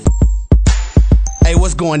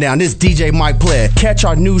going down? This DJ Mike Player. Catch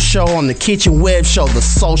our new show on the Kitchen Web Show, The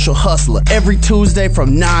Social Hustler, every Tuesday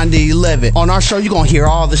from 9 to 11. On our show, you're going to hear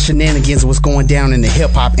all the shenanigans of what's going down in the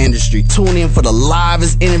hip-hop industry. Tune in for the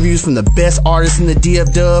livest interviews from the best artists in the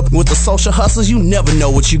DF Dub. With The Social Hustlers, you never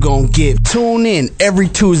know what you're going to get. Tune in every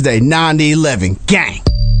Tuesday, 9 to 11. Gang!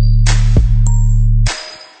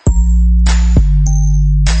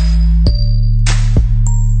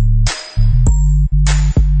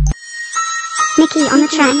 Mickey on the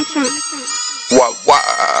track. What?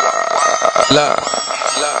 Look.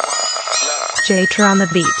 J-Tra on the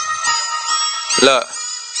beat. Look.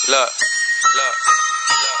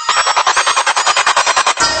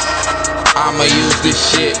 I'ma use this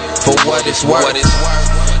shit for what it's worth.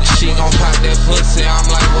 She gon' pop that pussy, I'm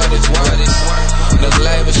like, what it's worth. The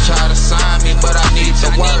labels try to sign me, but I need to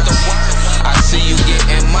work. I see you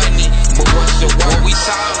getting money, but what's your worth?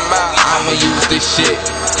 I'ma use this shit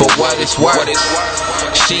for what it's worth.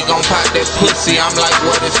 She gon' pop that pussy, I'm like,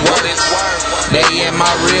 what it's worth. They in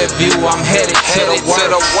my rear view, I'm headed to the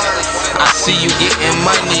work. I see you getting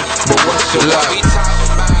money, but what's your worth?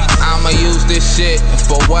 I'ma use this shit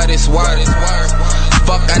for what it's worth.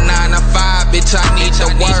 Fuck a 9 to 5, bitch, I need to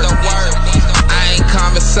work. I ain't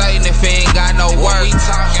conversating if he ain't got no work.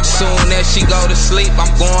 Soon as she go to sleep, I'm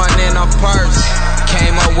going in her purse.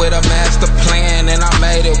 Came up with a master plan and I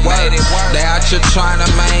made it work. They out here trying to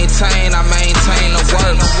maintain, I maintain the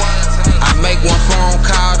work. I make one phone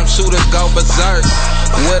call, them shooters go berserk.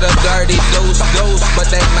 With a dirty deuce, but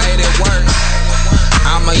they made it work.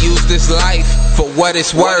 I'ma use this life for what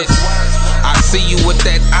it's worth. I see you with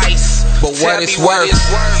that ice, but what it's worth.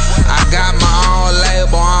 I got my own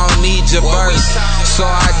label, I don't need your verse. So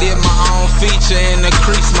I did my own feature and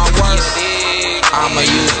increase my worth. I'ma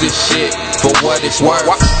use this shit for what it's worth.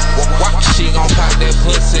 She gon' pop that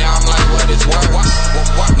pussy, I'm like, what it's worth.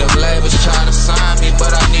 The labels try to sign me,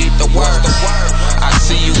 but I need the work. I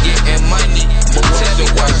see you getting money, but what's your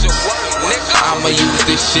worth? I'ma use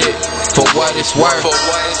this shit for what it's worth.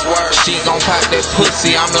 She gon' pop that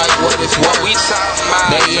pussy, I'm like, what it's worth.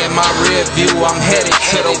 They in my rear view, I'm headed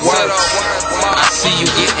to the work. I see you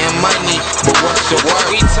getting money, but what's your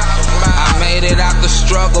worth? I made it out the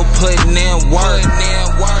struggle, putting in work.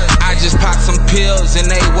 I just popped some pills and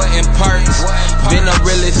they wasn't perks. Been the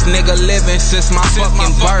realest nigga living since my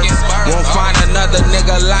fucking birth. Won't find another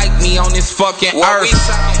nigga like me on this fucking earth.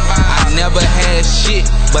 I never had shit,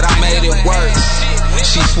 but I made it work.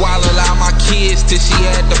 She swallowed all my kids till she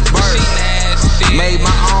had the birth. Made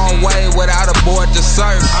my own way without a board to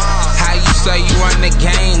surf. How you say you run the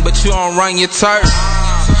game, but you don't run your turf?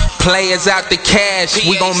 Players out the cash,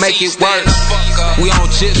 we gon' make it work. We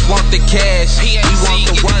don't just want the cash, we want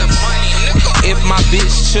the work. If my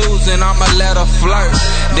bitch choosing, I'ma let her flirt.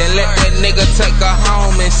 Then let that nigga take her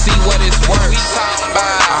home and see what it's worth.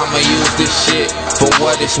 I'ma use this shit for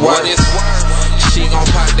what it's worth. She gon'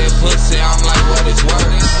 pop that pussy, I'm like, what it's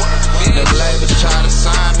worth. The labels try to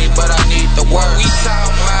sign me, but I need the work.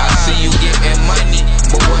 I see you getting money,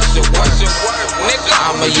 but what's your worth?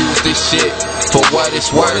 I'ma use this shit for what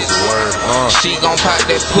it's worth. She gon' pop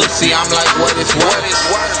that pussy, I'm like, what it's worth.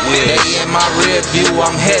 They in my rear view,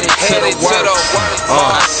 I'm headed to the work.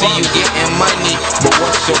 I see you getting money, but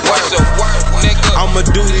what's your worth? I'ma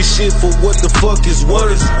do this shit for what the fuck is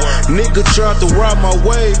worth. Nigga tried to ride my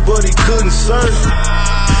wave, but he couldn't surf.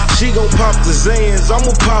 She gon' pop the Zans,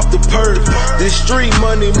 I'ma pop the perk. This street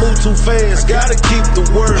money move too fast, gotta keep the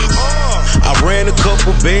work. I ran a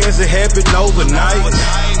couple bands, it happened overnight.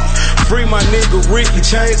 Free my nigga Ricky,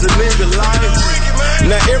 changed the nigga life.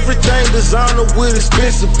 Now everything designer with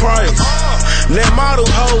expensive price. Now model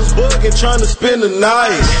hoes bugging, tryna spend the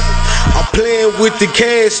night. I'm playing with the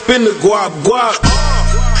cash, spin the guap.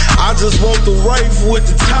 I just want the rifle with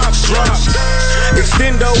the top drop.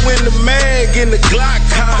 Extendo in the mag in the Glock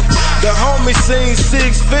cop. The homie seen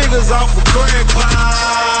 6 figures off a crack pop.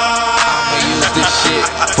 I'ma use this shit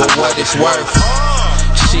for what it's worth.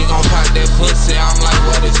 She gon' pop that pussy, I'm like,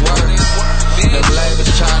 what it's worth. The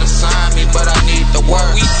labels try to sign me, but I need the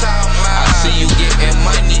work. I see you getting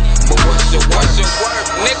money, but what's your worth?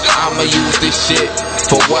 I'ma use this shit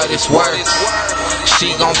for what it's worth.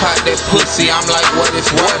 She gon' pop that pussy, I'm like, what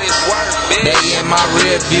it's worth. They in my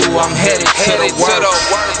rear view, I'm headed to the work.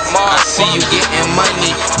 I see you getting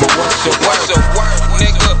money, but what's your worth?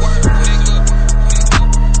 Nigga.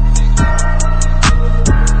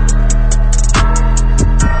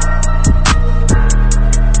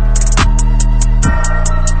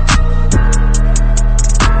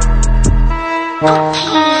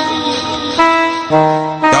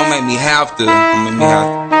 Don't make me have to. Make me have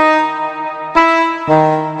to.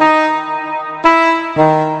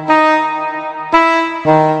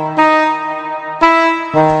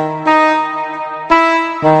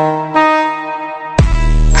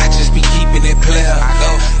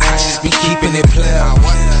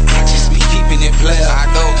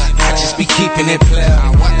 keeping it player.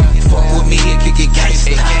 Fuck with me, it could get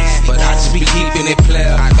gangsta, but I just be keeping it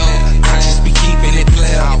player. I just be keeping it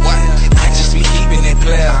player. I just be keeping it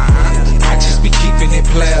player. I just be keeping it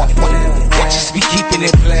player. I just be keeping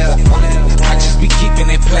it player. I just be keeping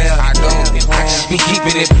it player. I just be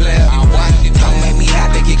keeping it player. Don't make me have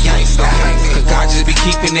to get gangsta, cause I just be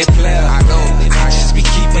keeping it player. I just be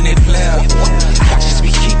keeping it player. I just be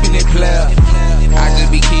keeping it player. I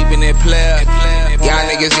just be keeping it player. Y'all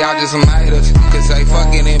niggas, y'all just some haters, cause they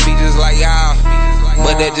fucking and be just like y'all,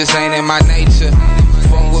 but that just ain't in my nature.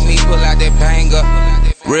 Fuck with me, pull out that banger.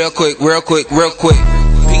 Real quick, real quick, real quick.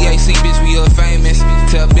 PAC, bitch, we are famous.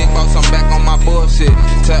 Tell Big Boss I'm back on my bullshit.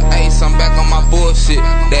 Tell Ace I'm back on my bullshit.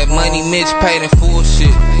 That money Mitch paid in full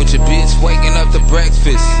shit. With your bitch waking up to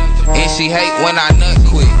breakfast, and she hate when I nut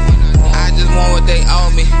quick. I just want what they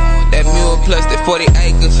owe me. That mule plus that 40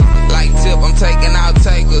 acres. Like Tip, I'm taking out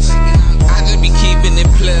takers. I just be keeping it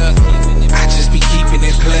player. I just be keeping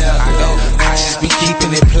it player. I just be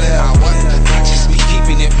keeping it player. I just be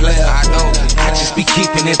keeping it player. I just be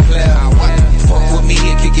keeping it player. Fuck with me,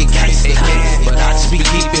 it could get gangsta, but I just be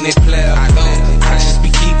keeping it player. I just be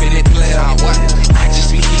keeping it player. I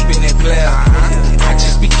just be keeping it player. I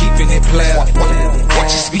just be keeping it player. I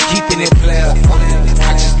just be keeping it player.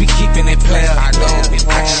 I just be keeping it player. I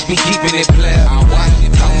just be keeping it player.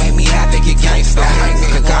 Don't make me have to get gangsta,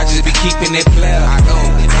 cause I just be keeping it player. I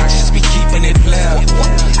just be keeping it player.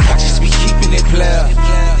 I just be keeping it player.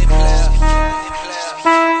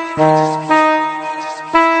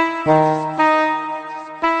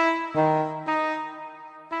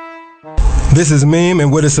 This is Meme,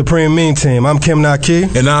 and we're the Supreme Meme Team. I'm Kim Naki.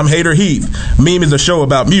 And I'm Hater Heath. Meme is a show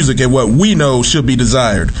about music and what we know should be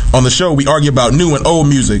desired. On the show, we argue about new and old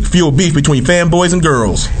music, fuel beef between fanboys and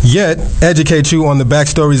girls. Yet, educate you on the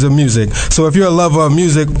backstories of music. So if you're a lover of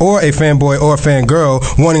music or a fanboy or a fangirl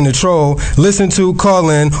wanting to troll, listen to, call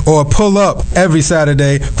in, or pull up every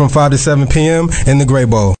Saturday from 5 to 7 p.m. in the Gray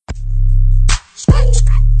Bowl.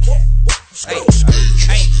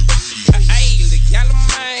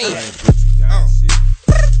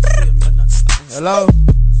 Hello?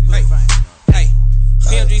 Hey,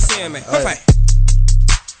 PMGC, man. Okay.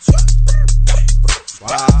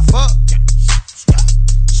 Wow. Fuck.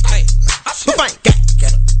 Hey, Bang,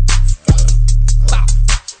 gang.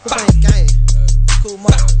 Bang, gang. Cool, man.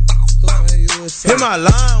 Hit my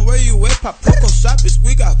line, where you at? Pop Poco shop, bitch,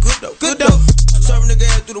 we got good though. Good though. Serving the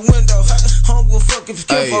gas through the window. Home will fuck if it's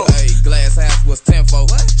kinfolk. Hey, glass house was tenfold.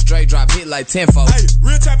 Straight drop hit like tenfold. Hey,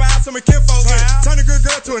 real trapper house, I'm a kinfolk. Turn a good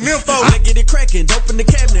girl to a nympho. I get it cracking, dope in the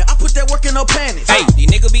cabinet. I put that work in no panic. Hey, these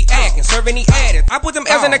niggas be acting, serving the addicts. I put them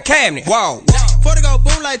L's in the cabinet. Whoa. Before they go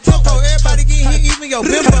boom like tempo, everybody get hit, even your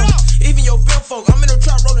bimbo. Even your bimbo. I'm in the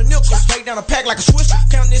trap rolling nickels. Straight down a pack like a Swisher.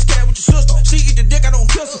 Counting this cash with your sister. She eat the dick, I don't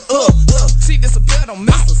kiss her. She disappeared, don't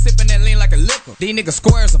miss her. Sipping that lean like a liquor. These niggas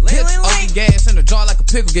squares a pitch. Ugly gas in the jar like a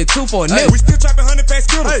pickle. Get 2 for a nickel. We still trapping 100-pack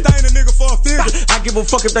skittles. Stain a nigga for a figure. I give a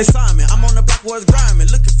fuck if they sign me. I'm on the block where it's grinding.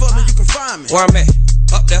 Looking for me, you can find me. Where I'm at?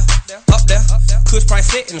 Up there, up there. Kush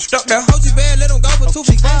price set and stuck there. Hold you bad, let them go for 2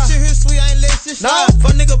 for 5. Ain't shit here sweet, I ain't let shit slide.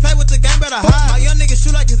 But nigga play with the game, better hide. My young nigga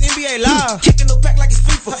shoot like it's NBA live. Kicking the pack like it's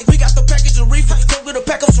FIFA. We got the package of reefer. Go get a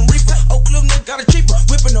pack of some reefer. Oak Cliff nigga got a cheaper.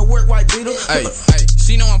 Whipping the work white beater. Hey,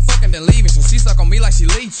 she know I'm fucking then leaving, so she suck on me like she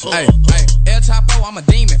leeching. Hey, El Chapo, I'm a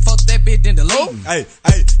demon. Fuck that bitch, then delete me. Hey,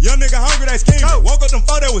 young nigga hungry, they scheming. Woke up them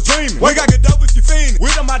 4 that was dreaming. We got good dope if you fiend.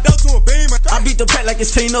 We done my dope to a beamer. I beat the pack like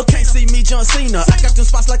it's Tina. Can't see me, John Cena. I got them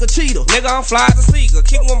spots like a cheetah. Nigga, I'm fly as a seagull.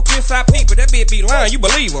 Kick with my clear side people. That bitch be lying, you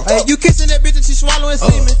believe her. Hey, you kissing that bitch and she swallowing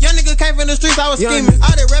semen. Young nigga came from the streets, I was scheming.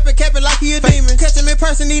 All that rapping, capping like he a demon. Catch him in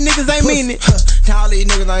person, these niggas ain't mean it. All these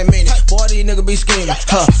niggas ain't mean it. Boy, these niggas be scheming.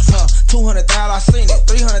 200,000, I seen it.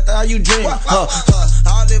 300,000, you dreaming. All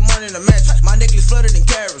that money in the match. My necklace flooded in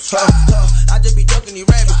carats. I just be ducking these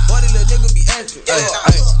rabbits. Boy, these little niggas be acting.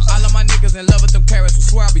 All of my niggas in love with them carrots. I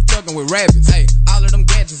swear I be thugging with rabbits. Hey, all of them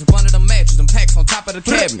gadgets up under them matches. Them packs on top of the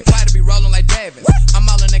cabinet. Fly to be rolling like Davins. I'm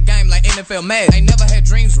all in the game like NFL Madden. Ain't never had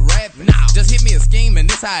dreams of rapping. Just hit me a scheme and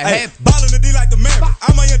this how it happened. Ballin' the D like the Maverick.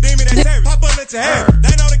 I'm on your demon that savage. Pop up, let you have it.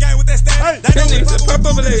 They know the game with that stab. They know the pop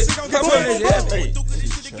up, let you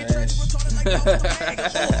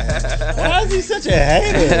Why is he such a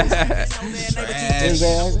hater? Hey,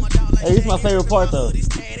 this is my favorite part though.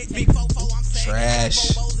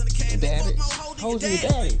 Trash. Daddy. Hoes in your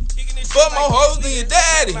daddy. Fuck more hoes than your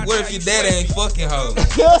daddy. What if your daddy ain't fucking hoes?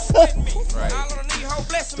 Right.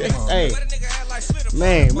 Hey,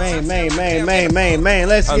 man.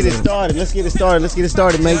 Let's get it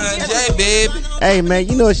started, man. John J, baby. Hey, man,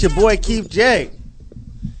 you know it's your boy Keith J.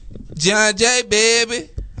 John J, baby.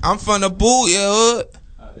 I'm from the booyah hood.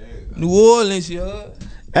 New Orleans, you heard?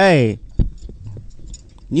 Hey,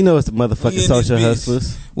 you know it's the motherfucking social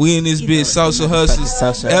hustlers. We in this bitch, social hustlers.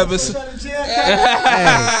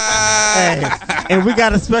 Hey, and we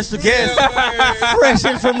got a special guest, fresh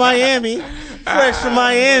in from Miami.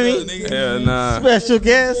 Hell nah. Special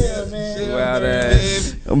guest. Wild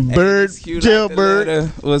ass. Bird, jailbird.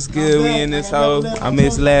 What's good? We in this hole. I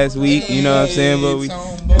missed last week, you know what I'm saying?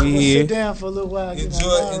 But we here. Sit down for a little while.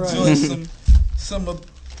 Enjoy some of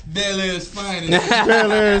Bel Air's finest.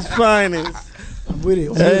 Bel Air's finest. I'm with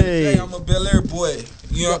it. Hey, I'm a Bel Air boy.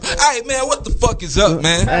 You know, hey man, what the fuck is up,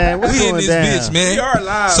 man? Hey, what's we going in this down? bitch, man. We are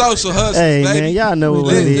live. Social hustlers, hey, baby. man, y'all know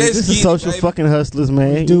what it is. This is social fucking hustlers,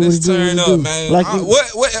 man. Let's turn up, man. Like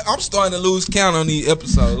I'm starting to lose count on these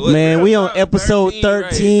episodes. Man, we on episode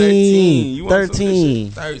 13.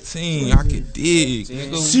 13. 13. I can dig.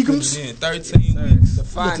 Seagram's? 13 weeks. The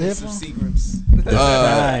finest of Seagram's.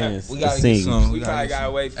 We gotta get some. We probably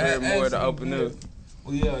gotta wait for it more to open up.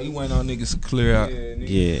 Well, yeah, he went on niggas to clear out.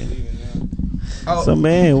 Yeah. So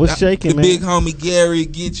man, what's shaking, man? The big homie Gary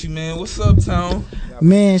get you, man. What's up, Tone?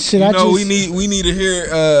 Man, shit, you know, we need to hear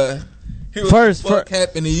what first the fuck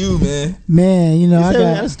happened to you, man. Man, you know, I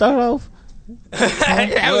gotta start off.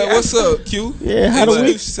 What's up, Q? Yeah, how the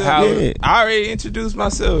week? I already introduced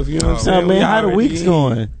myself. You know what I'm saying? Man, how the week's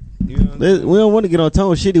going? We don't want to get on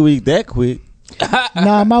Tone shitty week that quick.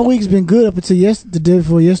 Nah, my week's been good up until the day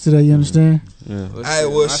before yesterday. You understand? Yeah. Hey,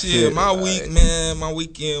 well, shit, my week, man, my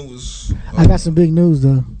weekend was. I got some big news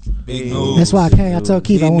though. Big news. That's why I came. I told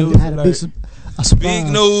Keith I wanted to have a big surprise. Big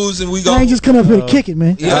news, and we go. I ain't just come up here to kick it,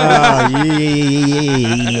 man. Yeah. And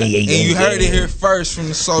you heard it here first from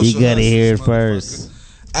the social. You gotta hear it first.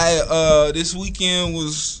 Hey, this weekend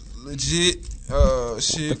was legit.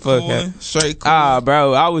 Shit, cool. Straight cool.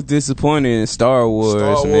 Bro, I was disappointed in Star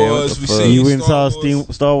Wars, man. What the fuck? You went and saw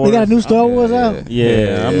Star Wars? They got a new Star Wars out?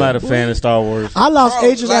 Yeah, I'm not a fan of Star Wars. I lost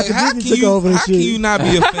interest after Disney took over this shit. How can you not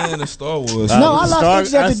be a fan of Star Wars? No, I lost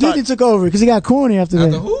interest after Disney took over because it got corny after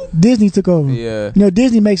that. Who? Disney took over. Yeah. You know,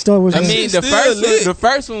 Disney makes Star Wars. I mean, the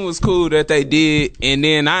first one was cool that they did, and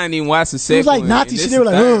then I didn't even watch the second one. It was like Nazi shit. They were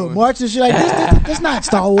like, March and shit like that's not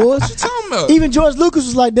Star Wars. What you talking about? Even George Lucas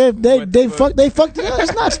was like, they fucked it up.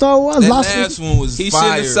 That's not Star Wars. That last one was he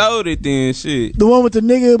fire. should have sold it then. Shit. The one with the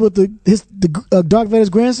nigga with the Darth Vader's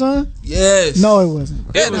grandson. Yes. No, it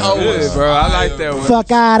wasn't. It was good, bro. I like that one.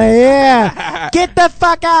 Fuck out of here. Get the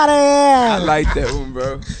fuck out of here. I like that one,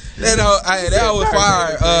 bro. That was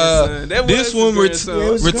fire. This one,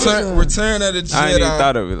 Return of the Jedi. I ain't even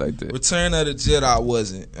thought of it like that. Return of the Jedi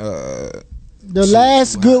wasn't. The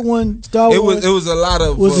last good one, Star Wars. It was a lot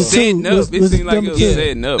of setting up. It seemed like it was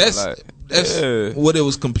setting up. That's what it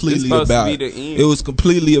was completely about. It was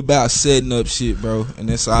completely about setting up shit, bro, and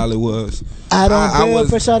that's all it was. I don't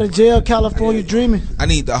fresh out of jail, California dreaming. I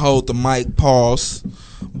need to hold the mic, pause.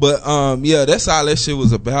 But yeah, that's all that shit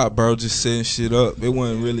was about, bro. Just setting shit up. It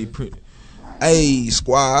wasn't really pretty. Hey,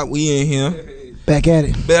 squad, we in here. Back at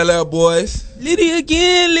it. Bel Air boys. Liddy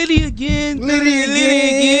again.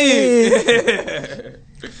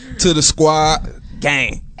 To the squad.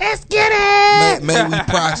 Gang. Let's get it.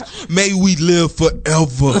 May we live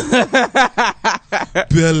forever.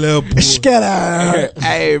 Bel Air boys.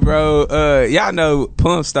 Hey, bro. Y'all know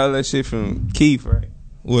Pump stole that shit from Keith, right?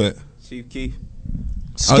 What? Chief Keef.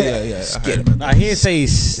 Oh yeah. Nah, he didn't say he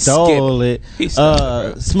stole it. He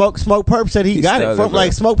stole it, Smoke Perp said he got it from.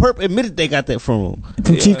 Like Smoke Perp admitted they got that from him.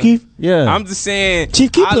 From Chief Keef. Yeah, I'm just saying.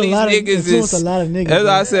 Chief Keef all these influenced niggas a lot of niggas. As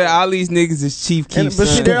I said, all these niggas is Chief Keef. But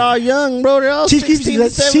shit, they're all young, bro. They're all Chief Keef said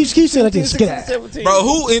like this. Bro,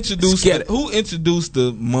 who introduced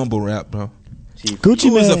the mumble rap, bro?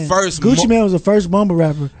 Gucci Mane was the first mumble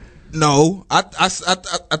rapper. No, I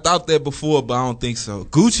thought that before, but I don't think so.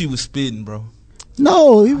 Gucci was spitting, bro.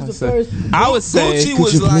 No, he was the first. I would say Gucci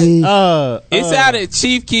was like it's out of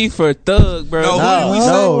Chief Keef for Thug, bro. No.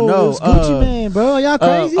 It's Gucci Mane, bro. Y'all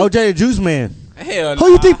crazy? OJ the Juice Man. Hell Who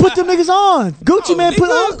you think put them niggas on? Gucci Mane put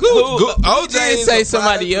on. OJ didn't say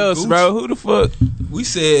somebody else, bro. Who the fuck? We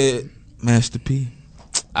said Master P.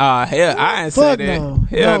 Hell, I ain't say that. No.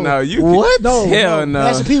 Hell no. You What? No. Hell no.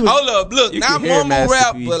 Master P was Hold up, look. You Not can hear mumble rap,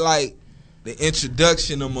 Master P. but like the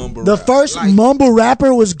introduction of mumble the rap. first mumble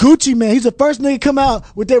rapper was Gucci Mane. He's the first nigga come out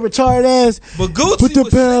with their retarded ass. But Gucci put the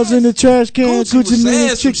was pounds saying, in the trash can. Gucci Mane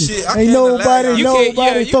was saying chicken. some shit. I Ain't can't allow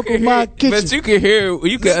nobody you fuck with my kitchen. But you can hear,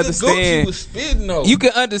 you can understand. Gucci was spitting though. You can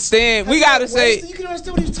understand. We gotta say. You can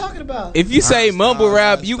understand what he was talking about. If you say mumble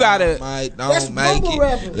rap, you gotta. That's mumble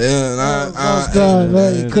rapping.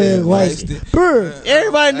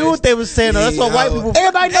 Everybody knew what they was saying. That's what white people.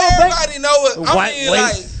 Everybody know it. I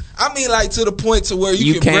mean, I mean, like to the point to where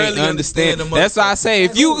you can can't barely understand the. That's why I say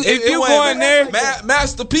if you go in there,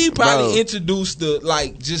 Master P probably introduced the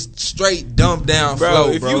like just straight dumbed down flow,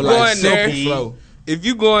 if bro. you Like go in there, flow. if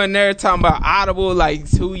you go in there talking about audible, like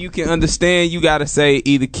who you can understand, you gotta say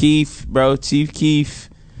either Keef, bro, Chief Keef,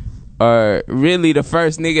 or really the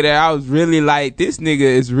first nigga that I was really like, this nigga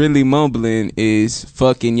is really mumbling is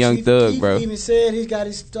fucking Young Chief Thug, Keef bro. even said he got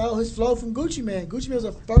his flow from Gucci Mane. Gucci Mane was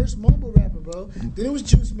the first mumble rapper, bro. Then it was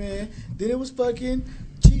Juice Man. Then it was fucking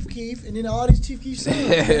Chief Keef, and then all these Chief Keef songs.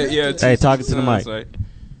 Yeah, Hey, talking to the mic.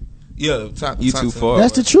 Yeah, you too far.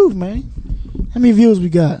 That's the truth, man. How many views we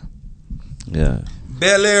got? Yeah.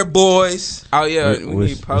 Bel Air Boys. Oh yeah, we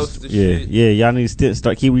need to post the shit. Yeah, y'all need to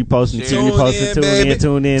start keep reposting, keep reposting,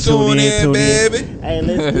 tune in. Hey,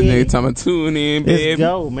 let's get Nigga talking about tune in, baby. Let's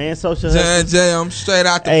go, man. Social J, Hustlers. I'm straight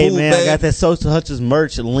out the Hey, booth, man, baby. I got that Social Hustlers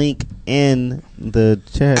merch link in the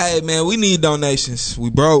chat. Hey, man, we need donations. We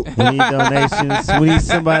broke. We need donations. We need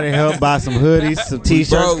somebody to help buy some hoodies, some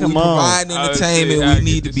t-shirts. Come on. Providing entertainment. We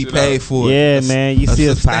need to be paid for it. Yeah, man. You see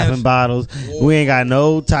us popping bottles. We ain't got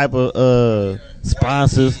no type of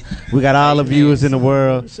sponsors. We got all the viewers in the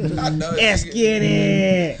world. Let's get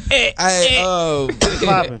it. Hey,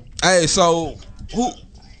 so who? All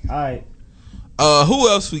right. Who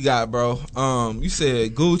else we got, bro? You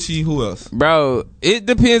said Gucci. Who else? Bro, it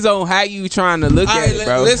depends on how you trying to look at it,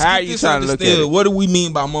 bro. Let's How get you this trying to look at understood. it? What do we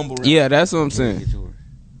mean by mumble rap? Yeah, that's what I'm saying.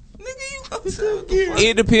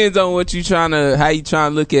 It depends on what you trying to, how you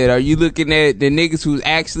trying to look at it. Are you looking at the niggas who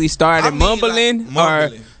actually started mumbling, or?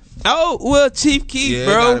 Oh well, Chief Keef,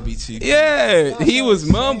 bro. Gotta be Chief Keef. Yeah, he was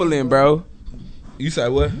mumbling, bro. You say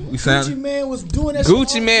what? We Gucci Mane was doing that.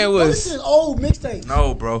 Gucci Mane was. This is old mixtape.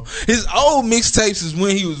 No, bro. His old mixtapes is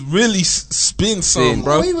when he was really spitting something,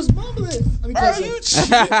 bro. Oh, he was mumbling. Bro,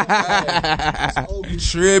 you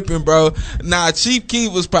tripping, bro. Nah, Chief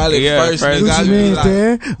Keef was probably the first nigga. Gucci Mane's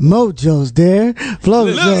there, Mojo's there,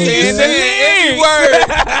 Flojo's there.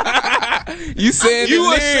 You saying you the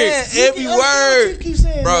were lyrics. saying every word,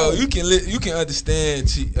 bro. You can understand.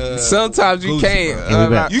 Sometimes you Gucci, can't.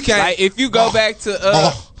 bro. You can't. Like if you go back to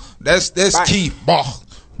that's Keith.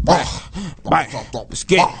 Let's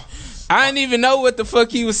get it. I didn't even know what the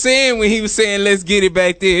fuck he was saying when he was saying "let's get it"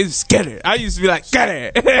 back there. It's get it. I used to be like get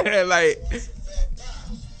it, like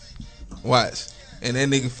watch, and that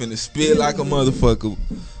nigga finna spit like a motherfucker.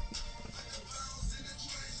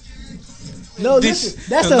 No, listen,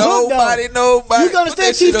 that's the hook, nobody. You gonna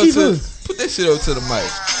understand Chief Keef hook? Put that shit up to the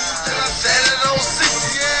mic.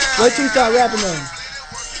 Wait till you start rapping on.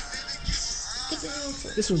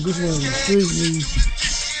 This was Gucci Mane on the street, nigga.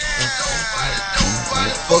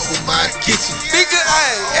 Fuck with my kitchen, nigga.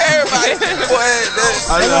 Hey, everybody, boy.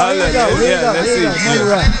 Here you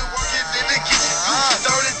go. Mumble rap.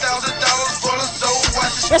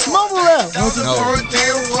 That's mumble rap. No. There's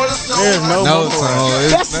no mumble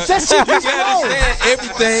rap. That's Chief Keef's flow.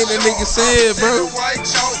 Everything that nigga said, bro.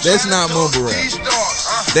 That's not mumble rap.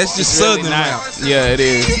 That's just southern rap. Yeah, it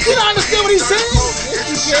is. You can understand what he's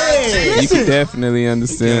saying. You can definitely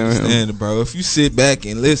understand him. it, bro. If you sit back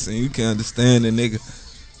and listen, you can understand the nigga.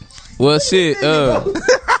 Well, shit.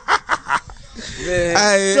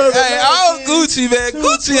 Hey, all Gucci, man.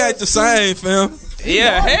 Gucci ain't the same, fam.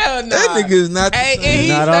 Yeah, hell no. That nigga is not the Hey, same. and he's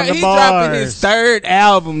Not on the dropping bars. his third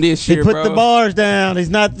album this He year, put bro. the bars down. He's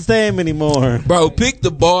not the same anymore. Bro, pick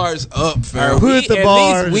the bars up, fam. Put the at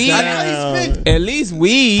bars least down. At least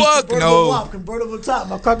we. Fuck no. Convertible top.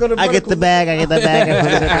 My car got a I get the bag. I get the bag. And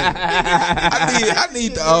put it in. I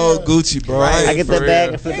need the old Gucci, bro. I get the for bag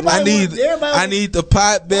real. and flip it. I need the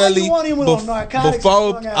pot belly want him on narcotics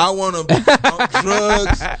before and strung out? I want to on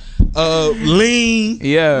drugs, lean.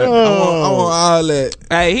 Yeah. I want all that.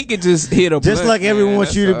 Hey, he could just hit a Just blunt, like everyone man.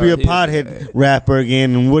 wants you That's to be a all he- pothead rapper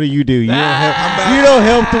again, and what do? You don't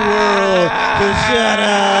help the world. So shut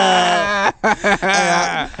up.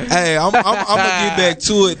 Hey, I'm gonna get back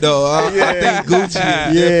to it though. I think Gucci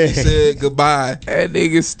definitely said goodbye. That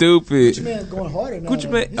nigga stupid. Gucci Mane's going harder now. Gucci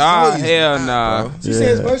Mane. His Oh, voice- hell nah. You say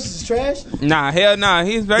his verses is trash? Nah, hell nah.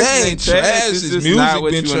 His verse That ain't ain't trash. trash. It's His just music not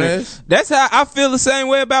what been you wanna- trash. That's how I feel the same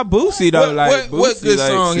way about Boosie though. Like What Boosie, good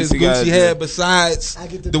like, song since has he got Gucci the- had besides I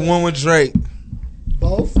get the the bag. one with Drake?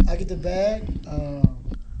 Both. I get the bag.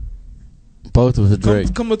 Both was a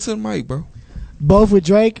Drake. Come up to the mic, bro. Both with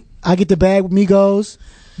Drake. I get the bag with Migos.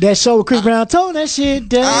 That show with Chris Brown told that shit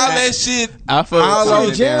down. All that shit. I fuck All with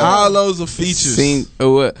those, it. all those are features. Sing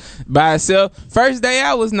what by itself. First day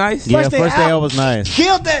out was nice. Yeah, first day I was nice.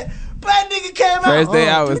 Killed that. That nigga came out. First day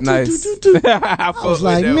out was nice. I was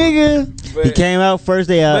like, nigga. He came out first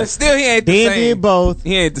day out. But still, he ain't the then same. did both.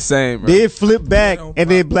 He ain't the same, bro. Then flip back and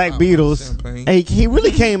then Black Beatles. And he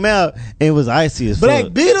really came out and was icy as fuck. Black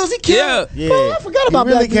Beatles, he killed. Yeah. Bro, I forgot about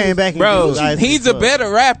he really Black came Beatles. back and Bro, was icy he's as a fuck. better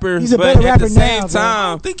rapper. He's a but better at rapper the same now, bro.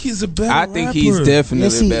 time, I think he's a better rapper. I think he's definitely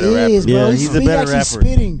Yes, a he better is, rapper. bro. Yeah, he's a better actually rapper.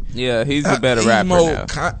 Spitting. Yeah, he's a better rapper now.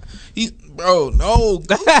 Bro, no.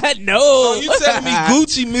 No. You telling me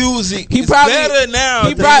Gucci music He is probably better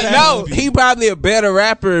now? He probably a better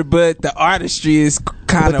rapper, but the artistry is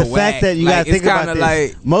kind But of the whack. fact that you Like, gotta think it's about kinda this,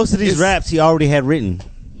 like most of these it's- raps he already had written.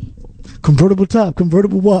 Convertible top,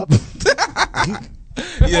 convertible wop.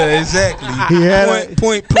 Yeah, exactly. He had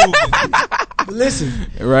Point proven. But listen,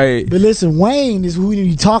 right. but listen, Wayne is who we need to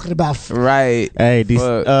be talking about. Right. Hey,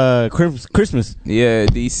 Christmas. Yeah,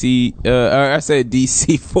 DC. I said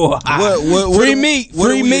DC4. What Free meat.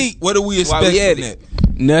 Free meat. What are we While we at expecting? it.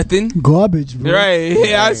 Nothing. Garbage, bro. Right.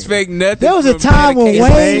 Yeah, I expect nothing. There was a from time when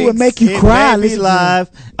Dedication. Wayne would make you cry. It may be Listen to live.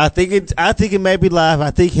 I think it may be live.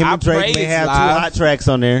 I think him I and Drake pray may it's have live. 2 hot tracks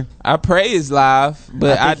on there. I pray it's live,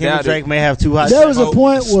 but I think him doubt and Drake it. may have 2 hot There tracks. was a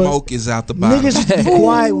point where Smoke is out the bottom. niggas used to be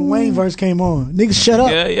quiet when Wayne verse came on. Niggas shut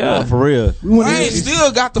up. Yeah, yeah. Oh, for real. We wanna Wayne hear-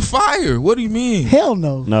 still got the fire. What do you mean? Hell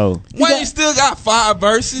no. No. Wayne still got 5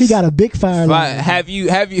 verses. He got a big fire. But line. have you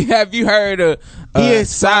heard a He is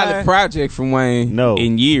solid fine. project from Wayne? No.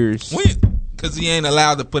 In years, When? Because he ain't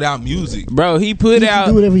allowed to put out music. bro. He put He can out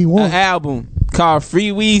do whatever he an wants. album called Free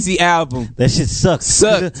Weezy album. That shit sucks.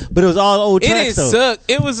 Sucked. But it was all old It tracks didn't though. suck.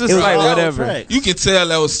 It was just It was like all old whatever tracks. You can tell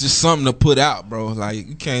that was just something to put out, bro. Like,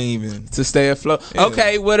 you can't even. to stay afloat. Yeah.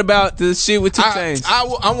 Okay, what about the shit with 2 Chainz? I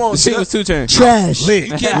The want shit with 2 Chainz. Trash. Lit.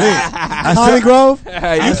 You cannot, Holly Grove. you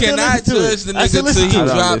I still cannot listen to judge it. the I still nigga till listen he to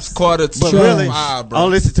it. drops quarter to But Trash. really, 5, I bro.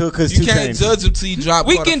 don't listen to it because You 2 can't Chainz. judge him till he drop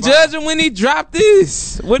We quarter can 5. judge him when he dropped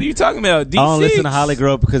this. What are you talking about? D6? I don't listen to Holly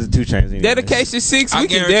Grove because of 2 Chainz. Anyway. Dedication 6. I We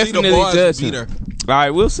can guarantee the definitely boys judge will be him. there. All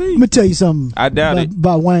right, we'll see. Let me tell you something. I doubt it.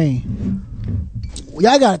 About Wayne.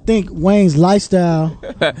 Y'all gotta think Wayne's lifestyle.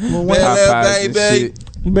 When Wayne, High fives and baby.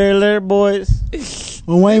 shit. Barry Larry boys.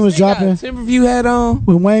 when Wayne was dropping, Timberview hat on.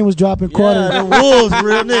 when Wayne was dropping quarter. Yeah, the Wolves,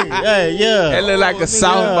 real nigga. Hey, That yeah. look like a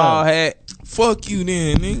softball hat. Fuck you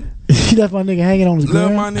then, nigga. He left my nigga hanging on his Let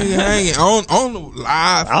ground. my nigga hanging on the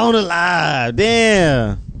live. On the live.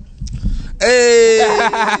 Damn. Hey,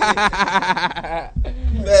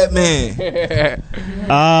 Batman.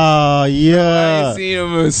 Oh, I yeah. ain't seen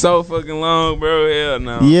him in so fucking long, bro. Hell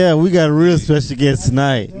no. Yeah, we got a real special guest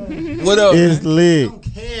tonight. What up? It's lit.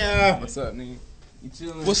 What's up, nigga? You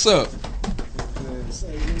chilling? What's up?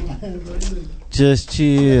 Just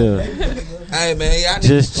chill. Hey man, y'all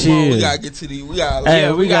Just niggas, come on, chill. we gotta get to the. We got. Hey,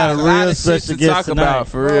 Yeah, we got a lot real of shit special to guest talk tonight. about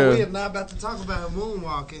for real. not about to talk about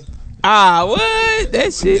moonwalking. Ah, what?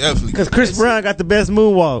 That shit. Definitely. Because Chris Brown got the best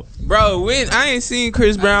moonwalk. Bro, I ain't seen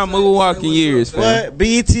Chris Brown moonwalk in years, fam. What?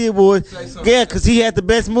 BET Award. Yeah, because he had the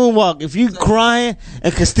best moonwalk. If you crying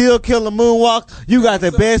and can still kill a moonwalk, you got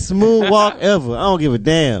the best moonwalk ever. I don't give a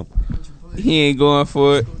damn. He ain't going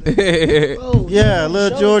for it. Yeah,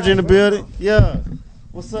 little George in the building. Yeah.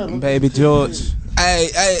 What's up? Baby George.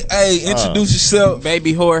 Hey, introduce yourself.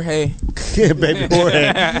 Baby Jorge. Yeah, baby Jorge.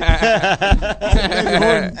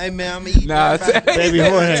 Hey man, I'm eating. Nah, Baby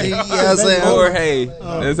Jorge. You know what I'm saying? Jorge.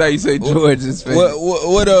 That's how you say George's face.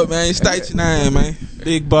 What up, man? State your name, man.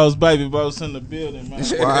 Big boss, baby boss in the building, man.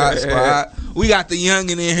 Squad. We got the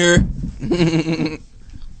youngin in here.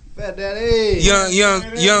 Fat Daddy.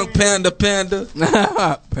 Young panda.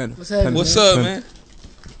 What's happening? What's up, man?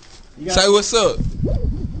 Say what's up.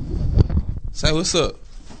 Say what's up.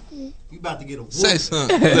 You about to get a whoop. Say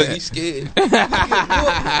something. Look, he scared.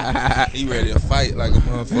 He ready to fight like a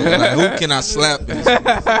motherfucker. Like, who can I slap?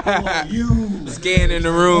 Scan in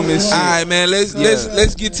the room and shit. All right, man. Let's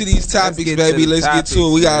get to these topics, baby. Let's get to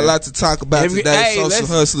it. We got a lot to talk about today. Social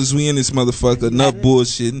hustlers, we in this motherfucker. Enough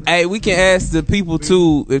bullshitting. Hey, we can ask the people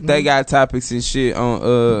too if they got topics and shit on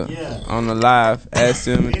the live. Ask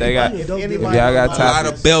them if they got if y'all got A lot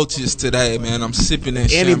topics. of belches today, man. I'm sipping that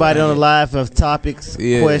shit. Anybody on the live have topics,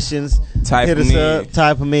 questions, Type hit them us in. up,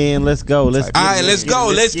 type them in. Let's go. Let's All right, let's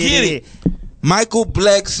go. Let's get it. Michael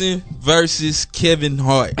Blackson versus Kevin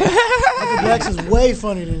Hart. Michael Blackson's way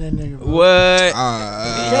funnier than that nigga. Bro. What? Kevin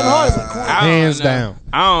Hart is a corny. Hands down.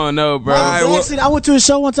 I don't know, bro. Blackson, I went to his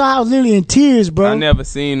show one time. I was literally in tears, bro. I never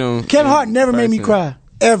seen him. Kevin Hart never made me person. cry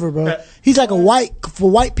ever, bro. He's like a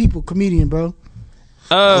white people comedian, bro.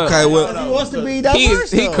 Okay, well, He wants to be He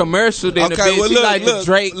diverse. commercial than a okay, bitch. well, He look, like the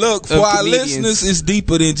Drake. look. of For our comedians. listeners, it's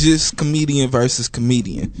deeper than just comedian versus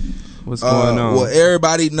comedian. What's going on? Well,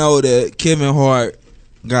 everybody know that Kevin Hart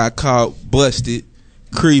got caught busted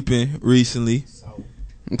creeping recently.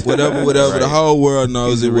 Whatever. The whole world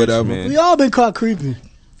knows it. Whatever. We all been caught creeping.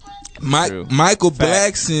 Michael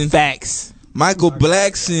Blackson. Facts. Michael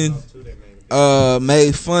Blackson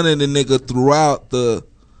made fun of the nigga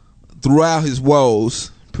throughout his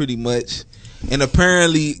woes, pretty much. And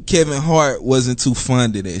apparently Kevin Hart wasn't too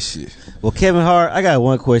fond of that shit. Well, Kevin Hart, I got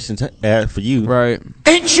one question to ask for you. Right.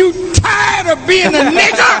 Ain't you tired of being a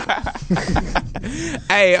nigga?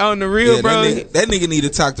 Hey, on the real, bro. That nigga need to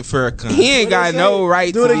talk to Farrakhan. He ain't got no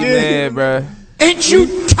right to be mad, bro. Ain't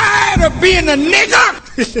you tired of being a nigga?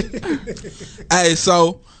 Hey,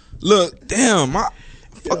 so look, damn,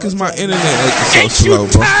 fuck is my internet acting so slow,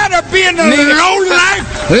 bro? Tired of being a low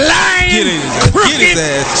life, lying, crooked,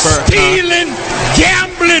 stealing,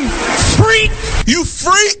 gambling freak. You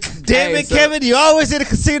freak! Damn it, Kevin! You always in the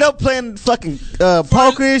casino playing fucking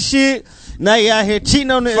poker and shit. Now you out here cheating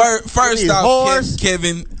on the first off,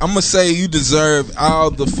 Kevin, I'm gonna say you deserve all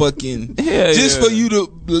the fucking for you to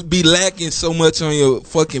be lacking so much on your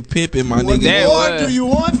fucking pimping, my nigga. What do you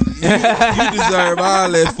want? You deserve all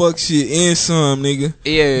that fuck shit and some, nigga.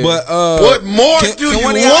 Yeah. But what more do you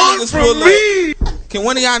want from me? Can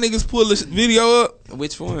one of y'all niggas pull this video up?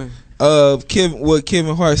 Which one? Of what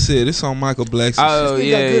Kevin Hart said. It's on Michael Blackson. Oh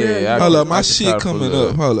yeah. Hold up, my shit coming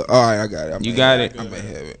up. Hold up. All right, I got it. You got it. I may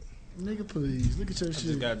have it. Nigga, please look at your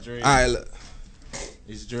shit. Got dreaded. All right, look.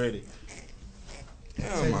 It's dreaded.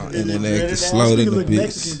 Damn, my internet is slow than the bitch.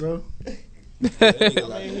 Mexican, bro.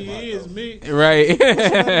 He is me. Right.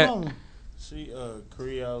 She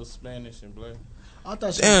Creole, Spanish, and black. I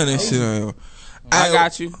thought she Damn, that shit. I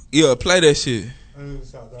got you. Yeah, play that shit.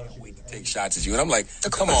 Wait to take shots at you, and I'm like,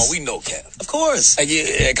 come on, we know Kev. Of course.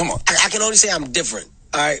 Yeah, come on. I can only say I'm different.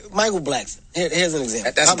 All right, Michael Blackson. Here's an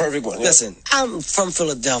example. That's a perfect one. Listen, I'm from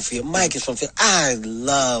Philadelphia. Mike is from Philly. I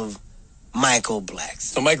love Michael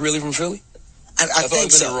Blackson. So Mike really from Philly? I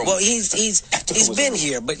think so. Well, he's been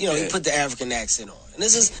here, but he put the African accent on. And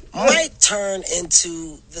this is Mike turned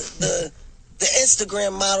into the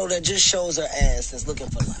Instagram model that just shows her ass that's looking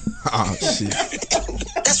for life. Oh shit.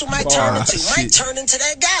 That's what Mike turned into. Mike turned into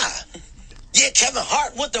that guy. Yeah, Kevin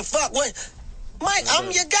Hart, what the fuck? What? Mike,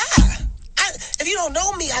 I'm your guy. If you don't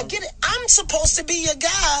know me, I get it. I'm supposed to be your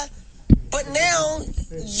guy, but now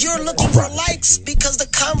you're looking for likes because the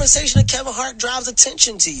conversation of Kevin Hart drives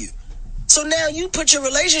attention to you. So now you put your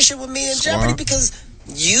relationship with me in jeopardy because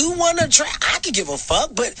you want to try. I could give a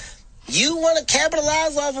fuck, but you want to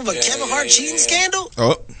capitalize off of a Kevin Hart cheating scandal?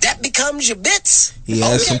 Oh. That becomes your bits. He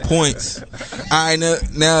has some points. All right,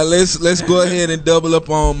 now let's go ahead and double up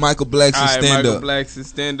on Michael Blackson's stand up. Michael Blackson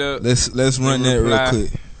stand up. Let's run that real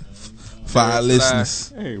quick for our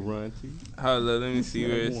listeners. Hey, run. Hold up, let me see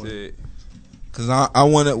where it's at. Cause I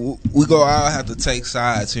want to. We go. I'll have to take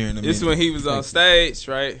sides here in a minute. This when he was on stage,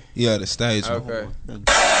 right? Yeah, the stage. Okay. Yes,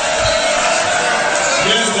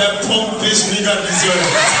 that punk bitch nigga deserve.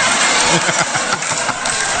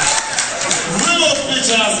 Real bitch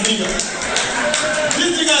ass nigga.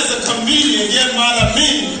 This nigga is a comedian. Get mad at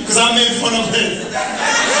me because I made fun of him.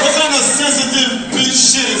 What kind of sensitive bitch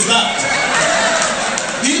shit is that?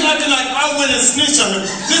 He acting like I went and snitched on him.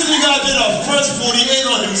 This nigga did a first 48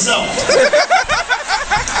 on himself.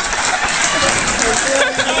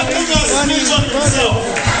 He got snitch on himself.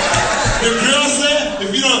 The girl said,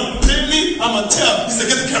 if you don't pay me, I'ma tell. He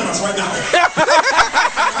said, get the cameras right now.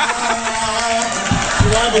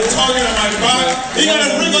 I've been talking on my back. You got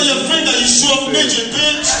a ring on your finger, you short midget,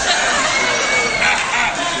 bitch.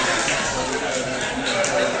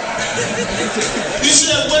 You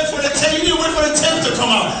should wait for the tape. You need to wait for the tape to come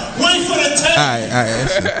out. Wait for the tape. All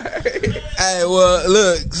right. Well,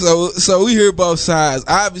 look. So we hear both sides.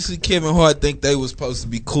 Obviously, Kevin Hart think they was supposed to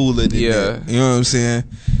be cooler than that. You know what I'm saying?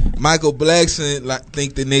 Michael Blackson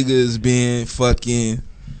think the nigga is being fucking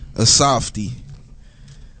a softie.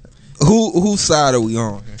 Whose side are we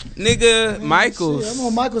on? Nigga, Michael's. I'm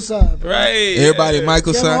on Michael's side, bro. Right. Everybody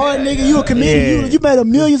Michael's Kevin side. Hart, nigga, you a comedian. You made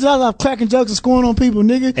millions of dollars off cracking jokes and scoring on people,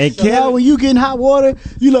 nigga. And so now when you get in hot water,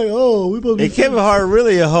 you like, oh, we supposed to be. And Kevin Hart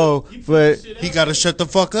really a hoe, but he got to shut the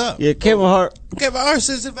fuck up. Yeah, Kevin Hart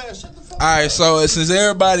says it fast. Shut the fuck up. All right, so since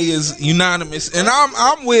everybody is unanimous, and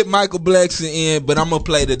I'm with Michael Blackson in, but I'm gonna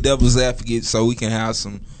play the devil's advocate so we can have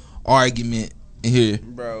some argument here.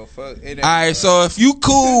 Bro, fuck it. All right, so if you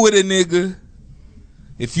cool with a nigga,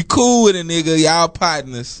 y'all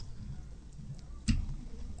partners,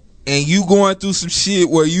 and you going through some shit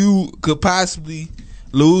where you could possibly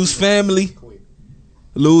lose family, you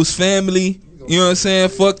know what I'm saying?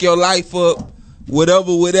 Fuck your life up,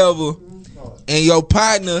 whatever. And your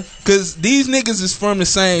partner, cause these niggas is from the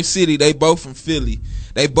same city, they both from Philly.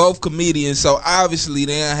 They both comedians, so obviously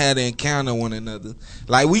they don't had to encounter one another.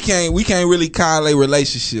 Like we can't really call a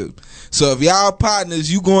relationship. So if y'all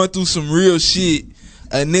partners, you going through some real shit,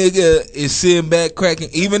 a nigga is sitting back cracking,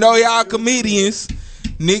 even though y'all comedians,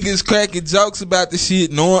 niggas cracking jokes about the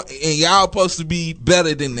shit, knowing, and y'all supposed to be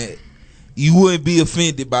better than that. You wouldn't be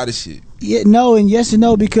offended by the shit. Yeah, no, and yes and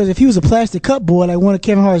no, because if he was a plastic cup boy like one of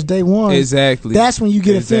Kevin Hart's day one, exactly, that's when you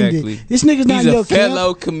get offended. This nigga's not in your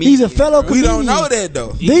fellow camp. comedian. He's a fellow comedian. We don't know that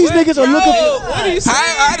though. These niggas are looking for. What are you saying?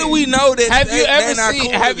 How do we know that?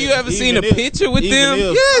 Have you ever seen a picture with them?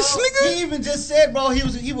 Yes, nigga. He even just said, bro,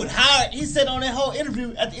 he would hire. He said on that whole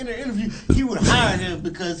interview, at the end of the interview, he would hire him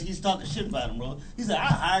because he's talking shit about him, bro. He said, I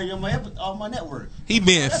hire you on my network. He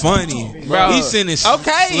being funny, bro. He sending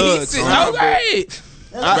okay.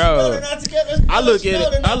 I look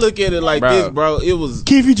at it like this, bro. It was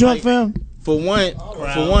Keith, you drunk, fam? For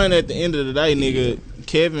one, at the end of the day, nigga,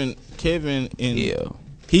 Kevin, and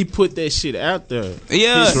he put that shit out there.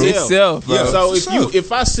 Yeah, himself. Bro. So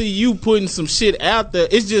if I see you putting some shit out there,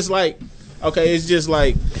 it's just like. Okay, it's just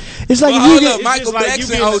like Michael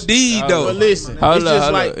Blackson OD though. But listen,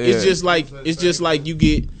 it's just like you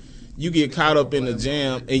get caught up in the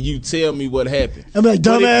jam and you tell me what happened. I'm like,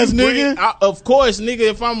 dumbass nigga. Of course, nigga,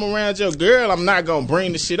 if I'm around your girl, I'm not gonna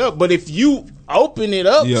bring the shit up. But if you open it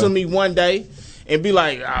up to me one day and be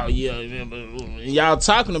like, oh yeah, y'all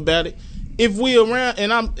talking about it. If we around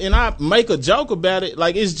and I make a joke about it,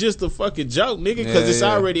 like it's just a fucking joke, nigga, because it's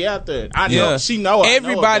already out there. I know she know.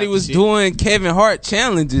 Everybody was doing Kevin Hart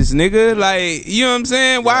challenges, nigga. Like, you know what I'm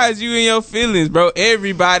saying? Why is you in your feelings, bro?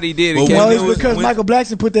 Everybody did it. Well, it's because Michael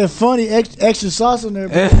Blackson put that funny extra sauce on there,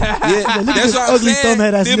 bro. That's what I'm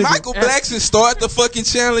saying. Did Michael Blackson start the fucking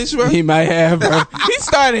challenge, bro? He might have, bro. He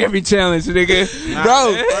started every challenge, nigga.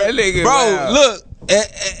 Bro, look.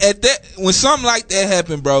 At that, when something like that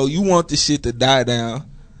happened, bro, you want the shit to die down.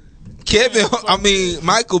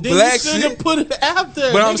 Michael Blackson. You shouldn't put it out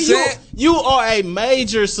there. But nigga, I'm saying you are a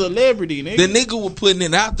major celebrity, nigga. The nigga was putting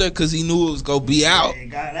it out there because he knew it was gonna be out. It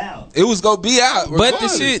got out. It was gonna be out. But the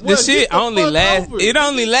shit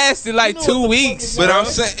only lasted like 2 weeks. But I'm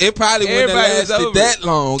saying it probably wouldn't have lasted that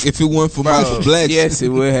long if it weren't for Michael Blackson. Yes, it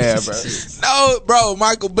would have, bro. No, bro,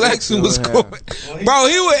 Michael Blackson was going. Bro,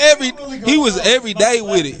 he was every day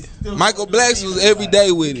with it. Michael Blackson was every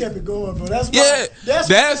day with it. Kept it going, bro. That's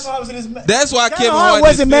why Kevin Hart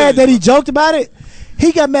wasn't mad that he joked about it.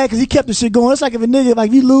 He got mad because he kept the shit going. It's like if a nigga,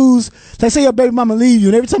 like you lose, like say your baby mama leave you,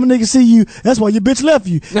 and every time a nigga see you, that's why your bitch left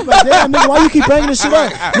you. Like, damn, nigga, why you keep bringing this shit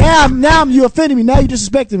up? Now you offending me. Now you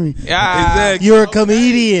disrespecting me. Yeah, exactly. You're a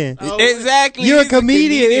comedian. Exactly. You're a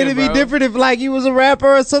comedian. It'd be different if like you was a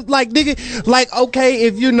rapper or something. Like nigga, like okay,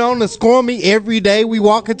 if you known to score me every day, we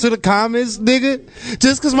walk into the comments, nigga.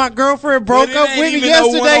 Just because my girlfriend broke up with me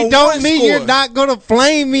yesterday, don't mean you're not gonna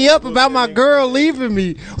flame me up about my girl leaving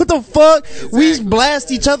me. What the fuck? We blast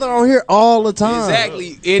each other on here all the time.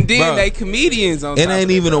 Exactly. And then they comedians on it. It ain't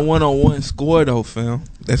even a one-on-one score though, fam.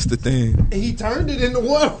 That's the thing. He turned it into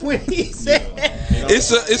one when he said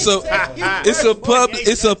it's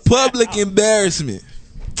a public embarrassment.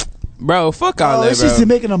 Bro, fuck all that, it's bro. just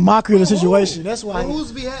making a mockery of the situation. That's why.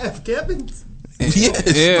 Whose behalf, Kevin's? Yes.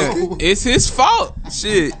 Yeah, it's his fault.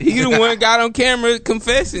 Shit, he the one got on camera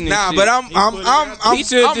confessing. Nah, but he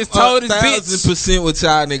should have just told his bitch. 1,000% with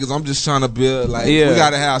y'all niggas. I'm just trying to build like we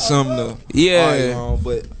gotta have something to argue on.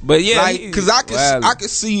 But yeah, like because I could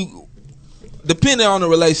see, depending on the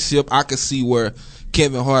relationship, I could see where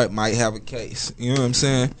Kevin Hart might have a case. You know what I'm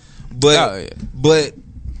saying? But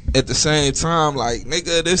at the same time, like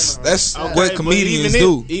nigga, that's what comedians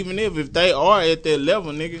do. Even if they are at that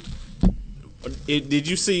level, nigga. Did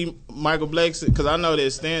you see Michael Blackson? Because I know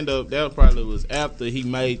that stand up that probably was after he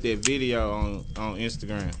made that video on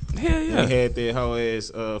Instagram. Hell yeah, he had that whole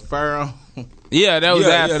ass fur on. Yeah, that was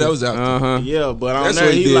after. Yeah, that was after. Yeah, but on that's there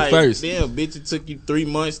what he did like, first. Damn, bitch, it took you 3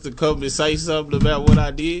 months to come and say something about what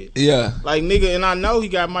I did. Yeah, like nigga, and I know he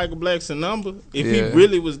got Michael Blackson's number. If he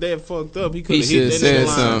really was that fucked up, he could have hit that nigga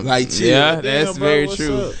line. Like, yeah, that's very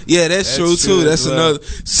true. Yeah, that's true too. That's another.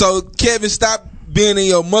 So Kevin, stop being in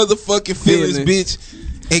your motherfucking feelings, bitch.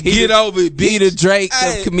 And get over it, bitch. Be the Drake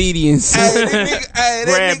of comedians.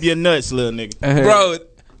 Grab your nuts, little nigga. Bro,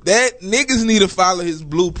 that niggas need to follow his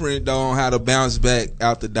blueprint though on how to bounce back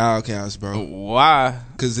out the doghouse, bro. Why?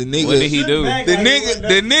 Cause the nigga, what did he do? The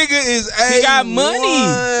nigga is he got money.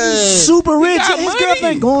 He's super rich. His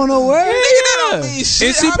girlfriend going nowhere. Nigga, that don't mean shit.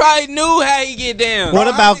 And she probably knew how he get down. What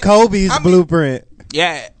about Kobe's blueprint?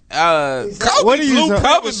 Yeah. Kobe what are you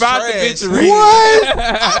Kobe about the bitch? What?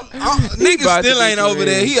 Nigga still ain't over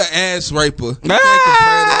there. He an ass raper.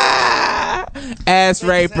 Ass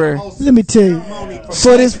raper. Let me tell you.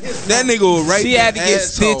 For this, that nigga was right. She had to get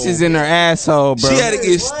stitches in her asshole, bro. She had to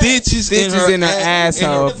get stitches in her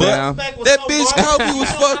asshole, fam. That bitch Kobe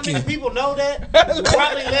was fucking. People know that.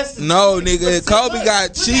 Probably less than No, nigga, Kobe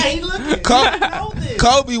got cheated.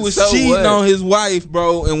 Kobe was cheating on his wife,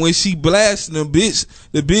 bro, and when she blasted the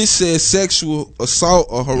bitch said sexual assault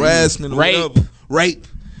or harassment or whatever. Rape.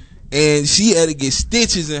 And she had to get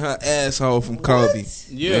stitches in her asshole from Kobe.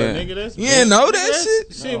 Yeah, nigga, that's you didn't know that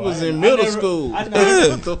shit? Shit was in middle school. I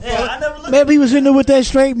never looked. maybe he was in there with that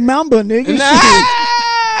straight mamba, nigga.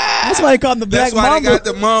 That's why they called him the Black That's why Mamba. they got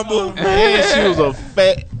the mamba. And she was a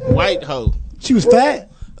fat white hoe. She was fat.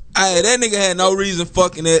 Hey, that nigga had no reason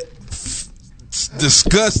fucking that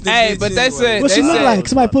disgusting. Hey, but they said What she look like?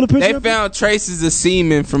 Somebody pull a picture they up? found traces of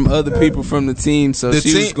semen from other people from the team, so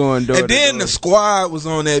she was going door and to then door. the squad was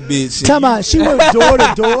on that bitch. Talking about she went door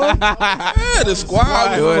to door. Yeah, the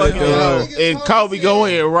squad was fucking door. And Kobe go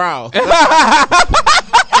in raw.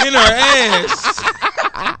 in her ass.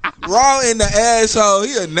 Raw in the asshole.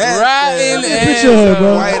 He a nasty. Raw in the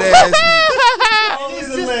asshole. White ass.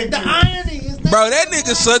 The irony is Bro, that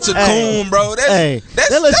nigga such a coon, bro.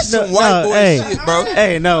 That's some white boy shit, bro.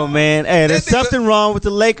 Hey, no, man. Hey, there's something wrong with the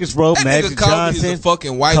Lakers, bro. Magic Johnson, is a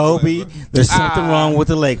fucking white Kobe. boy, There's something wrong with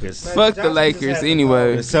the Lakers. Fuck the Lakers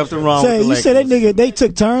anyway. There's something wrong with the You Lakers. said that nigga, they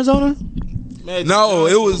took turns on her? No,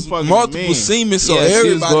 it was multiple semen, so Yeah, she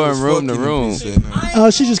was everybody going was room to fucking room. Oh,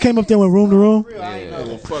 she just came up there and went room to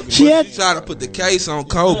room. She had tried to put the case on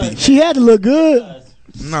Kobe. She had to look good.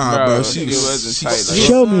 Nah, bro, she wasn't tight. His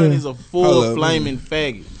Show son me. is a full flaming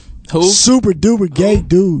faggot. Who? Super duper gay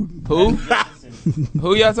dude. Who?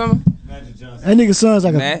 Who y'all talking about? That nigga son's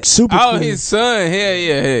like a Matt? super. Oh, cool. his son. Hell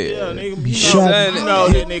yeah. Nigga, you Shut know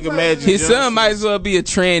that nigga Magic His Johnson. son might as well be a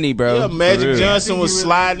tranny, bro. Yeah, For Magic real. Johnson was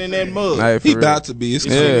sliding in that mud. Like, for He real. about to be. It's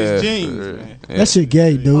in his jeans, man. That shit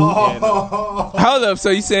gay, dude. Hold up. So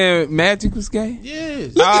you saying Magic was gay?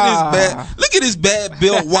 Yes. Look at this bad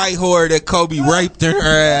built white whore that Kobe raped in her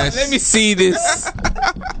ass. Let me see this.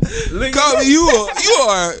 Kobe, you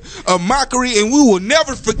are a mockery, and we will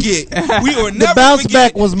never forget. We will never The bounce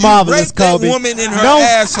forget back was you marvelous, raped that Kobe. woman in her Don't-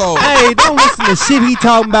 asshole. Hey, don't listen to shit he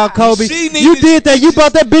talking about, Kobe. She needed- You did that. You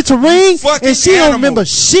bought that bitch a ring, and she animal. don't remember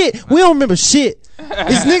shit. We don't remember shit.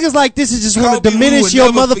 It's niggas like this is just want Kobe, to diminish we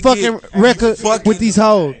your will never motherfucking forget. record Fucking- with these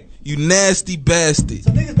hoes. You nasty bastard.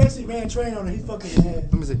 So niggas basically ran train on her. He fucking had.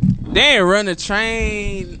 Let me see. They ain't run a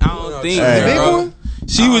train. I don't think. Hey. Big bro. one?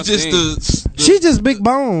 She was just the She just big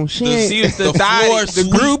bone. She ain't. She was the the thigh, floor the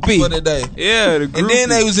sweep groupie. for the day. Yeah, the groupie. And then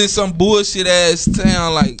they was in some bullshit ass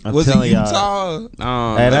town like I'm was it telling y'all.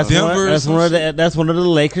 Utah? Hey, that's Denver one. or That's some one of the. That's one of the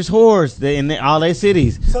Lakers whores in all their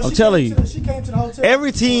cities. I'm telling you. She came to the hotel.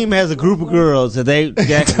 Every team has a group of girls that they.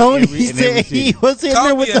 Tony said he was in there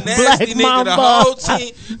Kobe with a the nasty black nigga.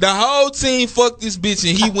 mamba. The whole team fucked this bitch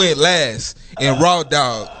and he went last in Raw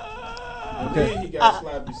Dog. Then he got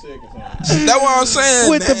sloppy seconds on. That's what I'm saying.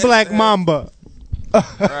 with the black mamba.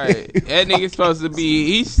 Right. That nigga supposed to be.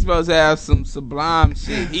 He's supposed to have some sublime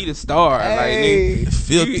shit. He the star. Like nigga.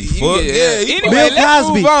 Filthy fuck. Yeah. Yeah, Anyway, Bill let's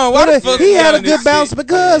Cosby. move on. Why the fuck He we had on a this good bounce shit?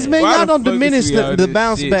 because man, Why y'all the don't fuck is diminish we on the this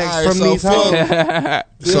bounce shit? backs Alright, from so these hoes.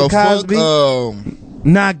 so Cosby. fuck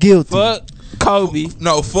Not guilty. Fuck Kobe.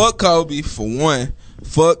 no, fuck Kobe for one.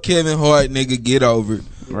 Fuck Kevin Hart, nigga, get over it.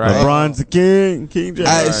 Right. LeBron's the king. King James.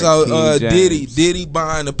 Alright, so King James. Diddy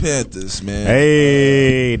buying the Panthers, man.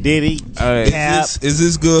 Hey, Diddy. Alright. Is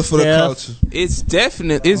this good for the Steph. culture? It's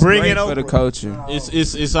definite. It's Bring great it for over. the culture.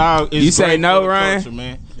 It's all. It's You say great no, for the Ryan? culture,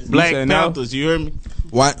 man. You Black say no? Panthers, you hear me?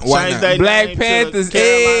 Why Change not? they Black name to the Panthers,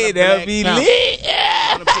 Carolina hey, they'll Black be Panthers. lit.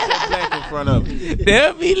 I'm gonna put that black in front of it.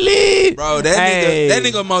 They'll be lit. Bro, that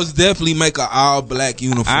nigga most definitely make an all black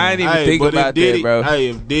uniform. I ain't even Hey, think but about if Diddy, that, bro. Hey,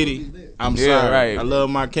 if Diddy, I'm Yeah, sorry. right. I love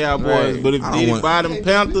my Cowboys, Right. but if I don't Diddy want- buy them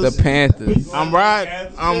Panthers, The Panthers. I'm right.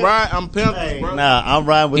 I'm Panthers, bro. Nah, I'm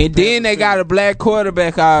riding with. And then they got a black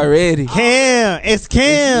quarterback already. Cam. It's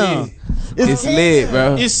Cam. It's lit,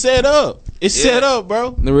 bro. It's set up. It's set up,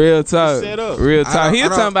 bro. The real talk. Set up. Real talk. I He was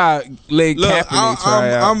don't- talking about Leg Look, Kaepernick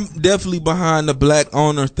try out. I'm definitely behind the black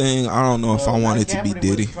owner thing. I don't know if I want it to be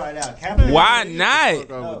Diddy. Why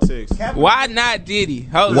not? Why not Diddy?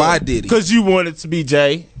 Hold Why on. Diddy? Because you want it to be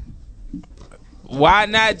Jay. Why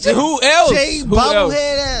not? Who else? Jay Who else?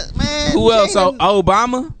 bobblehead ass, man. Who else? Jay So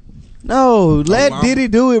Obama? No, let Obama. Diddy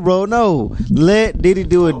do it, bro. No, let Diddy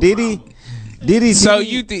do it. Diddy. So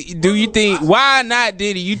you do you think why not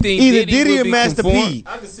Diddy? You think Either Diddy Diddy would or be Master conform? P.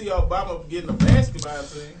 I can see Obama getting a basketball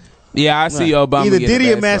team. Yeah, I see Obama. Either getting a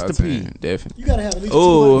Diddy or basketball Master P. team, definitely. You gotta have at least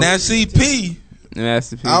Ooh. Now see P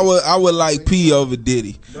Masterpiece. I would like P over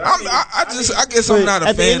Diddy. I guess I'm not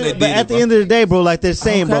a fan of Diddy. But at the end of the day, bro, like they're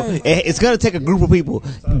saying, bro, it's gonna take a group of people.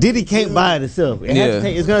 Diddy can't buy it itself.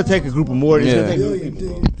 It's gonna take a group of more. It's gonna take a group of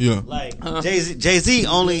people. Yeah. Like Jay-Z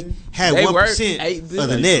only had 1% of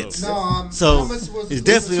the nets, so it's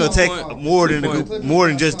definitely gonna take more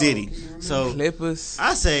than just Diddy. So Clippers.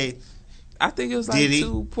 I think it was like Diddy,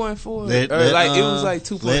 2.4. It was like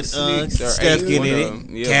 2.6 or Steph 8. get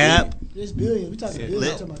in it. Cap. It's billion. We talking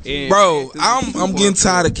billion. Bro, I'm getting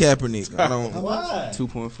tired of Kaepernick. I don't. Why?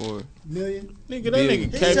 2.4 million. Nigga, that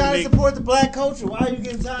nigga He's trying to support the black culture. Why are you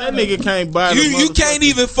getting tired? That nigga can't buy. You can't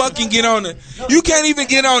even fucking get on the. You can't even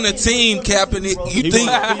get on the team, Kaepernick. You think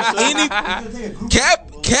any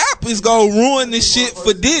Cap is gonna ruin this shit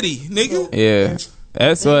for Diddy, nigga? Yeah.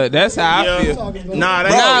 That's how I feel.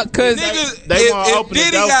 Nah, cause they if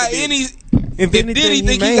Diddy got any. If Diddy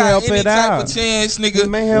think he got any type of chance,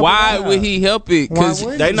 nigga, why would he help it? Because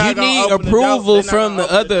you need approval from the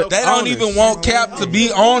other. They don't even want Cap to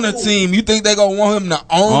be on the team. You think they gonna want him to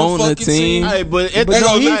own the fucking team? Hey, but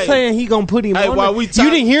he's saying he gonna put him on. You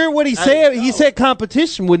didn't hear what he said? He said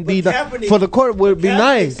competition would be for the court would be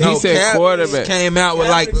nice. He said quarterback came out with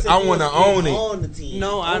like I want to own it.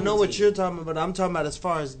 No, I know what you're talking about. But I'm talking about as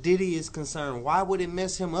far as Diddy is concerned. Why would it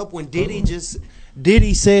mess him up when Diddy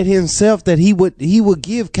said himself that he would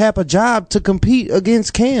give Cap a job to compete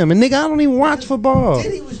against Cam, and nigga, I don't even watch football.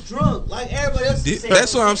 Diddy was drunk, like everybody else.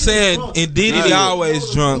 That's what I'm saying. And Diddy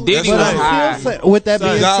always drunk. Diddy was high. With that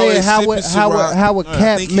being said, how would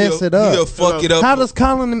Cap mess it up? He'll fuck it up. How does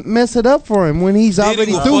Colin mess it up for him when he's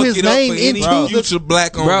already threw his name into the future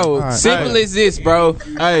black owner? Bro? Simple as this, bro.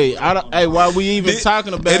 Hey, while we even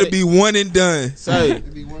talking about it'll be one and done.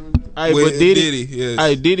 Hey, but Diddy, yes.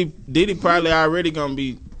 Hey, Diddy probably already gonna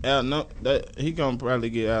be he gonna probably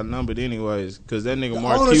get outnumbered anyways, cause that nigga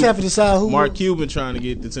Mark Cuban trying to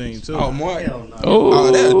get the team too. Oh, Mark. Oh,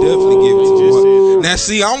 that'll definitely give it to Mark. Now,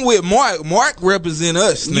 see, I'm with Mark. Mark represent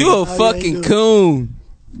us. Nigga. You a fucking coon.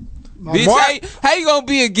 Bitch, how you gonna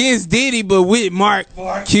be against Diddy but with Mark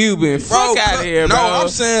Cuban? Fuck out of here, bro. No, I'm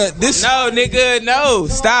saying this. No, nigga, no.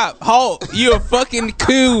 Stop. Halt. You a fucking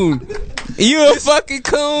coon. You a fucking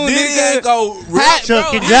coon, nigga. Ain't go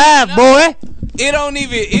Chuck and jive, boy. It don't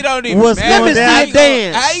even What's matter. going down?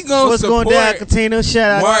 Dance. How you gonna What's support going down, Katina?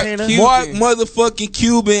 Shout out Katina. Mark motherfucking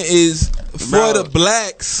Cuban is for the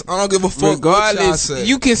blacks. I don't give a fuck. Regardless, what y'all say.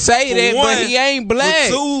 you can say that, but he ain't black.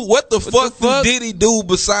 For two, what the fuck did Diddy do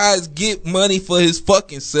besides get money for his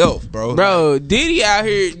fucking self, bro? Bro, Diddy out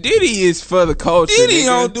here. Diddy is for the culture. Diddy nigga.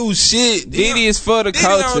 don't do shit. Diddy is for the Diddy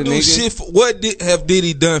culture, don't do nigga. shit. What have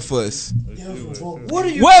Diddy done for us?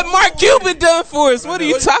 What Mark Cuban done for us? What are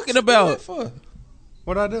you talking about?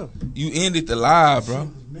 What I do? You ended the live, bro.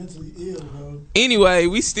 Anyway,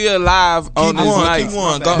 we still live on this night.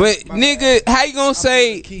 But nigga, how you gonna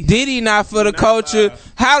say Diddy not for the culture?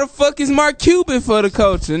 How the fuck is Mark Cuban for the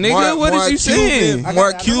culture, nigga? What is you saying?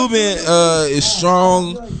 Mark Cuban is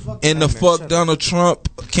strong in the fuck Donald Trump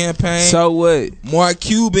campaign. So what? Mark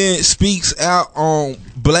Cuban speaks out on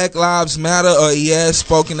Black Lives Matter, or he has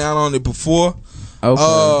spoken out on it before.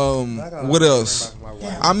 Okay. What else?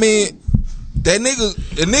 I mean, the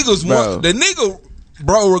nigga,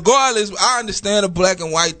 bro, regardless, I understand the black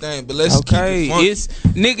and white thing, but let's keep it funky.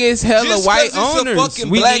 It's hella white owners.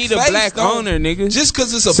 We need a black owner, nigga. Just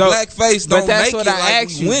because it's a black face don't make it like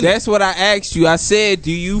we winning. That's what I asked you. I said,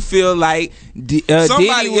 do you feel like Diddy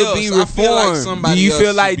would be reformed? Do you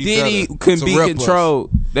feel like Diddy can be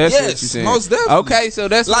controlled? That's what you're saying. Most definitely. Okay, so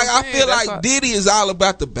that's like what I feel like Diddy is all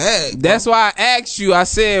about the bag. That's why I asked you. I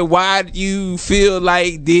said, why do you feel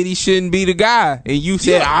like Diddy shouldn't be the guy? And you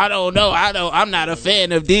said, I don't know. I'm not a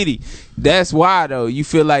fan of Diddy. That's why though. You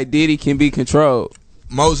feel like Diddy can be controlled.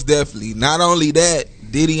 Most definitely. Not only that,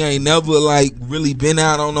 Diddy ain't never like really been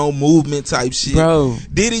out on no movement type shit. Bro,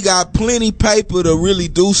 Diddy got plenty paper to really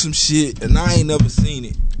do some shit, and I ain't never seen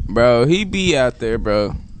it. Bro, he be out there,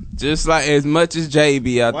 bro. Just like as much as Jay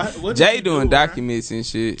be out there. What Jay doing documents and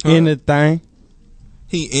shit. Anything.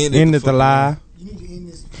 He ended the lie.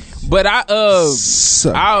 But it's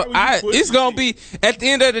gonna be at the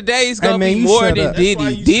end of the day. It's gonna be more than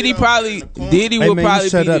Diddy. Diddy will probably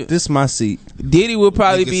shut be up. This my seat. Diddy will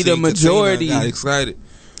probably be the majority. Got excited.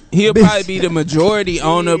 He'll probably be the majority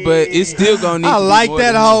owner, but it's still gonna need. I to be like more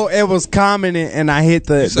that than whole. It was commenting, and I hit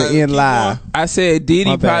the end live. I said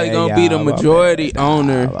Diddy probably gonna be the majority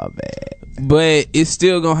owner, but it's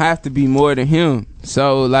still gonna have to be more than him.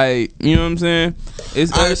 So, like, you know what I'm saying?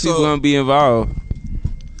 It's other people gonna be involved.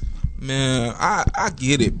 Man, I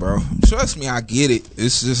get it, bro. Trust me, I get it.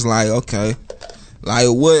 It's just like, okay, like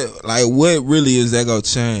what really is that gonna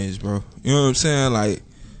change, bro? You know what I'm saying? Like,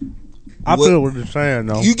 I feel what you're saying,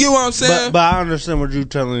 though. You get what I'm saying? But I understand what you're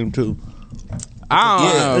telling him too. I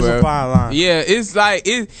don't know, it's bro. a fine line. Yeah, it's like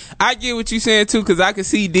I get what you're saying too, because I could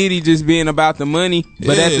see Diddy just being about the money,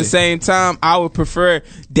 but at the same time, I would prefer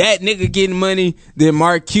that nigga getting money than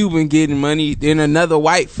Mark Cuban getting money than another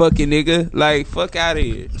white fucking nigga. Like, fuck out of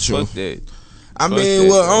here. True. Fuck that. I Fuck mean, that,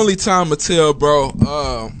 well, bro. only time will tell,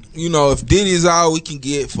 bro. You know, if Diddy's all we can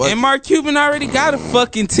get, fuck And Mark Cuban already got a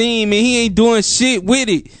fucking team, and he ain't doing shit with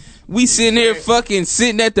it. We sitting here fucking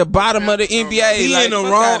sitting at the bottom of the NBA. He like, in the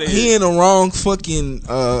fuck wrong. outta here. He in the wrong fucking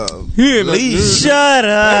league. Shut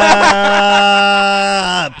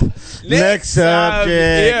up. Next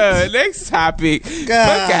subject. Yeah, next topic.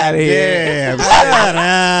 God fuck out of here. Damn, shut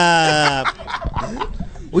up.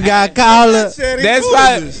 We got caller.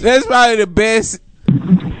 That's probably the best.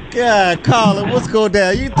 God, caller, what's going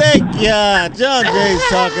down? You think John Jay's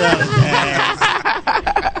talking out his ass?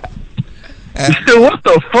 What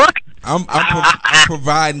the fuck? I'm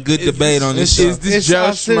providing good debate on this show. Is this Joe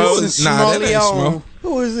Schmo? Nah, that ain't Schmo.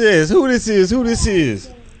 Who is this? Who this is?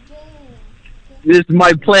 This is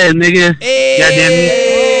my plan, nigga. Goddamn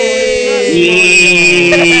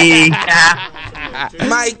it.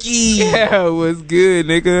 Mikey. Yeah, what's good,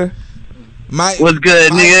 nigga? Mike, what's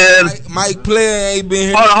good, nigga? Mike Player ain't been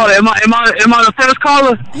here. Hold on. Am I the first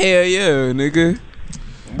caller? Hell yeah, nigga.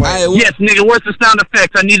 Yes, nigga. Where's the sound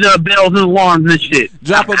effects? I need bells and alarms and shit.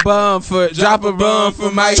 Drop a bomb for Mike. Drop a bomb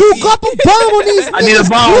on these. I need a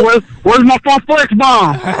bomb. Where's my phone flex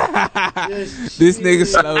bomb? This nigga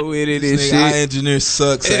slow with it and shit. Our engineer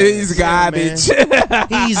sucks. He's garbage.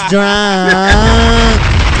 He's drunk.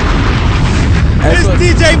 It's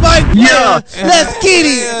DJ Mike Player. Yeah. Let's get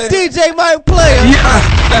it. DJ Mike Player. Yeah.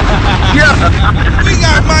 We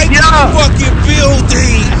got Mike in the fucking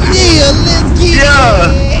building. Yeah, let's get it.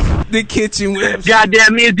 The kitchen whip.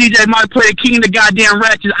 Goddamn, me and DJ Mike Player, king of the goddamn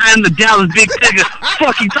ratchets. I am the Dallas Big Nigga.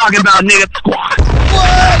 Fuck you talking about, nigga? Squad.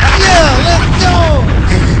 What? Yeah, let's go.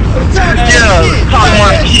 Talk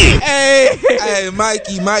more shit. Hey,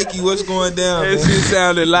 Mikey, what's going down? That shit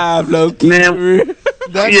sounded live, low key. Man.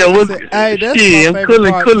 That's Yeah, what what's- hey, that's shit, my I'm favorite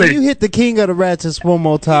coolin', part. coolin'. Can you hit the king of the ratchets one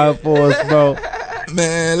more time for us, bro?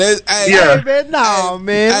 Man, let's. Hey, Yeah. Hey, man, no,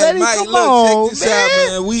 man. Hey, Let him Mike, come look, on, check this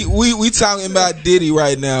out, man. We talking about Diddy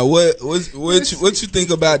right now. What you think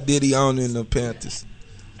about Diddy owning the Panthers?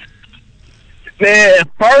 Man,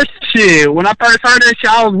 first shit, when I first heard that shit,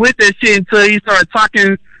 I was with that shit until he started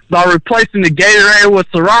talking about replacing the Gatorade with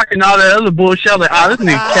Ciroc and all that other bullshit. I was like, this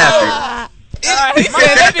nigga capping. He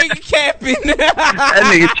said that nigga capping. That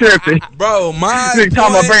nigga tripping. Bro, my Nigga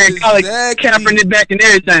talking about bringing college, capping it back and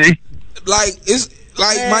everything. Like, it's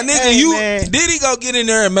like, Man, my nigga, hey, man. Diddy go get in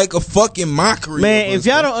there and make a fucking mockery. Man, of if us,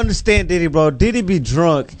 y'all bro. don't understand Diddy, bro, Diddy be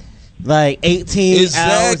drunk like 18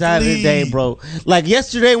 hours out of the day, bro. Like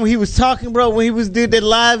yesterday when he was talking, bro, when he did that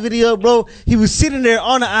live video, bro, he was sitting there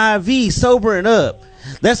on the IV sobering up.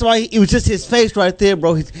 That's why it was just his face right there,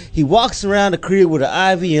 bro. He walks around the crib with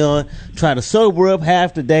an IV on, trying to sober up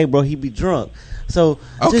half the day, bro. He be drunk. So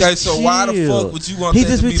Okay, just so why the chill. fuck would you want He that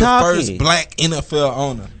just to be the talking. first black NFL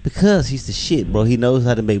owner? Because he's the shit, bro. He knows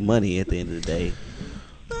how to make money at the end of the day.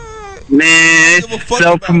 Man,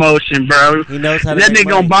 self-promotion, bro. He knows how to That make nigga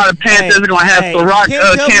gonna money. buy the Panthers. They're gonna have Ciroc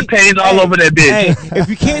can't tell me- campaigns all over that bitch. Hey, if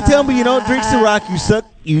you can't tell me you don't drink Ciroc, you suck.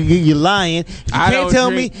 You're lying. If you I can't don't tell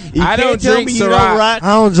drink- me. You I can't don't tell drink me you Ciroc. don't rock.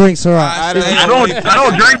 I don't drink Ciroc. I don't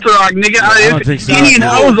drink Ciroc, nigga. I don't drink Ciroc. Indian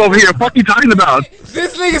hoes over here. Fuck you talking about?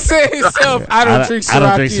 This nigga said himself, I don't drink Ciroc I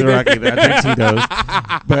don't drink either. Ciroc either. I drink Tito's.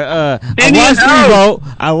 But I Indian watched hoes. Revolt.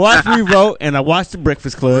 I watched Revolt, and I watched The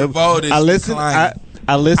Breakfast Club. Revolt is I listened. declining.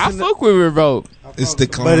 I listened. I fuck with Revolt. It's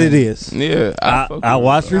declining. But it is. Yeah, I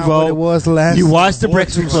watched Revolt. It was last. You watched The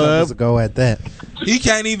Breakfast Club. Ago at that. He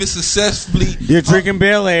can't even successfully. You're drinking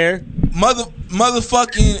Bel Air.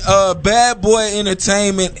 Motherfucking Bad Boy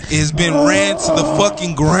Entertainment has been ran to the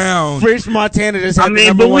fucking ground. French Montana just had I the mean,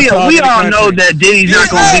 number but one we song in the all country. know that Diddy's not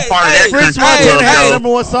gonna be part of that French country Montana club, had the though. number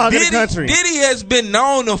one song in the country. Diddy has been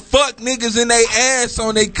known to fuck niggas in their ass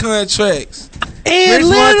on their contracts. And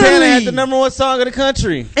Montana had the number one song in the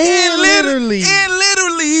country. And literally,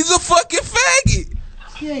 he's a fucking faggot.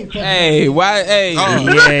 Hey, why? Hey, Yeah,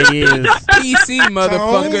 he is. PC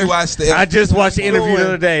motherfucker. Watch the I just watched the interview the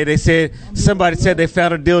other day. They said somebody said they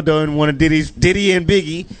found a dildo in one of Diddy and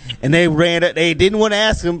Biggie, and they ran it. They didn't want to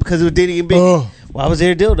ask him because it was Diddy and Biggie. Why was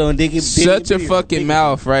there a dildo in Diddy? Shut your fucking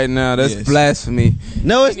mouth right now. That's blasphemy.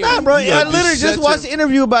 No, it's not, bro. Yeah, I literally just watched the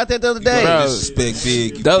interview about that the other day. Bro. Disrespect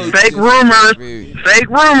Big. Those Fake rumors. Fake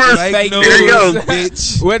rumors. Fake There you go. news,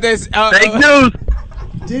 bitch. What is Fake news.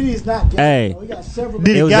 Diddy is not gay. Hey. Bro. He got several.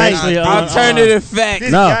 It was actually alternative fact.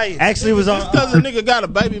 No, actually it was on. Just because a nigga got a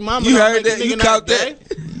baby mama. You don't heard make that? a You nigga caught not that?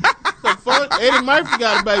 gay. The fuck? Eddie Murphy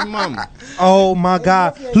got a baby mama. Oh my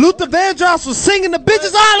God, Luther Vandross was singing the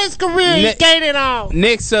bitches all his career. He skated on.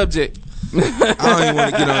 Next subject. I don't even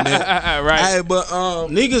want to get on that. Right. Hey, but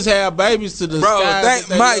Niggas have babies to the bro, sky.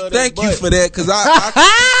 Mike, thank you for that, because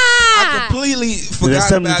I completely Is forgot that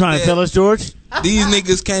something about you're trying that. to tell us, George? These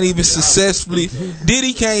niggas can't even successfully.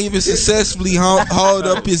 Diddy can't even successfully hold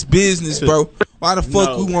up his business, bro. Why the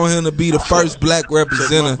fuck we want him to be the first black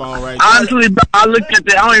representative? Honestly, bro, I looked at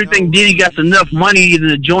that. I don't even think Diddy got enough money even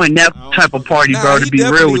to join that type of party, bro. To be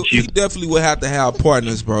real with you, he definitely would have to have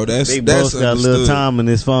partners, bro. That's Big that's Boss got a little understood. time in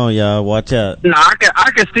his phone, y'all. Watch out. no,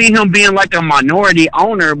 I could see him being like a minority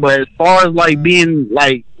owner, but as far as like being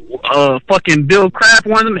like fucking Bill Kraft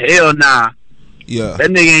one of them, hell nah. Yeah, That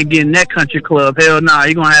nigga ain't getting that country club. Hell nah.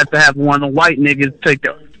 He gonna have to have one of the white niggas take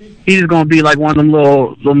the. He's just gonna be like one of them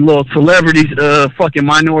little celebrities, fucking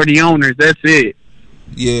minority owners. That's it.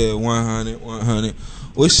 yeah, 100.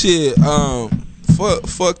 Well, shit,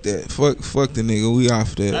 fuck that, fuck the nigga. We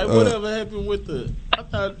off that. Hey, whatever happened with the? I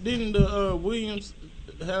thought didn't the Williams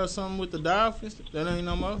have something with the Dolphins? That ain't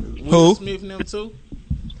no more. Will Smith and them too.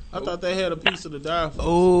 I thought they had a piece of the Dolphins.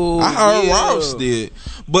 Oh, I heard Ross did,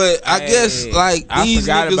 but I guess like these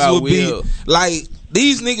niggas would be like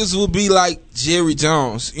these niggas would be like Jerry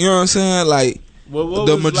Jones. You know what I'm saying? Like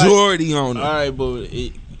the majority owner. All right, but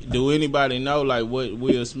do anybody know like what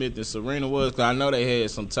Will Smith and Serena was? Cause I know they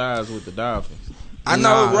had some ties with the Dolphins. I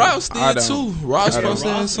know Ross did too. Ross supposed to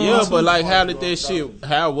have some. Yeah, but like, how did that shit?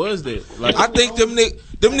 How was that? Like, I think them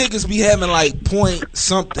niggas be having like point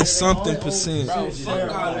something percent. Ross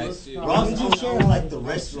just showing like the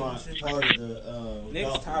restaurant part of the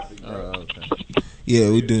next topic. Okay.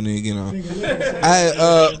 Yeah, we do need to get on.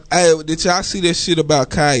 Hey, did y'all see that shit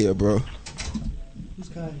about Kaya, bro? Who's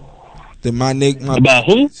Kaya? About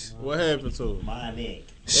who? What happened to her? My neck.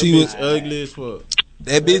 She was ugly as fuck.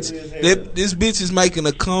 That bitch. This bitch is making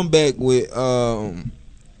a comeback with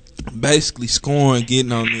basically scoring,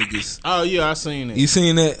 getting on niggas. Oh yeah, I seen it. You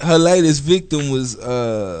seen that? Her latest victim was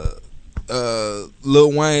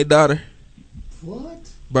Lil Wayne daughter. What?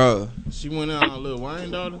 Bro. She went out on Lil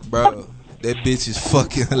Wayne daughter. Bro, that bitch is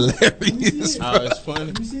fucking hilarious. Bro. Oh, it's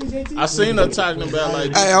funny. I seen her talking about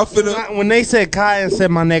like. Hey, I'm finna. When they said Kaya said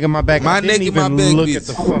my neck and my back, My I didn't neck and my even back, look bitch. at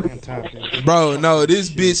the fucking topic. Bro, no, this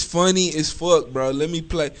bitch funny as fuck, bro. Let me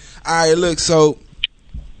play. All right, look. So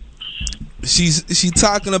she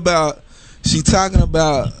talking about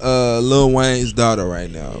Lil Wayne's daughter right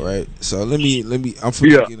now, right? So let me. I'm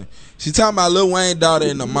forgetting. She talking about Lil Wayne's daughter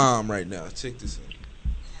and the mom right now. Check this out.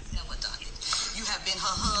 You have been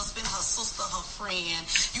her husband, her sister, her friend.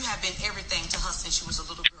 You have been everything to her since she was a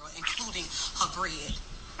little girl, including her bread,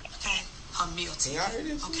 okay, her meal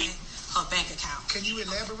ticket, okay, her bank account. Can you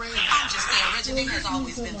elaborate? I'm just saying, Regina has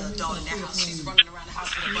always been the adult in that house. She's running around the house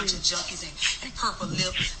with a bunch of junkies and purple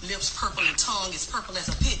lips purple and tongue is purple as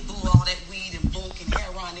a pit bull, all that weed and bunk and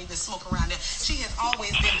heroin they been smoking around there. She has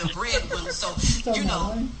always been the breadwinner, so you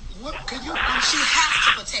know. What, can you, she has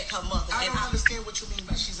to protect her mother. I don't understand what you mean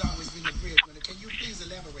by she's always been the breadwinner. Can you please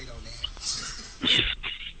elaborate on that?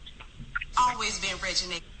 Always been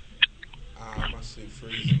Regina. Ah, my shit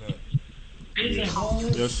freezing up.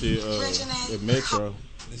 Your shit, at Metro.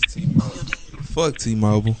 This T-Mobile. Fuck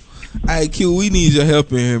T-Mobile. Hey, Q, we need your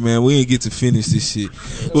help in here, man. We didn't get to finish this shit.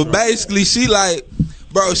 But basically, she like,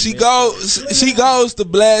 bro, she goes to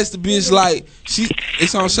blast the bitch like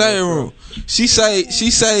it's on Shade Room. She say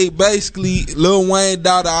basically Lil Wayne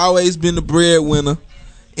daughter always been the breadwinner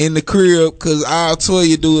in the crib because all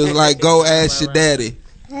Toya do is like go ask your daddy.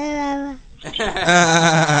 Say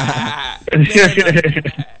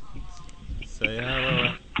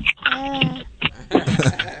hello.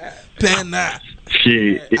 Panda.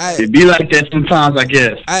 Shit, it be like that sometimes, I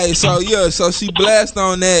guess. Hey, so she blast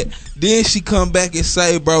on that. Then she come back and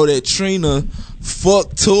say, bro, that Trina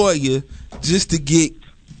fucked Toya just to get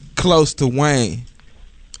close to Wayne.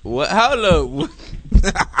 What? Hold up. What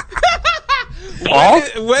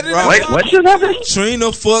just happened?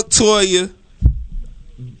 Trina fucked Toya,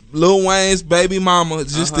 Lil Wayne's baby mama,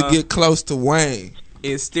 just to get close to Wayne.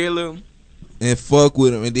 And steal him. And fuck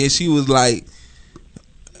with him. And then she was like,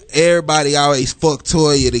 everybody always fuck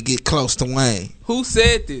Toya to get close to Wayne. Who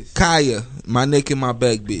said this? Kaya, my neck and my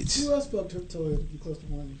back bitch. Who else fucked Toya to get close to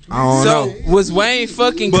Wayne? I don't know. Was Wayne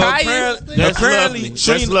fucking Kaya? Apparently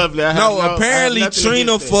That's lovely. Apparently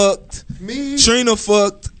Trina fucked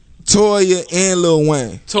Toya and Lil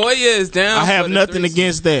Wayne. Toya is down. I have nothing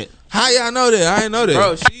against that. How y'all know that? I didn't know that.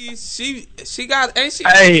 Bro, she got, ain't she?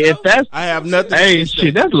 Hey, if that's, I have nothing. hey,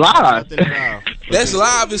 shit, that's live. That's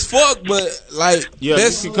live as fuck, but like, Yeah,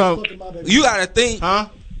 that's, you can come. you gotta think, Huh?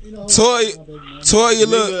 Toya,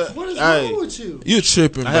 look, What is Hey. wrong with you? you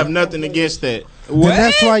tripping, I bro. have nothing against that. And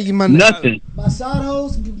that's why you Nothing. My side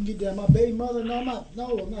hoes can get that. My baby mother, no, I'm not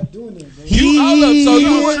doing that, bro. You hold up, so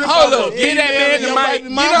you went, Hold up, get that man the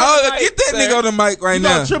mic. hold up, get that nigga on the mic right You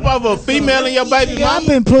now. gonna trip over a female in your baby Yeah, I've mama?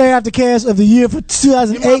 been player after cast of the year for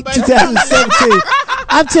 2008, baby 2017.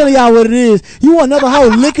 I'm telling y'all what it is. You want another hoe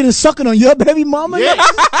licking and sucking on your baby mama?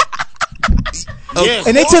 Yes.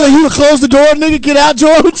 And they telling you to close the door, nigga, get out,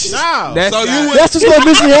 George. No. That's So you not- That's what's gonna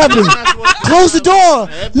eventually happen. Close the door.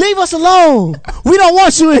 Leave us alone. We don't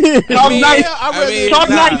want you in here. Talk nice. Talk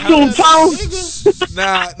nice to him, Tom.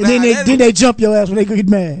 Nah, And then they jump your ass when they get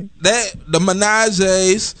mad. that the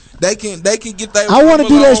menages, they can get that. I want to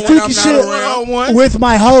do that one-on-one when I'm freaky not shit around. with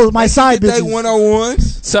my hoe, my side Get they bitches.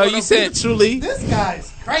 101s. So you said, Eventually, This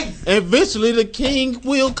guy's crazy. eventually the king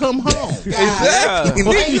will come home. Exactly.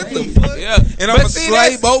 Nigga, what the fuck? yeah. And I'm But gonna see, slay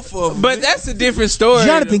that's- both of them. But that's a different story.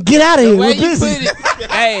 Jonathan, get out of The here. way We're you busy. put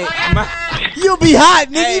it, hey, You'll be hot,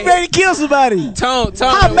 nigga. Hey. You ready to kill somebody. Tone.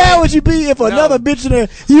 How the mad way- would you be if another bitch in there,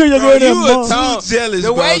 you and your Bro, girl in there, you a mom? too jealous,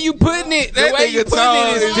 The bro. way you putting it, the That way you nigga putting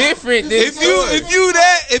it Tone. is different. Than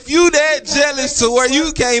If you that jealous to where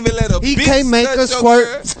you can't even let a He bitch can't make touch her your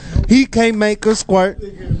squirt. He can't make her squirt.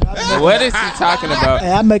 What is he talking about?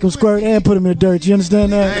 Hey, I make him squirt and put him in the dirt. You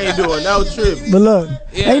understand I that? ain't doing no trip. But look,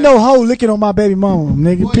 Yeah. ain't no hoe licking on my baby mama,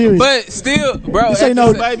 nigga. Period. But still, bro, This ain't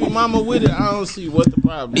no. Baby mama with it, I don't see what the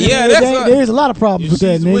problem is. Yeah, that's there, what- there's a lot of problems with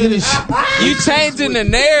that, She's with nigga. it. you changing the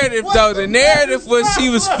narrative though. The narrative was she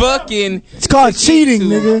was fucking. It's called cheating,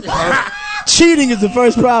 nigga. Cheating is the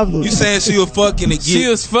first problem. You saying she was fucking to get? She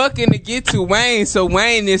was fucking to get to Wayne, so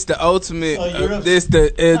Wayne is the ultimate. This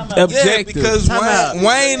the yeah, objective. because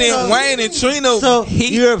Wayne and Trina. So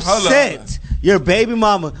you're hold upset. Your baby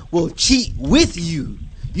mama will cheat with you.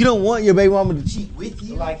 You don't want your baby mama to cheat with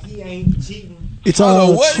you. Like he ain't cheating. It's Hold all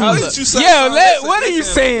on, what cheating. did you say? Yo, what are you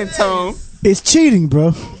saying, Tone? It's cheating,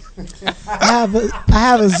 bro. I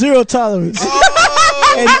have a zero tolerance,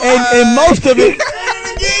 and most of it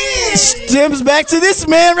stems back to this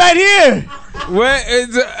man right here. What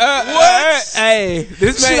is hey,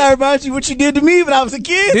 this Should I remind you what you did to me when I was a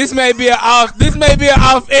kid? This may be an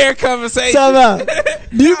off-air conversation. Talk about.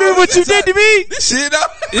 Do you remember what you did to me? Shit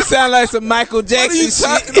up. You sound like some Michael Jackson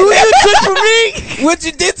shit. Who you took from me? What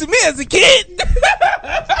you did to me as a kid?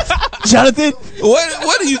 Jonathan?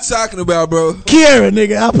 What are you talking about, bro? Kiara,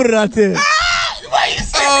 nigga. I'll put it out there.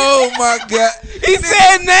 Oh my god. He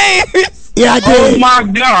said names. Yeah, I did. Oh my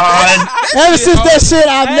god. Ever since that shit,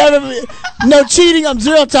 I've never. No cheating. I'm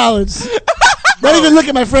zero tolerance. Don't even look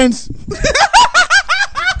at my friends.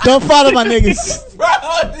 Don't follow my niggas.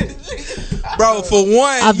 Bro, for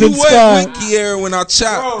one, I've you been wasn't scarred. with Kiara when I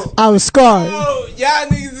chopped. I was scarred. Oh, y'all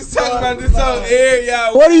niggas is talking about this on air,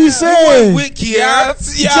 y'all. What are you saying? With Kiara.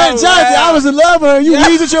 Jonathan, I was in love with her. You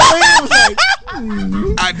wheezed at your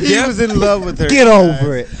hand. Like, He was in love with her. get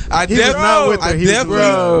over it. I He was not with her. He was with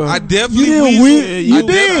her. I definitely You didn't weasel- wheeze. You I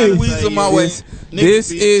definitely did. weasel my way.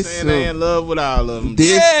 This is saying they in love with all of them.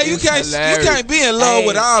 Yeah, you can't be in love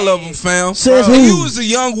with all of them, fam. Says Bro, who? you was a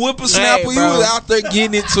young whippersnapper. Hey, You bro. was out there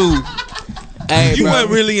getting it too. Hey, You bro. weren't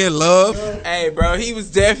really in love. Hey, bro, he was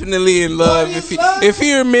definitely in love. If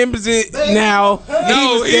he remembers it now,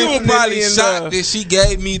 No, he was definitely probably in shocked love. that she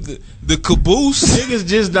gave me the caboose. Niggas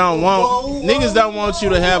just don't want. Niggas don't want you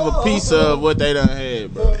to have a piece of what they done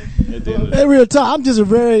had, bro. At the end of the Hey, real talk. I'm just a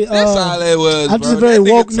very. That's all that was, I'm bro. just a very that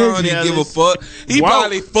nigga woke Tone nigga. didn't give a fuck. He Woke.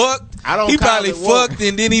 probably fucked. I don't He call probably it woke. fucked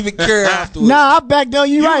and didn't even care afterwards. Nah, I back down.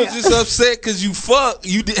 You You right. was just upset because you fucked.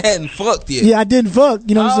 You hadn't fucked yet. Yeah, I didn't fuck.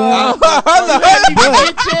 You know what I'm saying?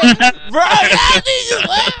 Bro,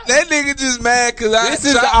 That nigga just mad because I. this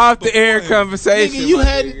is an shot off-the-air Nigga, conversation. you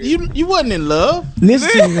had you wasn't in love. Listen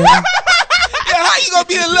to me, man. Yeah, how you gonna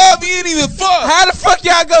be in love? You ain't even fuck. How the fuck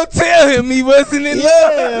y'all gonna tell him he wasn't in love?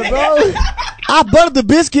 Yeah, bro. I buttered the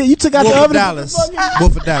biscuit. You took out the Wolf of oven. Dallas.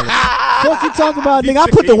 Wolf of Dallas. What you talking about, nigga? I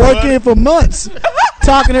put the work in for months.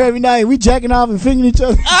 Talking to her every night. We jacking off and fingering each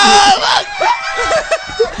other.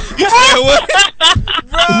 You said what? You know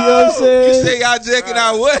what I'm You saying? say y'all checking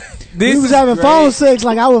out what? We was having phone sex.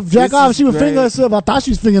 Like I would jack off. She would finger herself. I thought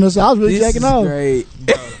she was fingering herself. I was really jacking off. Great.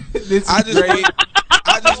 This I is just, great.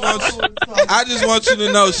 I just want you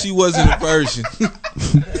to know she wasn't a virgin.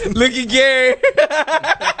 Look at Gary.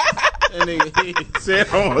 And nigga, he said,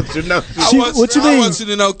 "I want you to know." What you I mean? want you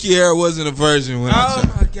to know Kiara wasn't a virgin when I Oh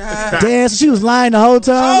shot. my god. Damn, so she was lying the whole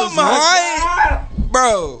time. Oh my!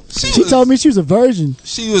 Bro, She told me she was a virgin.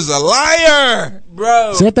 She was a liar,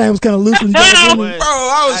 bro. So that thing was kind of loose when you got bro,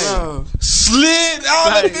 I was slid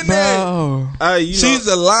out of the net. She's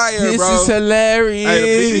a liar, this bro. This is hilarious.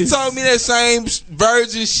 Hey, if you told me that same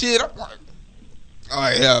virgin shit, I'm like, oh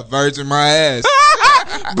yeah, virgin my ass.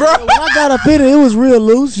 Bro, when I got up in it was real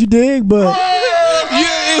loose, you dig? But you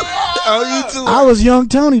too. I was young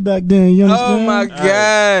Tony back then. You understand? Oh my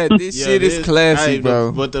God, this shit is classic,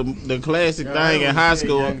 bro. But the classic thing in high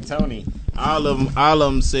school, young Tony, all of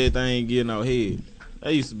them said they ain't getting no head.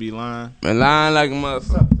 They used to be lying. Man, lying like a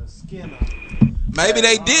motherfucker. Maybe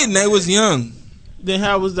they didn't. They was young. Then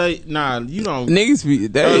how was they? Nah, you don't. Niggas be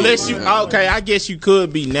that. Unless you okay, I guess you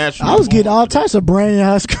could be natural. I was getting all types of brain in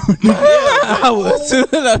high school. I was too.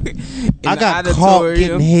 I got caught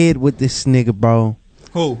getting head with this nigga, bro.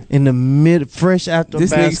 Who? In the fresh after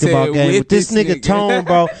This basketball nigga game with this nigga Tone,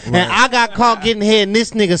 bro. And I got caught getting head, and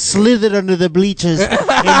this nigga slithered under the bleachers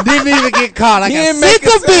and didn't even get caught. I got sick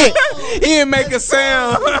of it. He didn't make a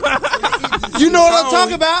sound. You know what I'm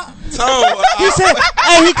talking about? He said,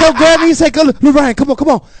 "Hey," he come grab me. He said, "Lorraine, come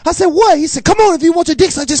on." I said, "What?" He said, "Come on, if you want your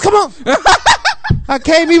dick sucked, just come on." I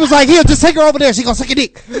came. He was like, "Here, just take her over there. She gonna suck your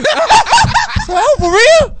dick." So, oh, for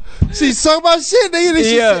real? She sucked my shit, nigga.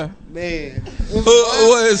 Yeah. Man,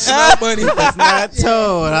 it's not money. It's not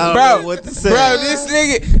told. I don't know what to say. Bro,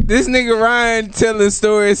 this nigga Ryan telling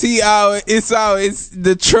stories. It's always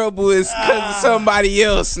the trouble is because of somebody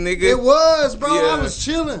else, nigga. It was, bro. I was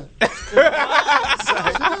chilling.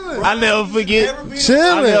 I never forget.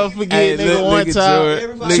 Hey,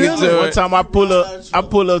 nigga. One time I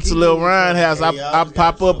pull up to Lil Ryan house. I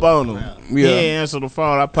pop up on him. He ain't answer the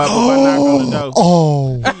phone. I pop up. I knock on the door.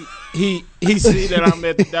 Oh. He see that I'm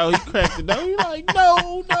at the door. He cracked the door. He like,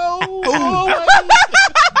 no.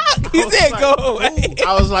 He said, "Go away."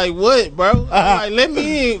 I was like, "What, bro?" I'm like, "Let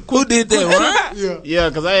me in." Who did that, right? Yeah,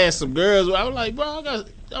 because I had some girls. I was like, "Bro,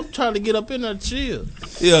 I'm trying to get up in there to chill."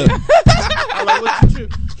 Yeah. I was like, "What you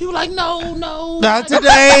trip?" He was like, "No, not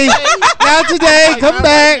today, not today. Come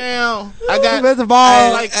back." I got the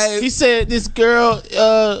ball. Like he said, this girl,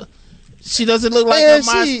 she doesn't look like her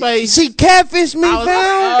MySpace. She catfished me, fam.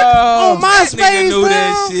 On MySpace, Nigga knew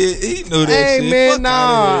that shit. He knew that shit. Hey man, Fuck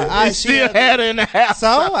nah. I still had her in the house. So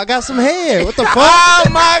I got some hair. What the fuck? Oh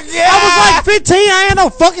my God! I was like 15. I ain't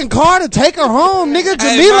no fucking car to take her home, nigga.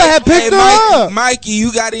 Jamila had picked her up. Mikey,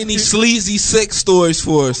 you got any sleazy sex stories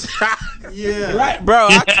for us? Yeah. Right, bro.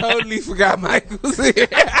 I totally forgot Mike was here.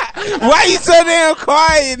 Why you so damn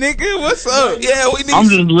quiet, nigga? What's up? Yeah, we need.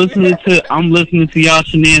 I'm listening to y'all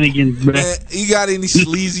shenanigans, bro. You got any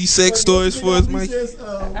sleazy sex stories for us, Mike?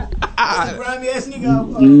 All right, let me ask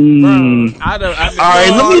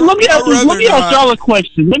y'all a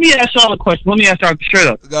question. Let me ask y'all straight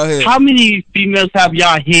up. Go ahead. How many females have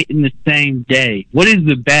y'all hit in the same day? What is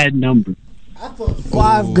the bad number? I fucked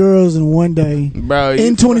 5 girls in one day, bro.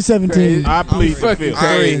 In 2017, I plead the fifth.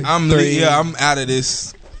 I'm out of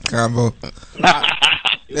this convo.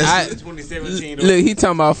 2017. Look, he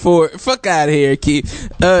talking about 4. Fuck out of here, Keith.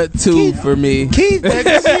 2 for me. Keith even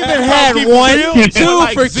had 1. 2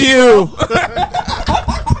 for Q.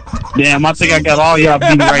 Damn, I think I got all y'all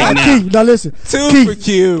beat right now. Keith, now listen. 2 for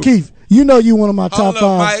Q. Keith, you know you one of my top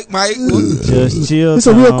 5. Mike. Just chill. It's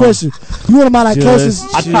a real question. You one of my closest.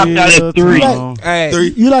 I topped out at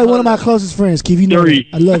 3. You like one of my closest friends, Keith. You know 3.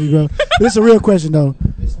 I love you, bro. But it's a real question though.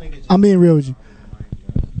 I'm being real with you.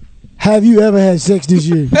 Have you ever had sex this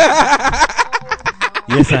year?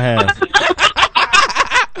 Yes, I have.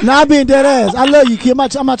 Nah, I'm being dead ass. I love you, kid. I'm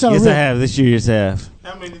not trying to. Yes, I have. This year, yes, I have.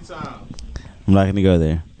 How many times? I'm not gonna go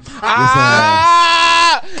there.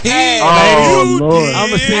 Lord.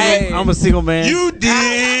 I'm a single man. You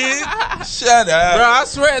did. Shut up, bro. I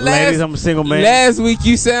swear, ladies, I'm a single man. Last week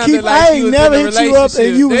you sounded Keith, like I you ain't was never in a hit you up relationship.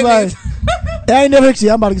 and you was like, I ain't never hit you.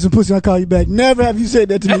 I'm about to get some pussy. I'll call you back. Never have you said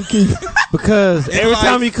that to me, Keith. Because every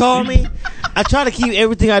time you call me, I try to keep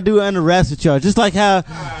everything I do under wraps with y'all. Just like how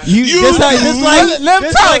you let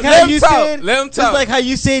him talk. Just like how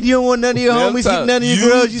you said you don't want none of your homies, none of your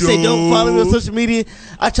girls. You say don't follow me on social media.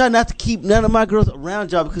 I try not to keep none of my girls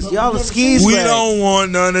around y'all because y'all are skis. We don't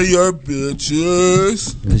want none of your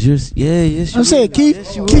bitches. Yes. I'm saying,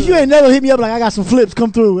 Keith, you ain't never hit me up like I got some flips.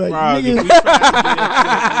 Come through. Like,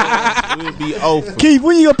 we'll be over. Keith,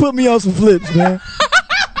 when you gonna put me on some flips, man?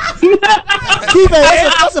 Keith,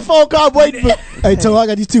 that's a phone call waiting for. Hey, Toe, I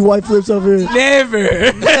got these 2 white flips over here.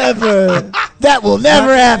 Never. That will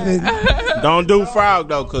never happen. Don't do frog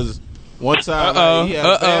though, cause one time he had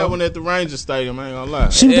a bad one at the Ranger Stadium. I ain't gonna lie.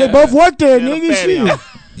 They both worked there, nigga.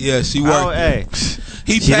 Yeah, she worked. Hey,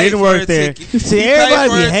 he she didn't work there. See, everybody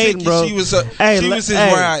be hating, bro. She was his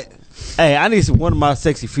ride. Hey, I need one of my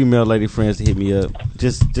sexy female lady friends to hit me up.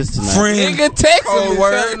 Just tonight. Friend. Nigga, text him and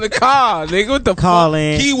tell him to call. Nigga, what the Call fuck?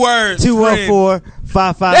 in. Keyword.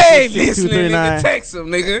 214-556-6239. Hey, listening, nigga. Text him,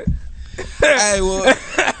 nigga. Hey, well,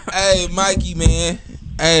 hey, Mikey, man.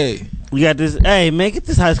 Hey. We got this. Hey, man, get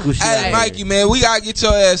this high school shit. Hey, Mikey, man, we gotta get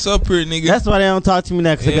your ass up here, nigga. That's why they don't talk to me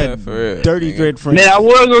now, because I got dirty dread friends. Man, I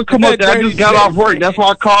was gonna come up there. I just got off work. That's why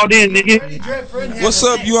I called in, nigga. What's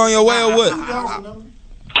up? You on your way or what?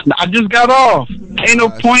 I just got off. Ain't no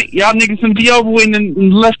point. Y'all niggas can be over with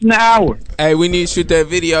in less than an hour. Hey, we need to shoot that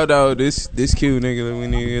video though. This cute nigga. We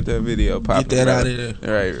need to get that video popping. Get that out of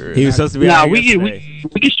there. Right. He was supposed to be. Nah, we can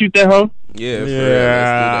shoot that hoe. Yeah. For real. Let's do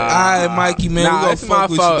that. All right, Mikey, man. Nah, we gonna it's my fuck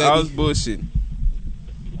with fault. you, I baby. was bullshitting.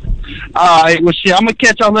 Alright, well shit, I'm gonna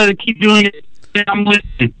catch y'all later. Keep doing it. I'm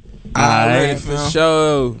listening. Alright, For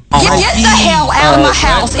sure. Get the hell out of my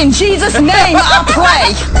house. In Jesus' name, I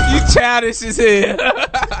pray. You childish as hell.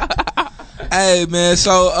 Hey, man.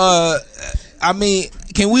 So, I mean,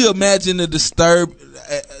 can we imagine how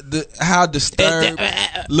disturbed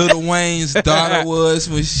Lil Wayne's daughter was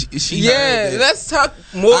when she heard that? Let's talk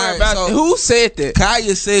more about who said that.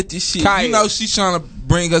 Kaya said this shit. Kaya. You know she's trying to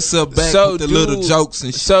bring herself back with the little jokes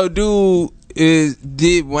and shit. So,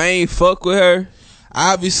 did Wayne fuck with her?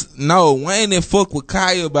 Obviously, no. Wayne didn't fuck with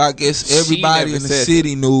Kaya, but I guess everybody in the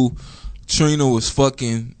city knew Trina was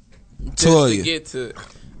fucking Toya.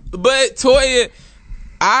 But Toya,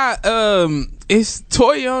 is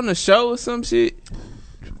Toya on the show or some shit?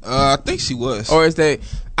 I think she was. Or is that?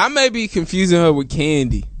 I may be confusing her with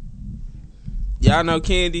Candy. Y'all know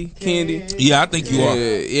Candy? Yeah, I think you are.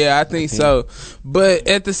 Yeah, I think so. But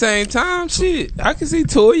at the same time, shit, I can see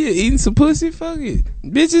Toya eating some pussy. Fuck it.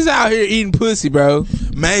 Bitches out here eating pussy, bro.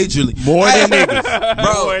 Majorly. More than niggas.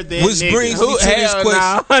 Bro, More than which niggas. brings me to this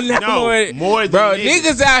question. No, more than bro, niggas.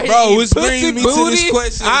 niggas out here Bro, eating which pussy, brings me booty, to this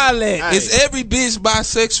question. Hey. Is every bitch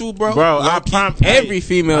bisexual, bro? Bro, every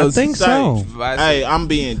female is think so. Hey, I'm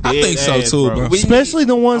being dead. I think so ass, too, bro. Especially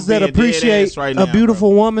the ones that I'm being dead appreciate ass right a now,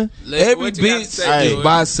 beautiful woman. Every bitch is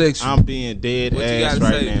bisexual. I'm being dead ass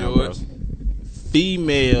right now, bro.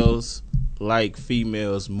 Females like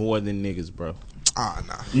females more than niggas, bro.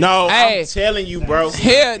 No, I'm telling you, bro.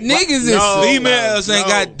 Hell, niggas is females ain't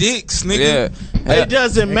got dicks, nigga. It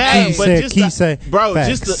doesn't matter, but just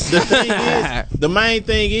the thing is, the main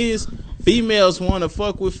thing is, females want to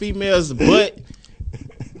fuck with females, but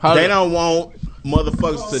they don't want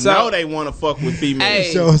motherfuckers to know they want to fuck with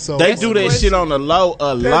females. They do that shit on the low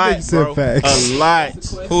a lot, bro. A lot.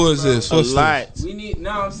 Who is this? A lot. We need.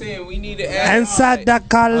 No, I'm saying we need to Answer the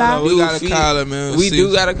caller. We got a caller, man. We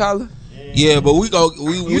do got a caller. Yeah, but we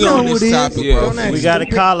on this topic, bro. We got a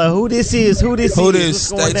caller. Who this is? Who this? What's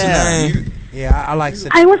going State your down? name. Yeah, I like.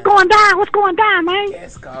 Hey, what's going down? What's going down, man?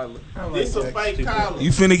 Yes, caller. This a fake caller.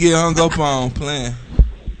 You finna get hung up on playing.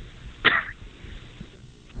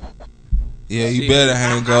 Yeah, you better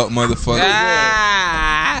hang up, motherfucker.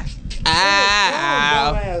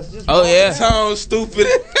 Oh yeah, Tone stupid.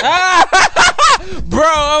 Bro,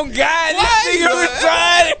 I'm God. This nigga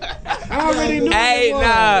retarded. I already knew. Hey,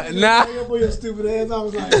 nah. Your stupid ass. I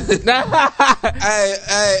was like,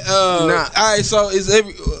 Hey, all right. So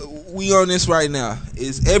we on this right now?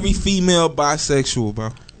 Is every female bisexual, bro?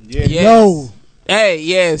 Yeah. Yes. no. Hey,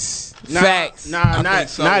 yes. Facts. Not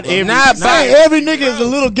every. Not every nigga is a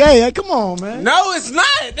little gay. Hey, come on, man. No, it's not.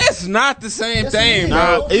 That's not the same thing,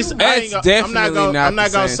 bro. It's definitely I'm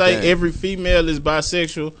not gonna say thing. every female is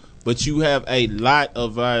bisexual, but you have a lot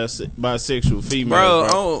of bisexual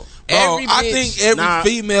females, bro. I think every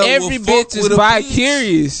female every will bitch fuck is with a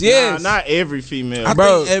bi-curious. bitch. Yes, not every female. I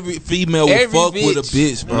think every female will fuck bitch. with a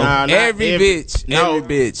bitch, bro. Nah, every bitch. No,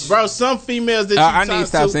 every bitch. Bro, some females that you I talk need to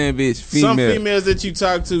stop to, saying bitch. Some Female. females that you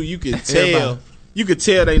talk to, you can tell. You can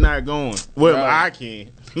tell they not going. Well, Bro. I can.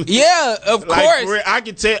 Yeah, of Like, course. I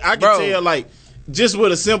can tell. Like, just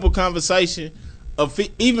with a simple conversation,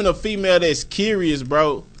 even a female that's curious,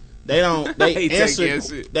 bro. They don't. They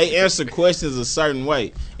answer questions a certain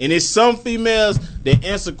way, and it's some females that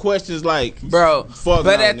answer questions like, bro. Fuck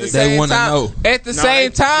but no, at the nigga. same time, at the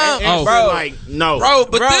same time, bro, like no, bro.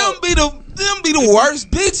 But them be the worst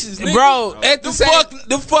bitches, nigga. Bro. At the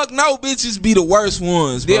fuck no bitches be the worst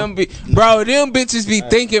ones, bro. Them bitches be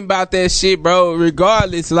thinking about that shit, bro.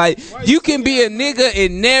 Regardless, like you can be a nigga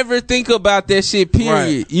and never think about that shit. Period.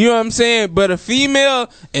 Right. You know what I'm saying? But a female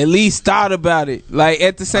at least thought about it. Like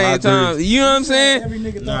at the same time, you know what I'm saying? Every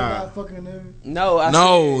nigga thought about fucking every. No,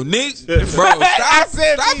 niggas, bro.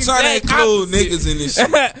 Stop trying to include niggas in this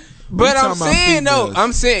shit. But I'm saying though,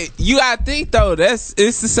 you gotta think though, it's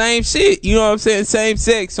the same shit. You know what I'm saying? Same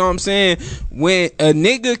sex. So I'm saying when a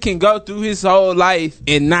nigga can go through his whole life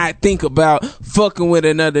and not think about fucking with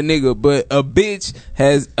another nigga, but a bitch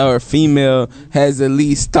or female has at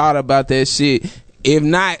least thought about that shit. If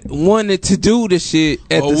not wanted to do the shit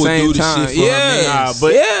at the same time.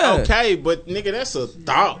 Okay, but nigga, that's a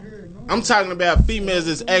thought. I'm talking about females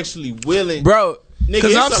that's actually willing, bro.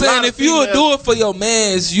 Because I'm saying if you would do it for your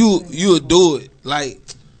mans, you would do it. Like,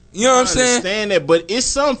 you know what I'm saying? I understand that, but it's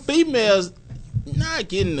some females not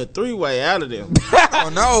getting the 3-way out of them.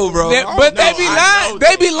 Oh no, bro. They be lying.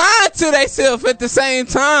 They be lying to themselves at the same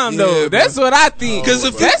time, though. That's what I think. Because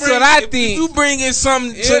if you bring in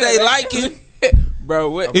something to they liking,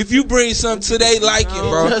 bro. What? If you bring something to they liking,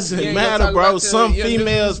 bro, it doesn't matter, bro. Some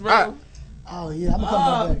females, bro. Oh yeah, I'm gonna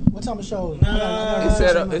come back. What time of show?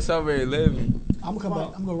 It's over 11. I'm gonna come back.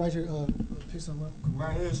 I'm gonna go right here. Pick something up.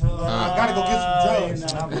 Right here, I gotta go get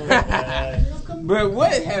some drugs. But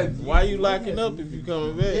what has? Why you locking up if you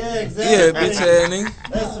coming back? Yeah, exactly. Yeah, bitch ass nigga.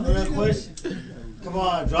 That's the real question. Come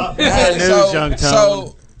on, drop it. Young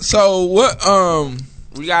Tone. So what?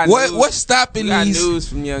 We got what's stopping these? We got news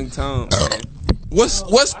from Young Tone. What's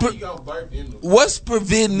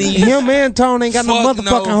preventing these? Young man Tone ain't got no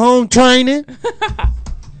motherfucking home training.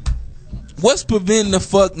 What's preventing the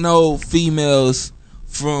fuck no females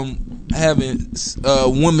from having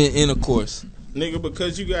women intercourse? Nigga,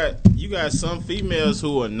 because you got some females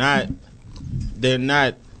who are not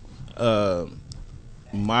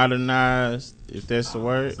modernized, if that's the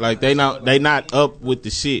word. Like they not up with the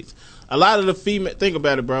shit. A lot of the female, think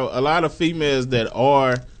about it, bro. A lot of females that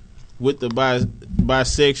are with the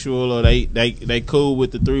bisexual or they cool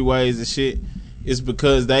with the 3 ways and shit is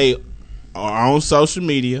because they are on social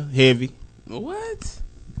media heavy. What?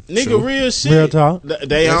 Nigga, True. real shit. Real talk.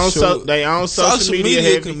 They on social media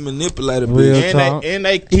heavy. Can manipulate a bitch. Real talk. And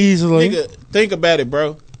they easily. Nigga, think about it,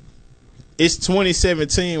 bro. It's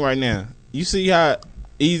 2017 right now. You see how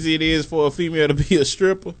easy it is for a female to be a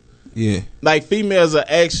stripper? Yeah. Like females are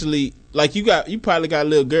actually like you probably got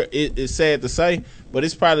little girl. It's sad to say, but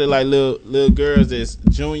it's probably like little girls that's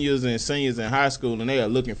juniors and seniors in high school, and they are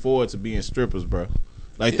looking forward to being strippers, bro.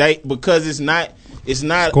 Like because it's not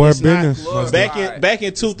business. Back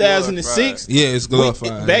in 2006. Yeah, it's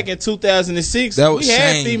glorified. Back in 2006, that was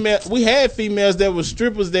we had females that were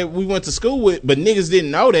strippers that we went to school with, but niggas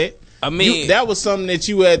didn't know that. I mean, that was something that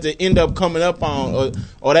you had to end up coming up on,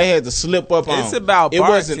 or they had to slip up on. It's about it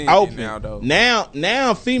wasn't open. Now, though.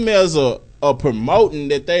 Now females are promoting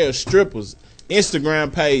that they are strippers.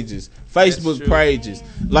 Instagram pages, Facebook pages,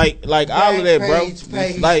 like all of that, bro.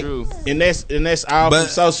 Like, and that's all from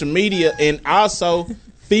social media, and also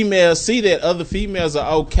females see that other females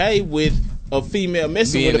are okay with a female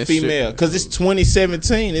messing with a female because it's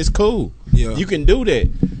 2017. It's cool. Yeah. You can do that.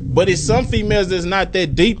 But it's some females that's not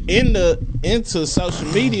that deep into social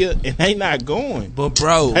media and they not going. But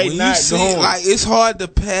bro, they when not you see going. like it's hard to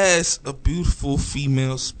pass a beautiful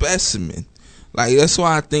female specimen. Like that's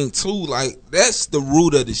why I think too. Like that's the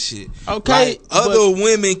root of the shit. Okay, like, other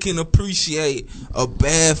women can appreciate a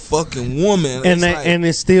bad fucking woman, and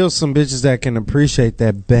it's still some bitches that can appreciate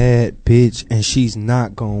that bad bitch, and she's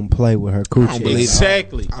not gonna play with her coochie. I don't believe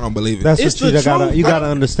exactly. I don't believe it. That's it's what you gotta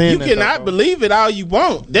understand. You cannot believe it all you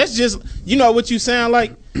want. That's just what you sound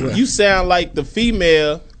like. You sound like the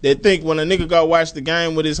female that think when a nigga go watch the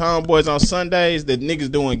game with his homeboys on Sundays that niggas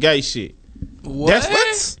doing gay shit. What?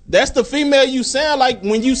 That's the female you sound like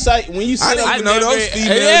when you say I didn't even know those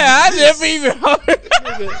females. Yeah, I never even heard.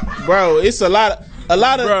 Bro, it's a lot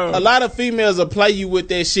of females will play you with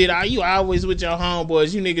that shit. Are you always with your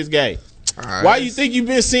homeboys? You niggas gay. Right. Why you think you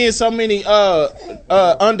been seeing so many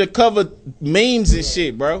undercover memes and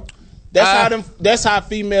shit, bro? That's how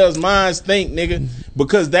females' minds think, nigga.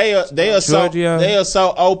 Because they are so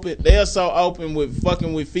open with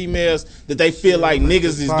fucking with females that they feel like niggas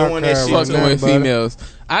is doing that shit. Fucking with females.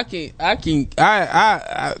 Cause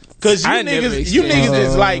you niggas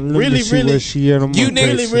is like really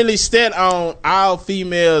stand on all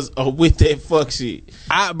females with that fuck shit.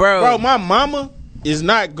 Bro, my mama is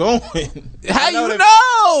not going. How you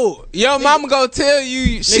know? Yo, mama gonna tell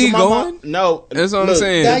you she going? No, that's what I'm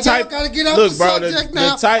saying. Y'all gotta get off the subject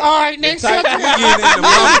now. All right, next subject. We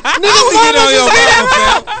get on your mama,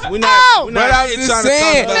 fam. We're not just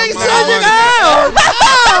saying. Next subject.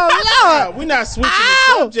 We're not switching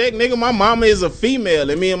the subject, nigga. My mama is a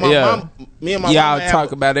female, and me and my mama y'all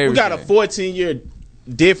talk about everything. We got a 14-year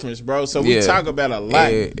difference, bro. So we talk about a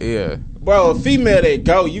lot. Yeah. Bro, a female that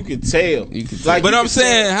go, you can tell. Like, but I'm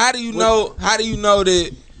saying, how do you know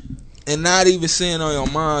that, and not even saying on your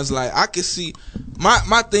minds? Like, I can see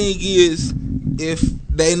my thing is, if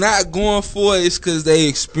they not going for it, it's because they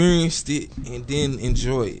experienced it and didn't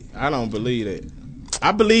enjoy it. I don't believe that.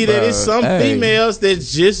 I believe that it's some females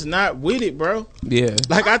that's just not with it, bro. Yeah,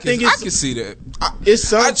 like I can see that. It's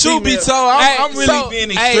some. Truth be told, I'm really being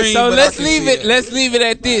extreme. So but let's leave it. Let's leave it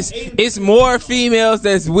at this. It's more females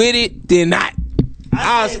that's with it than not.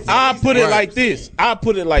 I'll put it like this. I'll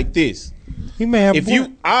put it like this. He may have. If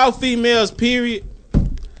you all females, period,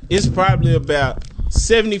 it's probably about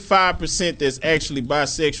 75% that's actually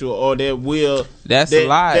bisexual or that will a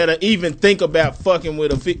lie. That'll even think about fucking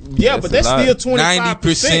with a but that's still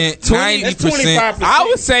 25%. 90%. I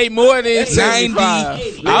would say more than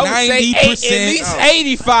 75. I would say at least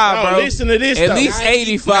 85, bro. Listen to this. At least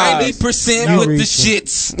 85. 90% with the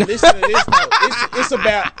shits. Listen to this.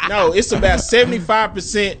 It's about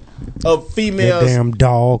 75% of females. Damn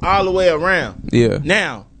dog. All the way around. Yeah.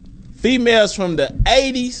 Now, females from the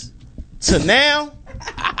 80s to now.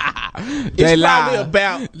 They it's lie. probably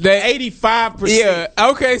about 85%. Yeah.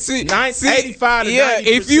 Okay. See, 85 to 90%.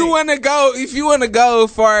 If you want to go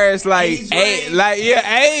as far as age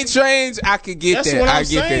range, I could get that's that. What I get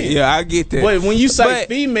saying. that. Yeah, I get that. But when you say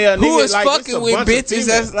female, who nigga, is like, fucking with bitches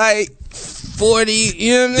that's like 40?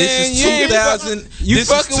 You know what I'm saying? This is 2000. This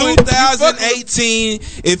is 2018.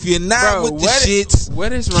 If you're not with the shits,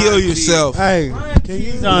 kill yourself. Hey,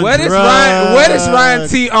 what is Ryan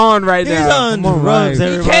T on right now? He's on drugs.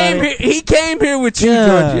 He came here with you,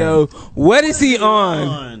 Giorgio. What is he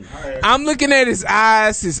on? I'm looking at his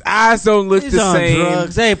eyes. His eyes don't look the same.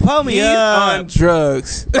 Drugs. Hey, pull me He's up. on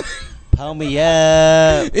drugs. Pull me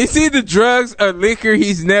up. It's either drugs or liquor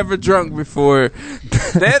he's never drunk before.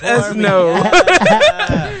 Let us know.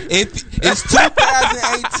 If it's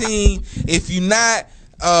 2018, if you're not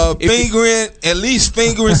fingering, at least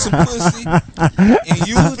fingering some pussy, and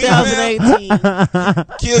you 2018,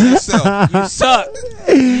 kill yourself. You suck.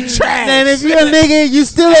 You trash. And if you're a nigga, you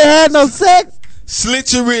still ain't had no sex.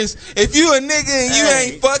 Slit your wrist. If you a nigga and you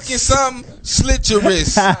ain't fucking something, slit your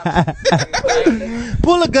wrist.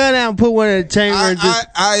 Pull a gun out and put one in the chamber and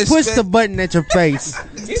just push the button at your face.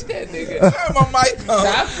 Get that nigga. Turn my mic on.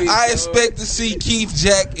 I expect to see Keith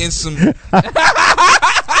Jack in some. I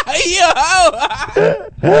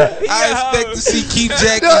expect to see Keith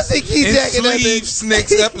Jack in sleeves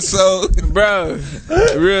next episode. Bro,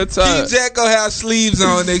 real talk. Keith Jack gonna have sleeves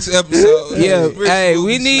on next episode. Yeah, hey,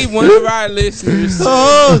 we need one of our listeners.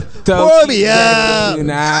 Pour me up.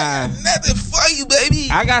 Nah. Nothing for you, baby.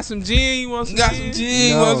 I got some gin. You want some gin?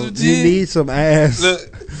 You need some ass. Look.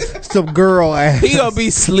 Some girl ass. He gonna be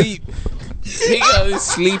sleep. He gonna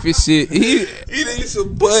sleep and shit. He needs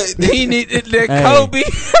some butt. He need that Kobe.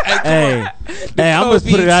 Hey, I'm gonna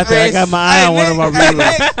put it out there. I got my eye on one of my reels.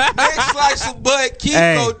 Next slice of butt, Keith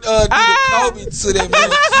go do the Kobe to that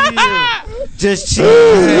man. Just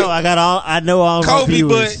chill. I know all Kobe my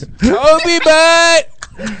viewers. Kobe butt.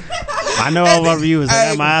 I know all my viewers. I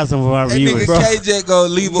got my eyes on my viewers, bro. KJ gonna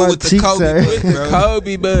leave her with the Kobe butt, bro.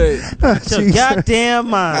 Kobe butt. Goddamn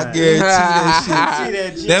mind. I guarantee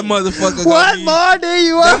that shit. That motherfucker. What more do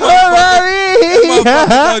you want from me? That motherfucker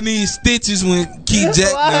gonna need stitches when Keith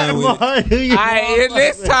Jack done with it. Alright,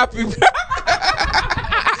 next topic.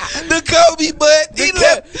 The Kobe butt.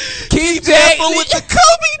 Keith Jack with the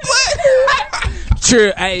Kobe butt.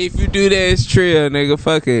 True. Hey, if you do that, it's true, nigga.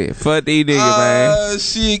 Fuck it. Fuck these niggas, man.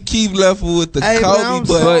 Shit, keep left with the Kobe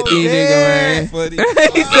butt. Fuck these niggas, man.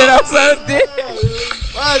 He said I'm so dead.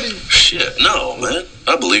 Shit, no, man.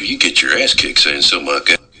 I believe you get your ass kicked saying something like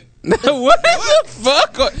that. What the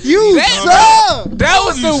fuck? You suck. That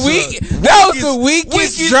was the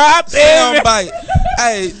weakest drop soundbite.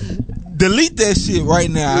 Hey, delete that shit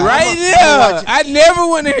right now. Right now. I never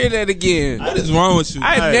want to hear that again. What is wrong with you?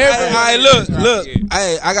 Hey, look.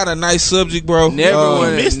 Hey, I got a nice subject, bro.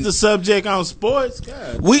 Never missed the subject on sports.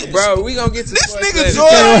 God. We gonna get to this sports nigga later.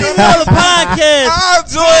 Jordan. The podcast.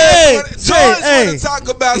 Jordan's want to talk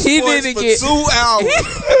about sports for 2 hours.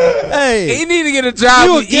 He need to get a job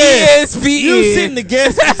with ESPN. You sit in the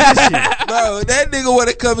guest position. Bro, that nigga want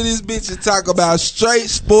to come in this bitch and talk about straight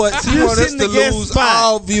sports. He want us to lose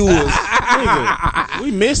all viewers. Nigga,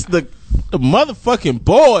 we missed the motherfucking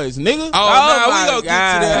boys, nigga. Oh, nah, we gonna get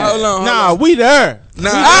to that. Hold on. Nah, we there. Nah.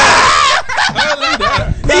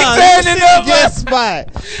 He's in the guest spot.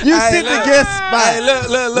 You sit in the guest spot. Hey,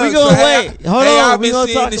 look. We gonna wait. Hold on. We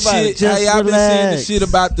gonna talk about it. Hey, y'all been seeing the shit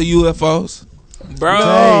about the UFOs? Bro, Hey,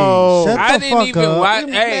 shut I the didn't fuck even up. watch.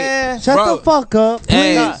 Hey, Shut the fuck up.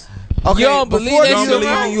 Hey, Okay, you don't believe that? You don't believe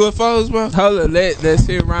in UFOs, bro? Hold on, let's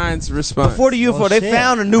hear Ryan's response. Before the UFO, they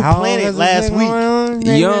found a new planet last week.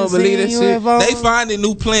 You don't believe that shit? They finding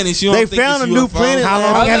new planets. You don't think found a it's new UFOs? planet. How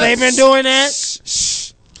long have they been doing that?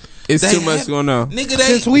 It's too much going on. Nigga,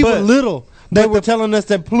 Since we were little. They were telling us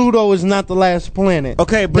that Pluto is not the last planet.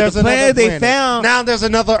 Okay, but there's the planet another they found. Now there's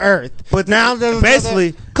another Earth. But now there's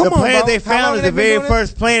basically Come the on, planet bro. they How long found is have the they been very doing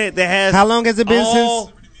first planet that has. How long has it been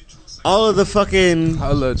since? All of the fucking.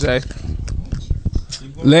 Hold up, Jay.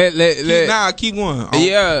 Keep going.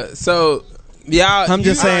 Yeah, so y'all. I'm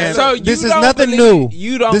just saying. So this is nothing new.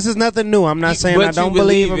 You don't. This is nothing new. I'm not saying I don't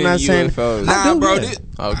believe. I'm not saying. UFOs. Nah, bro.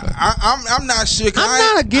 Okay. I'm not sure.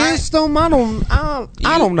 I'm not against them. I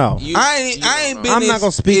don't know. I ain't been. I'm not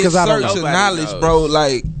gonna speak because I don't know. Search of knowledge, bro.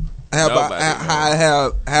 Like how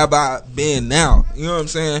I been now? You know what I'm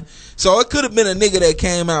saying? So it could have been a nigga that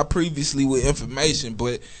came out previously with information,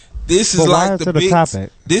 but this is But why like is the it a big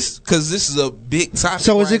topic? this is a big topic.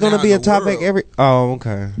 So is right it going now to be in a the topic world. every? Oh,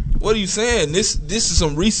 okay. What are you saying? This is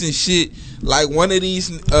some recent shit. Like one of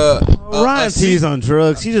these. Ryan T's on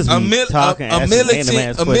drugs. He just talking. A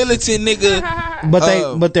militant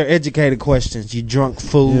nigga. But they're educated questions. You drunk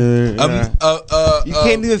fool. You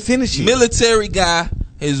can't even finish it. Military guy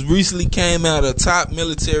has recently came out. A top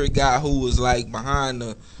military guy who was like behind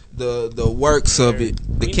the works of it.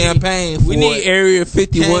 The campaign. We need Area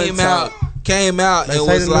 51. Came out they and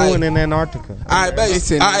say was the like, new one in Antarctica. all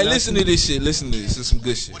right, listen to this shit. Listen to this. It's some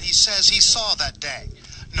good shit. What he says he saw that day.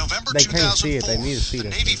 November They can't see it. They need to see the that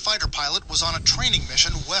Navy shit. fighter pilot was on a training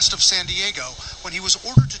mission west of San Diego when he was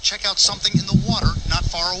ordered to check out something in the water not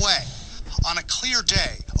far away. On a clear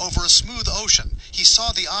day, over a smooth ocean, he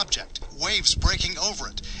saw the object, waves breaking over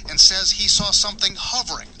it, and says he saw something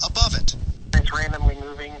hovering above it. It's randomly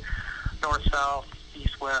moving north, south,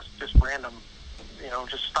 east, west, just random. You know,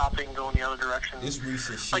 just stopping, going the other direction. This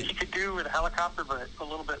recent shit. Like you could do with a helicopter, but a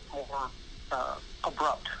little bit more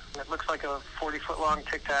abrupt. It looks like a 40-foot long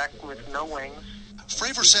Tic Tac with no wings.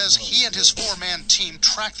 Fravor says he and his four-man team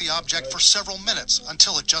tracked the object for several minutes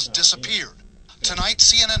until it just disappeared. Tonight,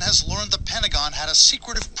 CNN has learned the Pentagon had a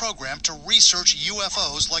secretive program to research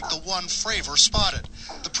UFOs like the one Fravor spotted.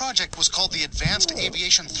 The project was called the Advanced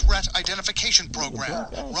Aviation Threat Identification Program,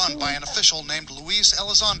 run by an official named Luis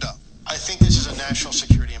Elizondo. I think this is a national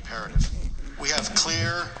security imperative. We have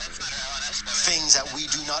clear things that we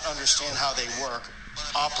do not understand how they work,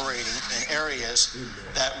 operating in areas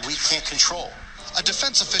that we can't control. A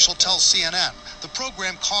defense official tells CNN the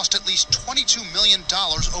program cost at least $22 million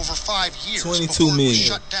over 5 years before it was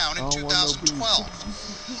shut down in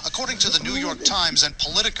 2012. According to the New York Times and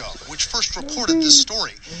Politico, which first reported this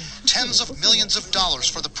story, tens of millions of dollars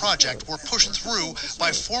for the project were pushed through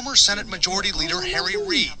by former Senate Majority Leader Harry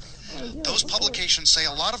Reid. Those publications say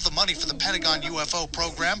a lot of the money for the Pentagon UFO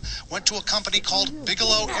program went to a company called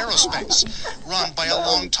Bigelow Aerospace, run by a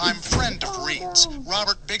longtime friend of Reed's,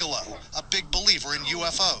 Robert Bigelow, a big believer in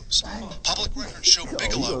UFOs. Public records show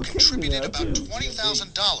Bigelow contributed about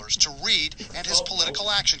 $20,000 to Reed and his Political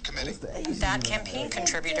Action Committee. That campaign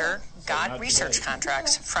contributor got research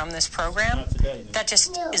contracts from this program. That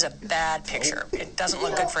just is a bad picture. It doesn't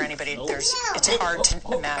look good for anybody. It's hard to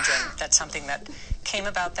imagine that something that came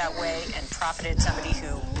about that way and profited somebody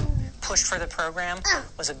who pushed for the program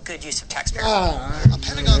was a good use of taxpayer money. A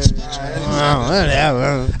Pentagon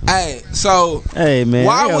spokesman. Hey, so hey man,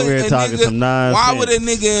 why we would over here talking some nonsense. Why would a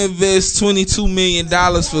nigga invest $22 million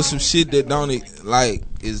for some shit that don't like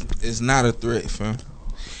is not a threat, fam?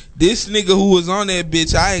 This nigga who was on that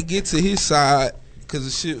bitch, I ain't get to his side because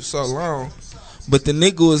the shit was so long. But the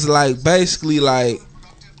nigga was like, basically like,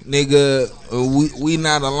 nigga, we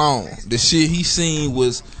not alone. The shit he seen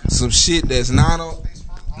was some shit that's not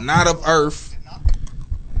of Earth,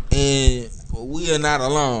 and we are not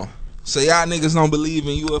alone. So y'all niggas don't believe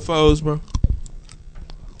in UFOs, bro?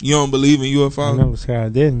 You don't believe in UFOs? No, sir, I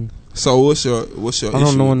didn't. So what's your I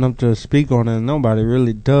don't know enough to speak on it. Nobody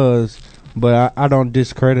really does. But I don't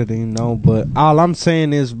discredit him, no. But all I'm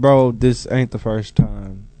saying is, bro, this ain't the first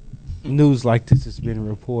time news like this has been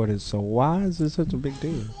reported. So why is it such a big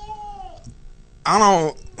deal?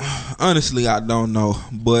 Honestly, I don't know.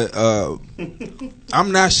 But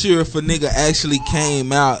I'm not sure if a nigga actually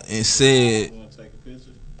came out and said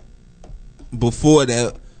before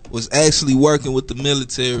that was actually working with the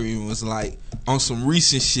military and was like on some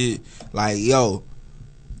recent shit like, yo,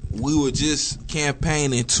 we were just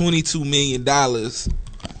campaigning $22 million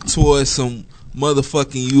towards some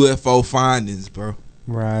motherfucking UFO findings, bro.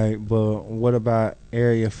 Right, but what about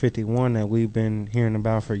Area 51 that we've been hearing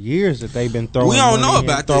about for years that they've been throwing? We don't money know and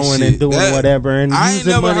about throwing that and shit. doing whatever and I ain't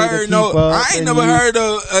using never money to heard keep no. up. I ain't and never you- heard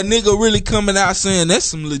a nigga really coming out saying that's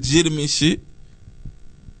some legitimate shit.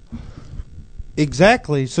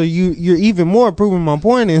 Exactly. So you're even more proving my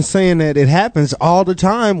point in saying that it happens all the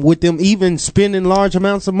time with them even spending large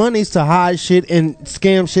amounts of monies to hide shit and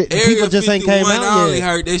scam shit. Area People just ain't 51, came out I only yet.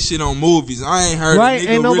 heard that shit on movies. I ain't heard Right, a nigga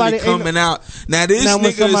ain't nobody- really coming out. Now this Now, when nigga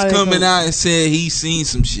is somebody coming come- out and said he seen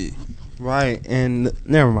some shit. Right, and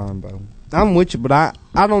never mind, bro. I'm with you, but I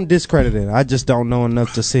don't discredit it. I just don't know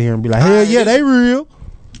enough to sit here and be like, hell yeah, they real.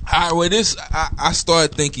 Alright, well this I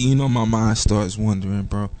started thinking, you know, my mind starts wondering,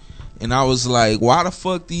 bro. And I was like, why the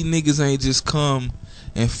fuck these niggas ain't just come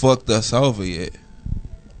and fucked us over yet?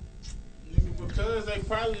 Because they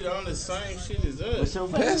probably on the same shit as us. What's your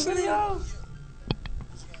video?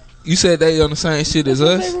 You said they on the same shit as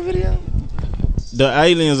us? The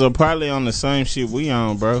aliens are probably on the same shit we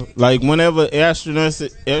on, bro. Like whenever astronauts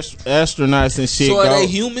and shit So go, are they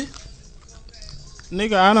human?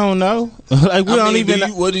 nigga, I don't know. Like we I don't mean,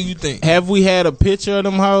 even. what do you think? Have we had a picture of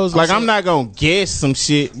them hoes? Like I'm not gonna guess some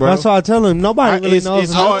shit, bro. That's why I tell him nobody really knows.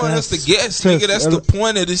 It's I hard. want us to guess, nigga. That's the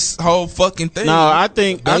point of this whole fucking thing. No, I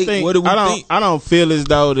think What do we think? I don't feel as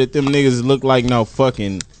though that them niggas look like no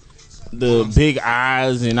fucking the big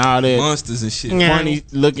eyes and all that monsters and shit, funny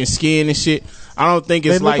looking skin and shit. I don't think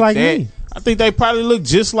They it's look like that. me. I think they probably look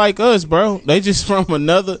just like us, bro. They just from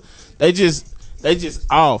another. They just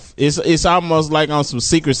off. It's almost like on some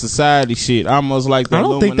secret society shit. Almost like the I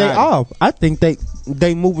don't think they Illuminati. off. I think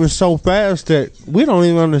they moving so fast that we don't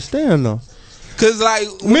even understand though. Cause like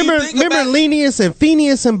Remember Linus and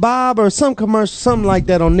Phineas and Bob or some commercial, something like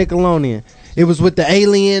that on Nickelodeon. It was with the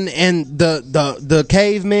alien and the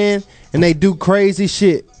caveman, and they do crazy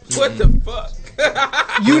shit. What the fuck?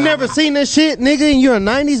 You never seen this shit, nigga, and you're a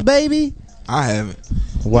 90s baby? I haven't.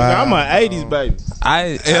 Wow. I'm an 80s baby.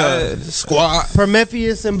 Squad.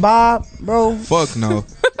 Prometheus and Bob, bro. Fuck no.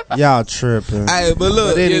 Y'all tripping. Hey, but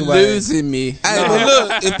look, anyway. You're losing me. Hey, but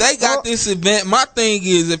look, if they got this my thing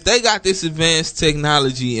is, if they got this advanced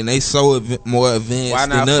technology and they so more advanced Why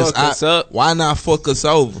not than fuck us up? Why not fuck us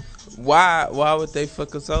over? Why would they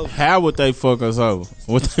fuck us over? How would they fuck us over?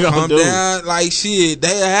 What they gonna Come do? down like shit.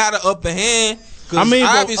 They had an upper hand. I mean,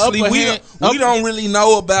 but obviously upper we hand- don't really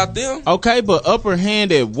know about them. Okay, but upper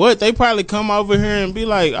hand at what? They probably come over here and be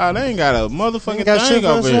like, "Oh, they ain't got a motherfucking Got shit thing for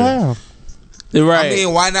us over to here." have. Right. I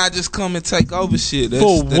mean, why not just come and take over shit? That's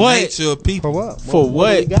For the what? nature of people. For what? For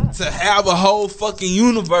what? To have a whole fucking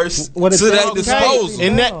universe What to if their they- disposal.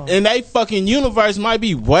 And they fucking universe might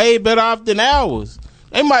be way better off than ours.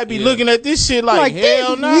 They might be looking at this shit like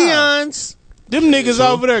hell no. Neons. Them niggas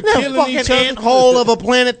over there That killing fucking each other. ant hole of a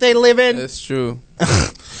planet they live in. That's true.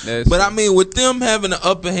 But I mean, with them having the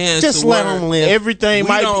upper hand, Just to let where them live. Everything we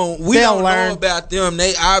might don't they'll know learn. about them.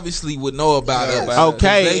 They obviously would know about us.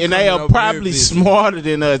 okay, and they coming are over probably here visiting. smarter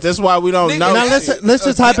than us. That's why we don't Nigga, know. Now let's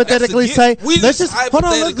just hypothetically say let's just hold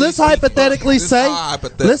on. Let's hypothetically say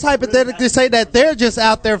let's hypothetically say that they're just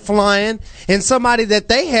out there flying, and somebody that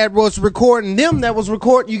they had was recording them. That was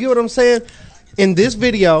recording. You get what I'm saying? In this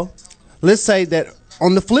video, let's say that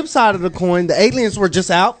on the flip side of the coin, the aliens were just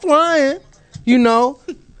out flying, you know,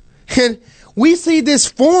 and we see this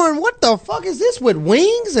foreign. What the fuck is this with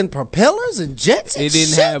wings and propellers and jets? And It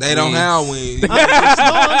didn't shit? have They don't have wings. I'm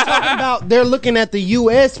talking about they're looking at the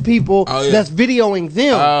U.S. people that's videoing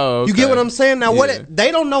them. Oh, You get okay. what I'm saying? Now, Yeah.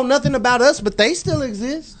 they don't know nothing about us, but they still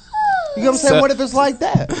exist. You know what I'm saying? So- What if it's like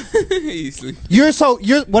that? Easily.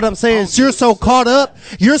 What I'm saying is you're so caught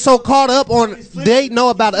up on they know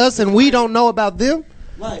about us and we don't know about them.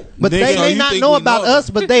 Right. But Nigga, they may you not think know we about know?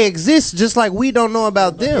 us, but they exist just like we don't know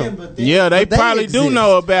about them. Yeah, they But they probably do exist.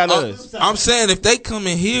 know about us. I'm saying if they come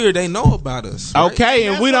in here, they know about us. right? Okay,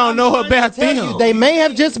 and we don't know about Tell you, them. they may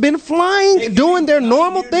have just been flying, doing their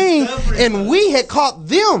normal thing, and we had caught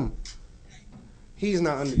them. He's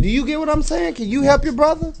not. Do you get what I'm saying? Can you help your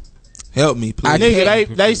brother? Help me, please.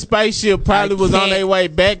 Nigga, they spaceship probably was on their way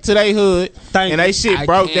back to their hood, and they shit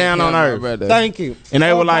broke down on Earth. Thank you. And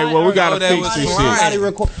they were like, well, we gotta they fix was this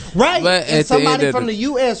flying. shit. Right, But at and the somebody end of from the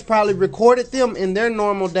U.S. probably recorded them in their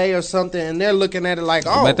normal day or something, and they're looking at it like,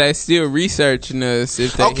 oh, But they still researching us.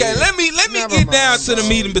 If they Okay, hear. let me Never get mind, down to the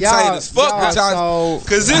meat and potatoes. Fuck y'all what y'all. so-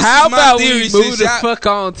 Cause this How is my about theory we since move the y'all- fuck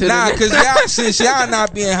on to Nah, the cause y'all since y'all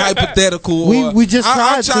not being hypothetical. we just I'm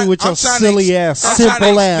tried to with your trying silly ass, I'm trying to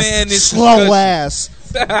simple expand ass, this slow discussion. ass.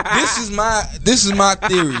 This is my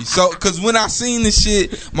theory. So, cause when I seen this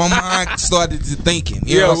shit, my mind started to thinking.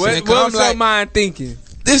 You know what I'm saying? 'Cause what I'm was your like, mind thinking?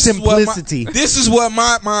 Simplicity. This is what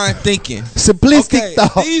my mind thinking. Simplistic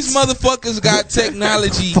thoughts. These motherfuckers got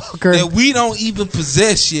technology that we don't even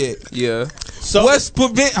possess yet. Yeah. So what's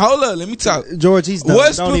prevent? Hold up, let me talk. George, he's done.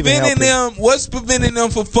 What's Don't even preventing help them? What's preventing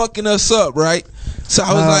them from fucking us up? Right. So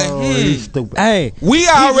I was like, Hey, we he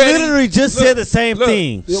already literally just said the same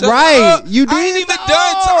thing. Right. You did. I ain't even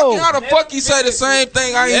done talking. How the fuck you say the same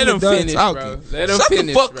thing? I ain't even done talking. Shut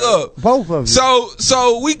the fuck up. Both of you.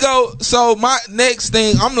 So we go. So my next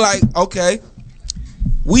thing, I'm like, okay,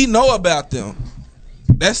 we know about them.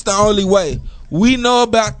 That's the only way. We know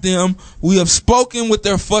about them. We have spoken with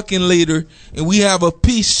their fucking leader, and we have a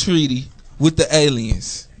peace treaty with the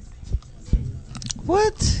aliens.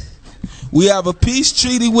 What? We have a peace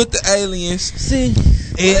treaty with the aliens. See,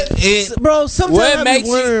 and bro, sometimes I be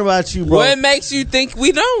wondering about you, bro. What makes you think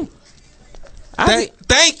we don't?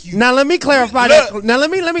 Thank you. Now let me clarify that. Now let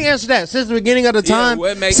me answer that. Since the beginning of the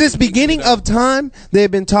time, they've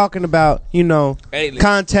been talking about, aliens.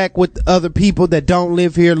 Contact with other people that don't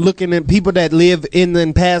live here, looking at people that live in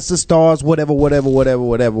and past the stars, whatever. What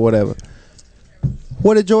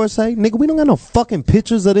did George say? Nigga, we don't got no fucking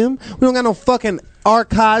pictures of them. We don't got no fucking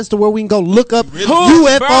archives to where we can go look up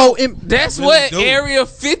UFO. That's what Area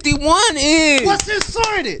 51 is. What's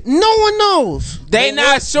inserted? No one knows. They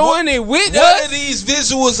not showing it with us. What are these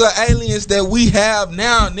visuals of aliens that we have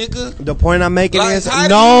now, nigga? The point I'm making is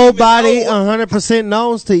nobody 100%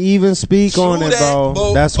 knows to even speak on it,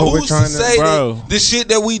 bro. That's what we're trying to say. Bro, the shit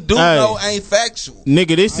that we do know ain't factual.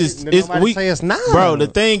 Nigga, this is we say it's not. Bro, the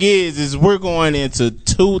thing is we're going into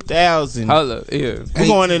 2000. Hold up, yeah. We're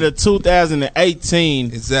going into 2018.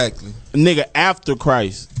 Exactly. Nigga, after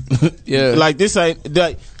Christ. Yeah. Like this ain't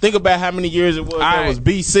like, think about how many years it was. That was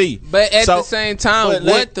BC. But at the same time,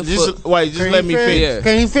 what the fuck? Wait, just let me finish. Yeah.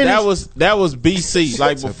 Can you finish? That was BC.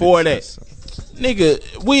 Like before that.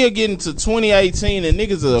 Nigga, we are getting to 2018 and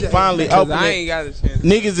niggas are finally opening. I ain't got a chance.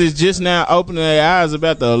 Niggas is just now opening their eyes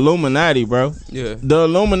about the Illuminati, bro. Yeah. The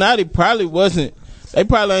Illuminati probably wasn't. They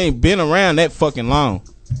probably ain't been around that fucking long.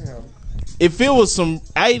 Yeah. If it was some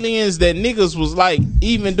aliens that niggas was like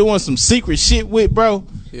even doing some secret shit with, bro,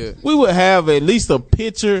 we would have at least a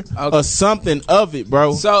picture or something of it,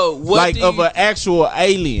 bro. So what like of an actual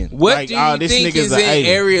alien. What like, do you this think nigga's is an in alien.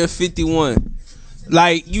 Area 51?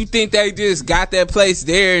 Like, you think they just got that place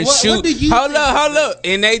there and shoot? Hold up,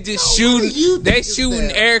 and they just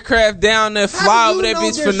shooting aircraft down there, fly over that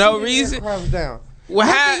bitch for no reason? Well,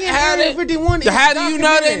 how do you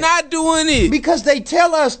know they're not doing it? Because they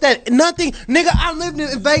tell us that nothing, nigga. I lived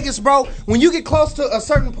in Vegas, bro. When you get close to a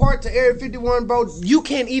certain part to Area 51, bro, you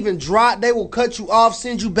can't even drive. They will cut you off,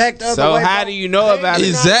 send you back the other way. So how do you know about it?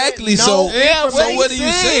 Exactly. So what are you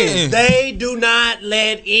saying? They do not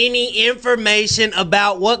let any information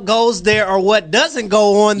about what goes there or what doesn't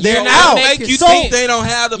go on there out. Make you think they don't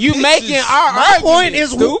have the you pictures. Making our My point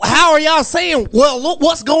is, stupid. how are y'all saying? Well, look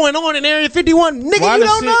what's going on in Area 51, nigga. You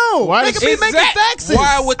don't know. They could be making faxes.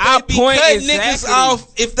 Why would they be cutting niggas off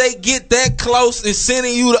if they get that close and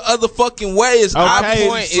sending you the other fucking way? Is our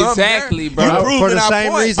point exactly, bro. You proving for the our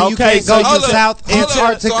same point. reason you can't go to South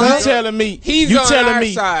Antarctica. So you telling me he's on our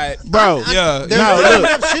side, bro? There's not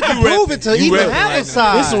enough shit to prove it to even have his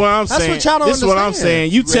side. This is what I'm saying. That's what y'all don't This is what I'm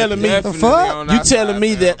saying. You telling me the fuck? You telling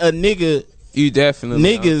me that a nigga? You definitely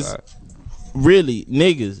niggas, really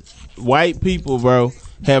niggas, white people, bro,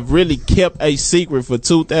 have really kept a secret for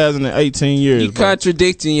 2018 years. You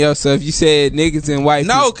contradicting yourself. You said niggas and white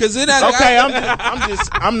people. No, because it ain't. Okay,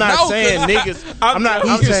 I'm not saying niggas.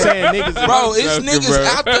 I'm just saying niggas. Bro, it's niggas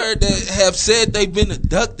out there that have said they've been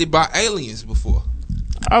abducted by aliens before.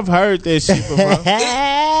 I've heard that shit before. But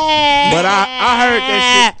I heard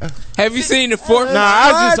that shit. Have you seen the fourth? Nah,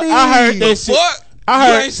 I heard that shit. What? You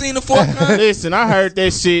ain't seen the fourth kind? Listen, I heard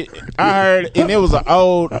that shit. And it was an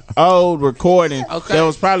old recording that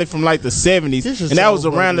was probably from like the 70s, and that was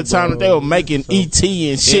around the time that they were making ET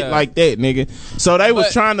and shit like that, nigga. So they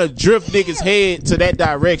was trying to drift niggas' head to that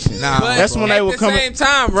direction. That's when they were coming. At the same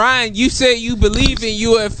time, Ryan, you said you believe in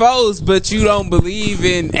UFOs, but you don't believe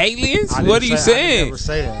in aliens. What are you saying? I never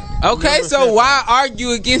say that. Okay, so why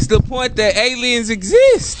argue against the point that aliens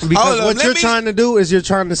exist? Because what you're trying to do is you're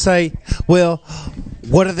trying to say, well,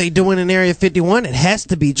 what are they doing in Area 51? It has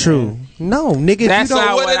to be true. No, nigga, that's you don't.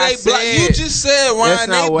 Not what they block? You just said, Ryan,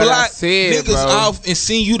 they block niggas off and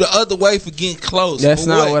send you the other way for getting close. That's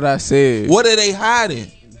not what I said. What are they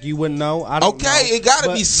hiding? You wouldn't know. It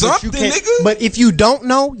gotta be something, nigga. But if you don't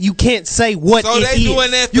know, you can't say what So it they is. doing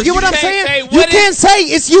that You for get what you I'm can't saying? say You what can't say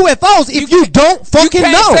it's UFOs if you don't fucking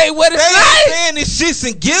can't know. say what it's They like. ain't saying this shits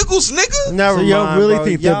and giggles, nigga. Never So y'all mind, really bro.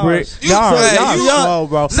 think Y'all- that Brick? y'all Y'all slow,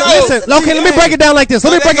 bro. So listen, okay, let me break it down like this.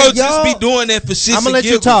 Let me break They it gonna just be doing that for shits I'm gonna and let you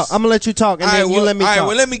giggles. talk. I'm gonna let you talk, and then you let me talk. All right,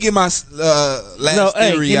 well, let me get my last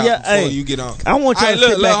theory out before you get on. I want y'all to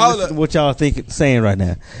sit back and hold listen up. to what y'all saying right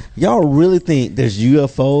now. Y'all really think there's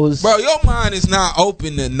UFOs? Bro, your mind is not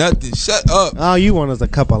open to nothing. Shut up. All you want is a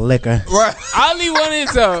cup of liquor. Right. All he want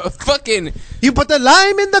is a fucking. You put the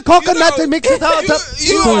lime in the coconut and mix it all up.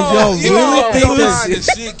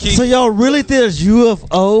 So y'all really think there's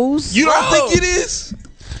UFOs? You don't think it is?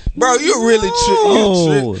 Bro, you're really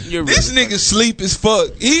tripping. This nigga sleep as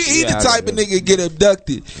fuck. He the type of nigga get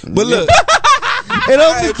abducted. But look. And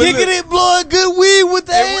I'm be kicking it, blowing good weed with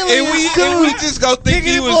the aliens. And we just go think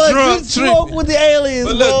he was drunk, tripping. With the aliens,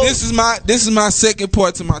 but look, this is my second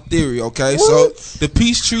part to my theory. Okay, so the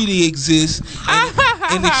peace treaty exists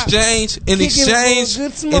in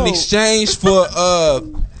exchange for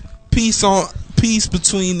peace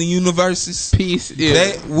between the universes. Peace,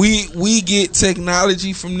 yeah. We get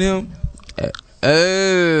technology from them.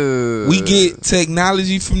 We get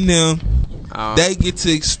technology from them. They get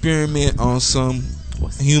to experiment on some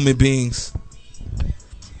human beings.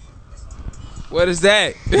 What is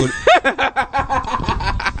that?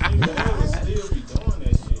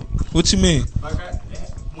 What you mean?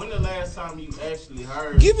 When the last time you actually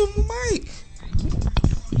heard? Give him a mic.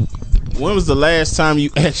 When was the last time you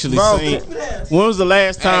actually seen? When was the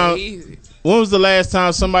last time? When was the last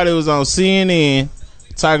time somebody was on CNN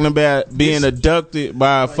talking about being abducted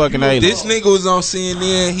by a fucking alien? This nigga was on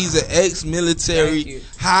CNN. He's an ex-military,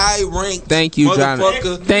 high-ranked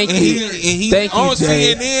motherfucker. Thank you. He's on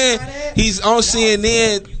CNN. He's on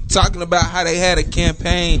CNN talking about how they had a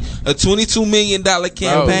campaign, a $22 million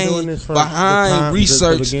campaign behind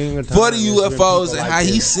research for the UFOs and how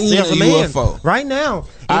he seen a UFO. Right now.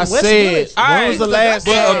 I said, when was the last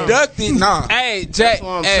time? Abducted? Nah. Hey, Jay. That's what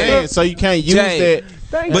I'm saying. So you can't use that.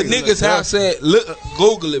 But niggas have said, look,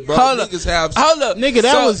 Google it, bro. Niggas have. Hold up. Nigga,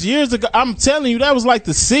 that was years ago. I'm telling you, that was like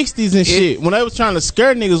the 60s and shit. When they was trying to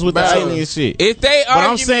scare niggas with the alien shit. If they But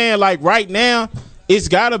I'm saying, like, right now, it's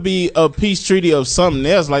gotta be a peace treaty of something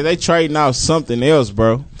else. Like, they trading out something else,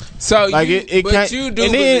 bro. So like it can't, you do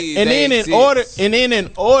and then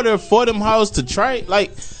in order for them hoes to trade,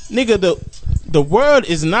 like, nigga, the world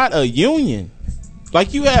is not a union.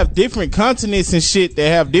 Like, you have different continents and shit that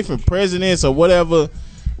have different presidents or whatever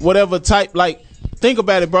type. Like, think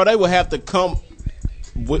about it, bro. They would have to come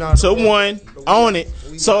to one on it.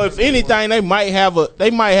 So if anything, they might have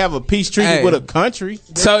a peace treaty with a country.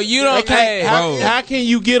 So you don't. How can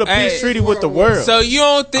you get a peace treaty with the world? So you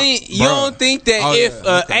don't think that if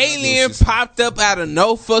an alien popped up out of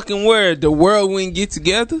no fucking word, the world wouldn't get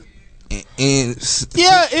together?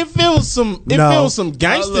 If it was some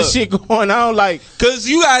gangster shit going on, like, cause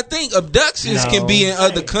you gotta think abductions can be in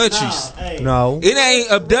other countries. It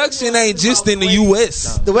ain't abduction ain't just in the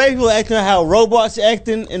U.S. The way people acting, how robots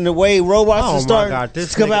acting, and the way robots are starting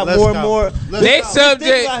to come out more and more. Next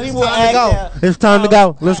subject. It's time to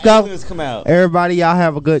go. Let's go. Everybody, y'all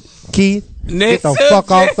have a good Keith. Get the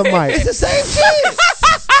fuck off the mic. It's the same shit.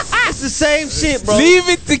 It's the same shit, bro. Leave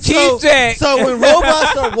it to Keith Jack. So when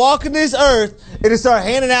robots start walking this earth and they start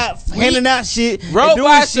handing out shit,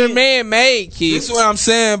 robots are man-made, Keith. This is what I'm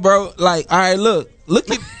saying, bro. Like, all right, look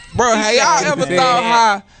at, bro. Have y'all ever thought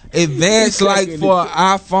how advanced, like, for an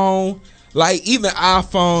iPhone, like even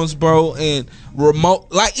iPhones, bro, and remote,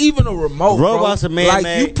 like even a remote, robots bro, are man-made.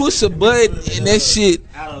 Like, you push a button and that shit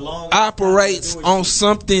operates on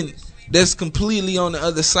something that's completely on the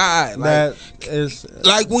other side. Like, that is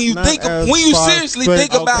like when you seriously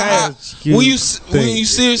think about how when you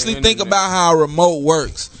seriously think about how a remote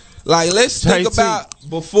works. Like, let's think about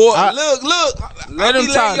before. Look. Let him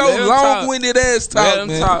talk. Your long-winded ass talk,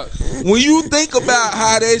 man. When you think about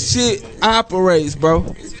how that shit operates,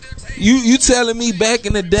 bro, you telling me back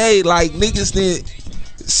in the day, like, niggas didn't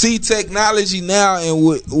see technology now and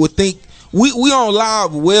would think we on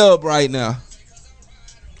live web right now.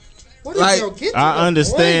 Like, I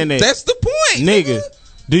understand that. That's the point, nigga.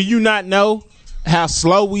 Do you not know how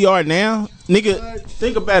slow we are now, nigga?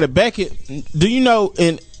 Think about it. Do you know?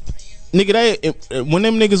 And nigga, when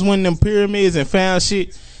them niggas went in them pyramids and found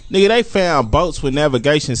shit, nigga, they found boats with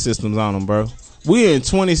navigation systems on them, bro. We're in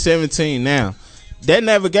 2017 now. that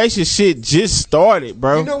navigation shit just started,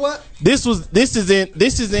 bro. You know what? This is in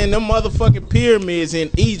them motherfucking pyramids in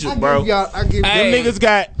Egypt, bro. Them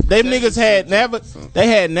niggas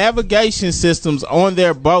had navigation systems on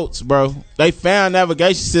their boats, bro. They found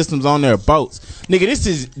navigation systems on their boats. Nigga, this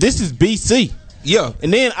is BC. Yeah.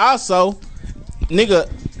 And then also, nigga,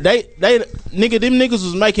 them niggas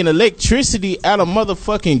was making electricity out of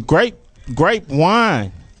motherfucking grape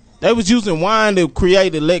wine. They was using wine to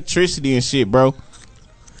create electricity and shit, bro.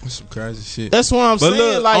 That's some crazy shit. That's what I'm saying.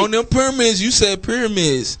 Look, like on them pyramids, you said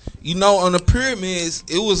pyramids. You know, on the pyramids,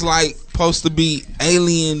 it was like supposed to be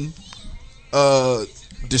alien what's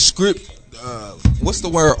the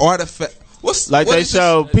word? Artifact. They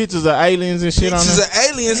show pictures of aliens and shit on there? Pictures of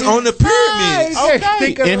aliens on the pyramids.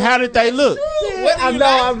 Okay. And how did they look? I know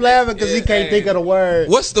I'm laughing because he can't think of the word.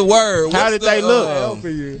 What's the word? How did they look?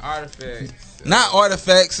 Artifacts. Not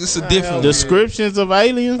artifacts. It's a different descriptions of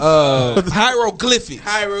aliens. Hieroglyphics.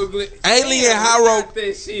 Alien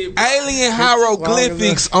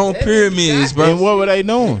hieroglyphics on pyramids, bro. And what were they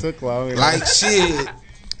doing? Like shit.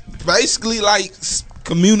 Basically, like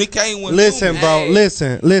communicating with. Listen, bro.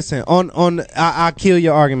 Listen. I kill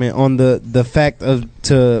your argument on the fact of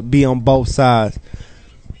to be on both sides.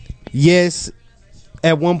 Yes.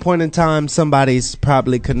 At one point in time, somebody's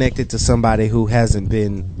probably connected to somebody who hasn't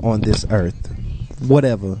been on this earth.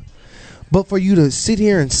 Whatever. But for you to sit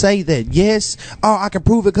here and say that, yes, I can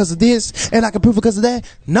prove it because of this, and I can prove it because of that.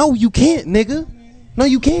 No, you can't, nigga. No,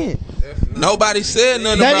 you can't. Nobody said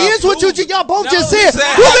nothing that about is what y'all both just said.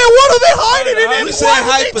 Well, then what are they hiding it in? We said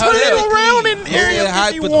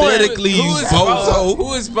hypothetically.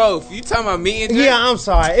 Who is both? You talking about me and Jay? Yeah, I'm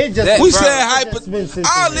sorry. It just we said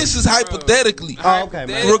all this is hypothetically. Oh, okay,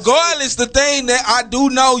 man. Regardless, the thing that I do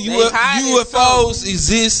know, UFOs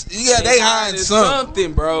exist. Yeah, they hiding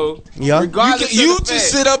something, bro. Yeah, you just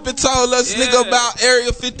sit up and told us, nigga, about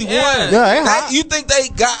Area 51. Yeah, you think they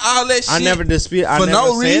got all that shit? I never dispute. For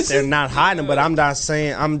no reason, they're not hiding. But I'm not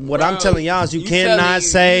saying. What I'm telling y'all is you cannot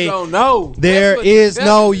say you don't know. There is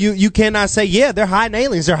no. You cannot say they're hiding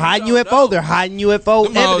aliens. They're hiding UFO. They're hiding UFO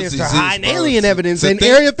evidence. They're hiding alien evidence in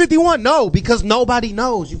Area 51. No, because nobody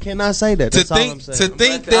knows. You cannot say that. That's all I'm saying. To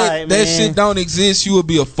think that shit don't exist, you would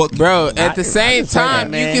be a fucking bro. At the same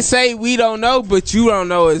time, you can say we don't know, but you don't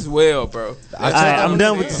know as well, bro. I'm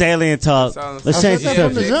done with this alien talk. Let's change the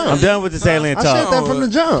subject. I'm done with this alien talk. I said that from the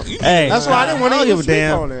jump. Hey, that's why I didn't want to give a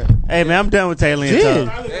damn. Hey man, I'm done with alien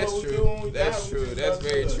talk. That's true. That's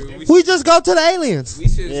very true. We just go to the aliens.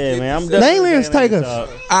 Yeah, man, I'm done. The aliens take us. All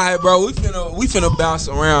right, bro. We finna bounce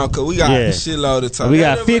around because we got a shitload of time. We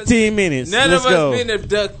got 15 minutes. None Let's of us go. been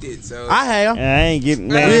abducted. So I have. I ain't getting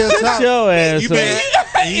man. Shut your ass. You got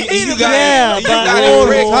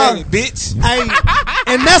bitch. Hey,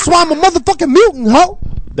 and that's why I'm a motherfucking mutant, ho.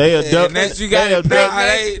 They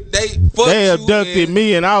abducted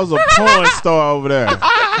me, and I was a porn star over there.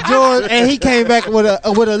 George, and he came back with a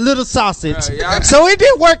little sausage, so it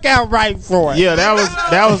didn't work out right for him. Yeah, that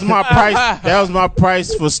was my price. That was my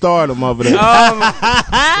price for stardom over there.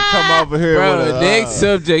 Come over here, bro. with a, next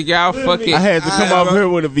subject, y'all fucking. I had to come over here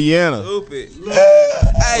with a Vienna. Stupid.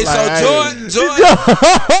 Hey, so George.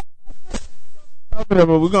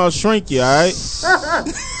 We're gonna shrink you, all right?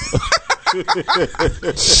 Who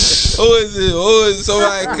is it?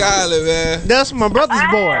 Somebody call it, man. That's my brother's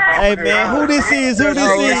boy. Hey man, who this is? What's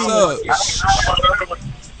up?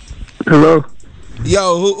 Hello.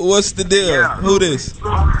 Yo, what's the deal? Who this? This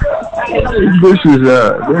is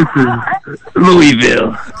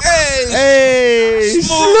Louisville. Hey,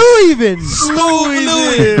 Louisville.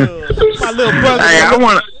 My little brother. Hey, I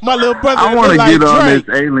want to like get on Drake.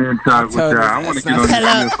 this alien talk with y'all. I want to get on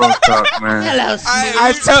this UFO talk, man.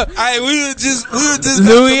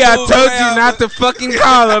 Louis, I told you not to fucking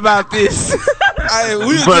call about this.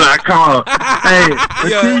 But I call. Hey,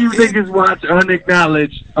 until you niggas watch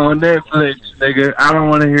Unacknowledged on Netflix, nigga, I don't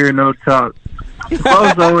want to hear no talk.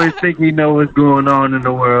 Folks always think he know what's going on in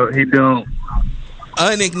the world. He don't.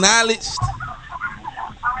 Unacknowledged,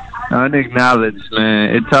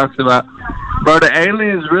 man. It talks about, bro, the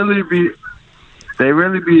aliens really be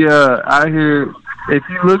out here. If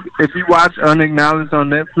you watch Unacknowledged on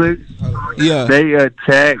Netflix, they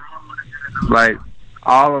attack like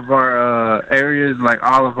all of our areas, like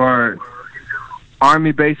all of our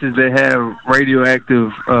army bases that have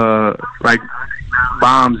radioactive like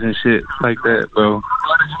bombs and shit like that, bro.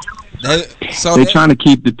 They trying to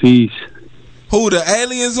keep the peace. Who the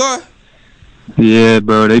aliens are? Yeah,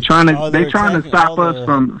 bro. They trying to stop us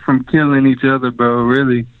from killing each other, bro.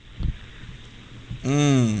 Really.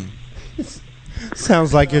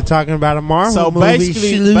 Sounds like you're talking about a Marvel So movie.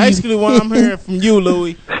 basically, what I'm hearing from you,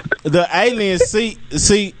 Louis, the aliens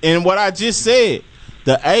see, and what I just said,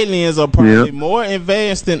 the aliens are probably more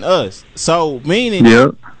advanced than us. So meaning,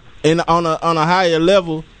 and on a higher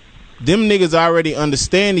level, them niggas already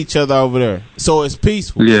understand each other over there. So it's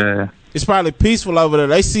peaceful. Yeah, it's probably peaceful over there.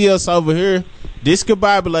 They see us over here,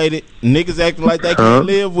 discombobulated, niggas acting like they can't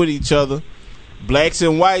live with each other. Blacks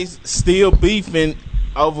and whites still beefing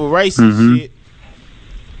over racist shit.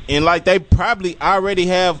 And like they probably already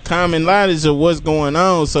have common knowledge of what's going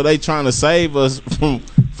on, so they trying to save us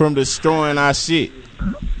from destroying our shit.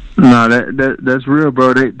 No, that's real,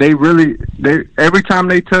 bro. They really every time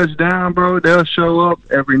they touch down, bro, they'll show up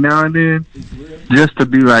every now and then just to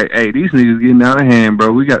be like, hey, these niggas getting out of hand,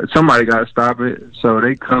 bro. Somebody got to stop it. So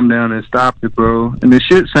they come down and stop it, bro. And the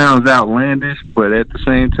shit sounds outlandish, but at the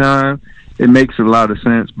same time, it makes a lot of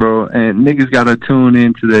sense, bro. And niggas got to tune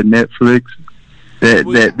into that Netflix.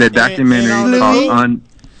 That documentary called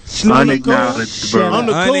Unacknowledged, bro.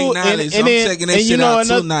 Unacknowledged. I'm checking that shit out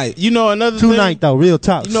tonight. You know another thing? Tonight, though, real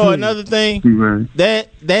talk. You know another thing?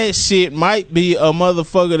 That shit might be a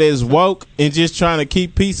motherfucker that's woke and just trying to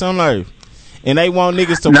keep peace on earth. And they want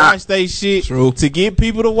niggas to watch they shit to get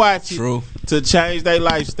people to watch it to change their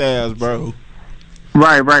lifestyles, bro.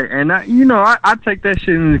 Right. And I take that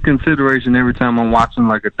shit into consideration every time I'm watching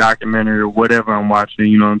like a documentary or whatever I'm watching,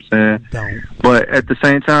 you know what I'm saying? But at the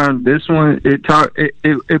same time, this one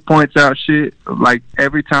it points out shit like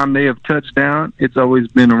every time they have touched down, it's always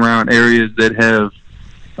been around areas that have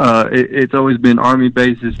it's always been army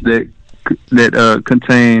bases that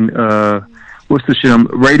contain what's the shit?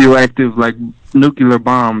 Radioactive like nuclear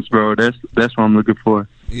bombs, bro. That's what I'm looking for.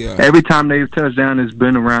 Yeah. Every time they've touched down, it's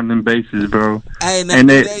been around them bases, bro. Hey,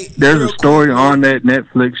 there's a story on that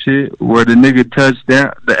Netflix shit where the nigga touched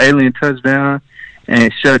down, the alien touched down, and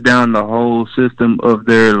shut down the whole system of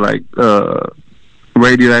their like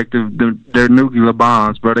radioactive, their nuclear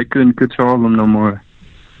bombs, bro. They couldn't control them no more.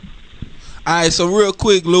 All right, so real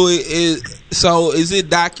quick, Louis, is it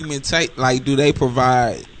documented? Like, do they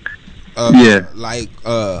provide?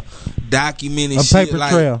 Documenting a shit paper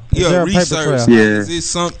like trail. research. Yeah, is it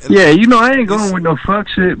something? Yeah, I ain't going with no fuck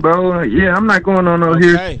shit, bro. Yeah, I'm not going on over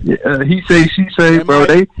here. He say, she say, bro.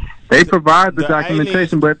 They provide the documentation,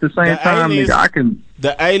 aliens, but at the same time, nigga, I can.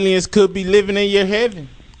 The aliens could be living in your heaven.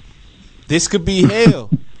 This could be hell.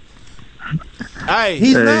 Hey,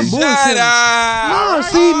 he's not bullshitting. No,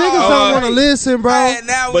 see, niggas don't want to listen, bro. Hey,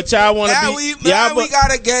 but y'all want to be. We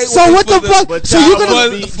got a gateway. So what the fuck? So you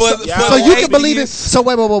gonna? So you can believe in? So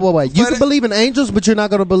wait. You can believe in angels, but you're not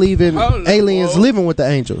gonna believe in aliens living with the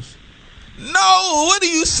angels. No, what are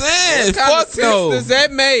you saying? What sense does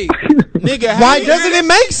that make? Nigga, why doesn't it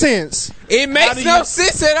make sense? It makes no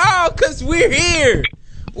sense at all because we're here.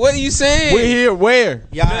 What are you saying? We're here where?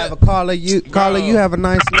 Y'all have a caller. You have a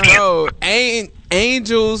nice night. Bro,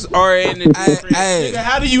 angels are in the nigga,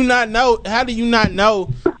 how do you not know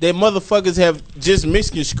that motherfuckers have just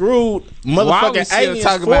misconstrued motherfucking aliens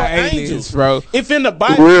talking for about angels, bro? If in the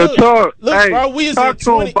Bible, real talk. Look, hey, bro, we is talk in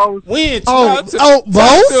to 20. We in both?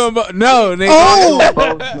 No, nigga.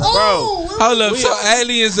 Bro, hold up. So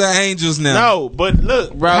aliens are angels now? No, but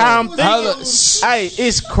look, bro. How I'm thinking, hey,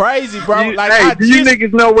 it's crazy, bro. Do you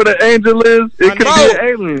niggas know what an angel is? It could be an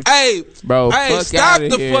alien. Hey, bro, stop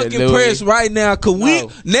the fucking press right now. Cause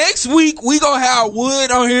next week we gonna have Wood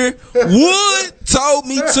on here. Wood told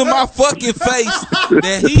me to my fucking face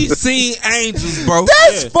that he's seen angels, bro.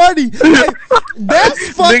 That's funny. That's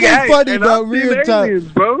fucking funny, bro. Real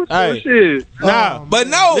aliens, bro. Shit. Nah, but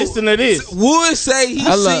no. Listen to this. Wood say he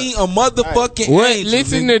seen a motherfucking angel.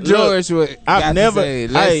 Listen to George. I've never.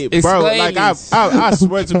 Hey, bro. Like I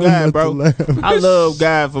swear to God, bro. I love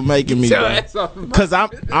God for making me, bro. Cause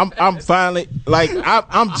I'm finally like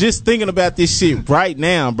I'm just thinking about this shit right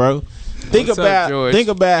now, bro. Think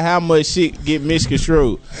about how much shit get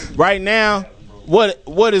misconstrued. Right now,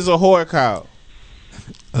 what is a whore called?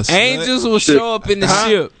 Angels will show up in the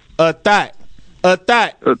ship. A thought.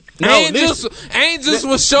 Angels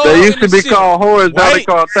will show up in the ship. They in used to be called whores, now they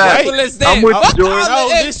called thoughts. I'm with you,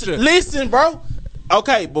 George. Listen, bro.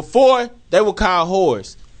 Okay, before they were called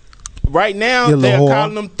whores. Right now, they're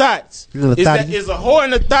calling them thoughts. Is a whore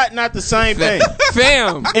and a thought not the same thing?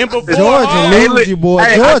 Fam. And before George lose you, boy.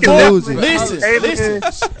 George lose you. Listen.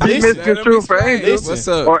 Be misconstrued for angels. What's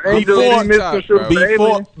up? Or angels be misconstrued for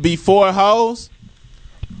aliens. Before hoes,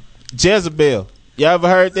 Jezebel. Y'all ever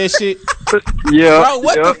heard that shit? Yeah. Bro,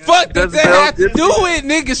 what the fuck does That's that have to Mel do with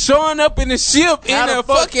niggas showing up in the ship in a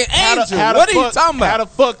fucking angel? How What the are you fuck- talking about? How the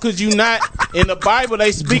fuck could you not? In the Bible,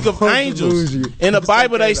 they speak of angels. In the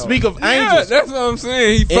Bible, they speak of angels. Yeah, that's what I'm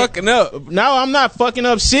saying. He fucking up. No, I'm not fucking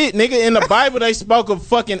up shit, nigga. In the Bible, they spoke of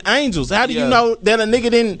fucking angels. How do you know that a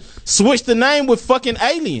nigga didn't switch the name with fucking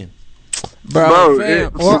alien? Bro,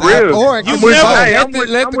 fam. Or You you never never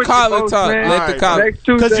let the caller talk. Let the caller.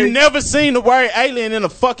 because you never seen the word alien in the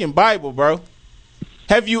fucking Bible, bro.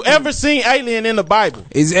 Have you ever seen alien in the Bible?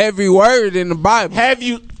 Is every word in the Bible? Have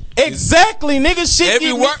you exactly, nigga? Shit, Every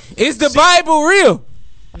get word. Is the Bible real?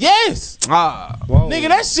 Yes. Nigga,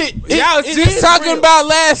 that shit. Y'all it just is talking real. about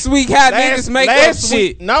last week how niggas make up shit.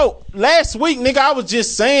 Week, no, last week, nigga, I was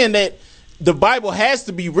just saying that the Bible has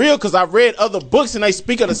to be real because I read other books and they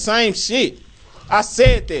speak of the same shit. I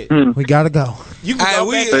said that. We gotta go. You can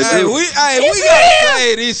go back. We gotta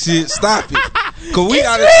say this shit. Stop it. Cause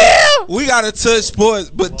we gotta touch sports,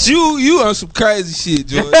 but you on some crazy shit,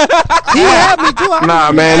 George. He had me too.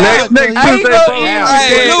 Nah, man. Next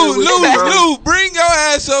Tuesday, Lou, bring your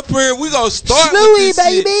ass up here. We gonna start Louie, with this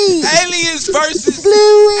baby. shit. Aliens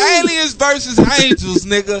versus angels,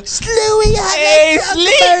 nigga. Louie, Aliens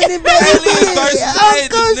versus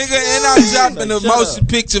angels, nigga. And I'm dropping the motion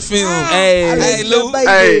picture film. Hey, Lou.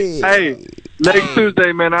 Hey. Next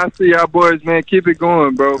Tuesday, man. I see y'all boys, man. Keep it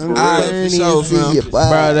going, bro. For real.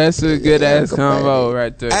 Bro, that's a good ass convo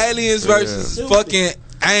right there. Aliens versus fucking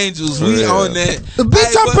angels. We on that. The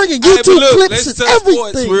bitch, I'm bringing YouTube clips let's and touch everything.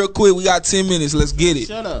 sports real quick. We got 10 minutes. Let's get it.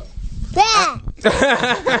 Shut up.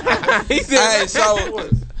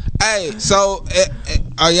 So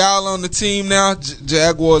are y'all on the team now?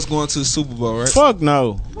 Jaguars going to the Super Bowl, right? Fuck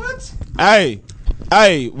no. What? Hey,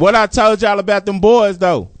 what I told y'all about them boys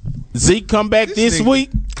though? Zeke come back this week.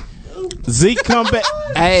 Zeke come back.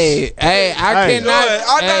 I cannot. I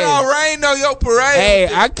thought I rained on your parade. Hey,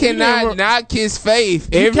 I cannot knock his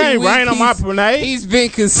faith. You can't rain on my parade. He's been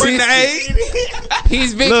consistent.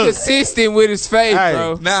 He's been consistent with his faith,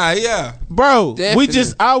 bro. Nah, yeah. Bro,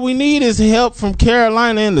 Definitely. all we need is help from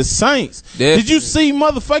Carolina and the Saints. Definitely. Did you see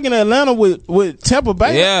motherfucking Atlanta with Tampa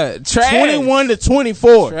Bay? Yeah, trash.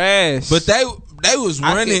 21-24. Trash. But they was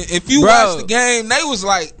running. If you watch the game, they was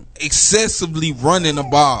like excessively running the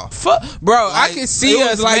ball. Bro, like, I can see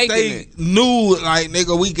us like making they it. knew, like,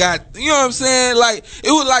 nigga, we got, you know what I'm saying? Like,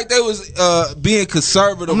 it was like they was being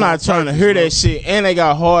conservative. I'm not trying to hear that shit. And they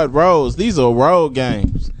got hard roads. These are road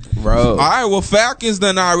games. Bro. All right, well, Falcons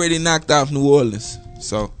done already knocked off New Orleans.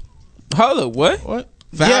 So, hold up, what?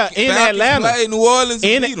 Falcons Atlanta. played New Orleans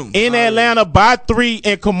and beat them. In Atlanta by 3,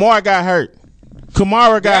 and Kamara got hurt.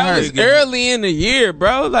 That was early in the year,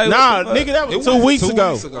 bro. Like, nigga, that was 2 weeks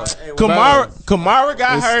ago. Kamara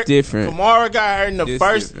got hurt. Different. Kamara got hurt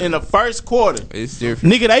in the first quarter. It's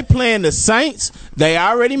different. Nigga, they playing the Saints. They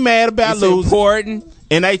already mad about It's losing. important.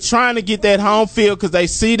 And they trying to get that home field because they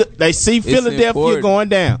see Philadelphia important. going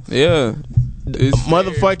down. Yeah.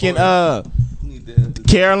 Motherfucking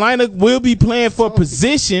Carolina will be playing for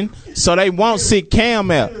position, so they won't sit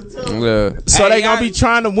Cam out. Yeah. So they gonna be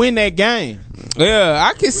trying to win that game. Yeah,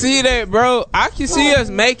 I can see that, bro. I can see us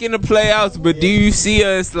making the playoffs, but do you see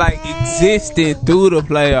us like existing through the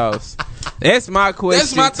playoffs? That's my question.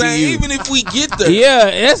 That's my to thing. you. Even if we get there, Yeah,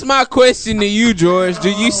 that's my question to you, George. Do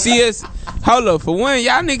you see us? Hold up, for one,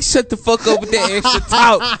 y'all niggas shut the fuck up with that extra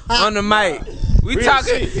talk on the mic. We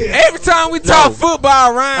talking every time we talk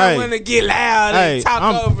football. Ryan wanna get loud and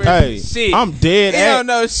talk over shit. I'm dead. He don't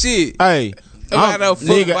know shit. Hey.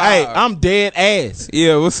 Nigga, I'm dead ass.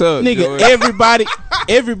 Yeah, what's up, nigga? George?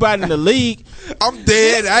 Everybody in the league. I'm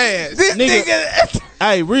dead ass. This nigga.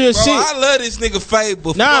 Hey, real bro, shit. I love this nigga faith,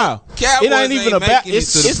 but nah, Cowboys it ain't even about.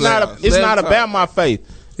 It's not about my faith.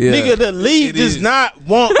 Yeah. Nigga, the league does not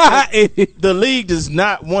want. The league does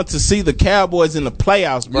not want to see the Cowboys in the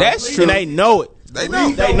playoffs, bro. That's true. And they know it. They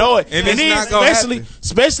know it. And then it's not gonna happen.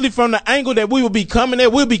 especially from the angle that we will be coming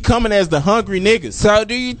at, we'll be coming as the hungry niggas. So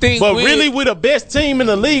do you think? But really, we're the best team in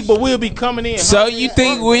the league, but we'll be coming in. So you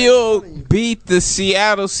think we'll beat the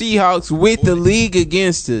Seattle Seahawks with the league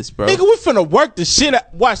against us, bro? Nigga, we finna work the shit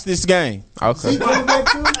out. Watch this game. Okay.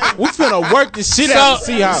 We finna work the shit out of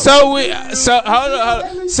the Seahawks.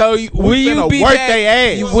 Hold on. So will you finna be work back?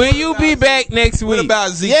 they ass. Will you be back next week? What about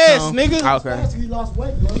Zeke? Yes, Tom? nigga.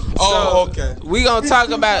 Okay. Oh, okay. We gonna talk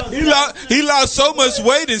about. He lost so much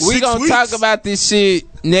weight in 6 weeks. We gonna talk about this shit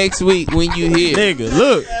next week when you here. Nigga,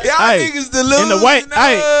 look. Y'all niggas delusional. In the way,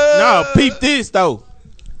 no, peep this though.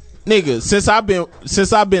 Nigga, since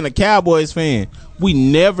I've been a Cowboys fan, we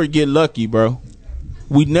never get lucky, bro.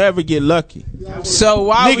 We never get lucky. So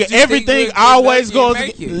why would nigga, you everything think we'll always get lucky goes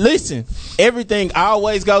and make it? listen, everything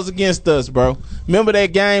always goes against us, bro. Remember that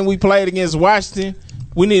game we played against Washington?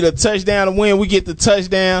 We need a touchdown to win. We get the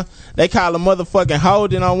touchdown. They call a motherfucking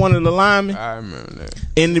holding on one of the linemen. I remember that.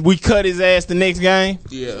 And we cut his ass the next game.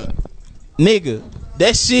 Yeah. Nigga,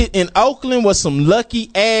 that shit in Oakland was some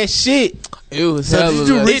lucky ass shit. It was hella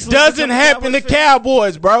lucky. It doesn't happen to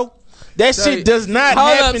Cowboys, bro. That shit does not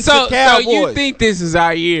happen to Cowboys. So you think this is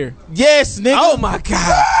our year? Yes, nigga. Oh my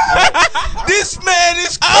god. This man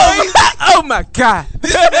is crazy. Oh my god.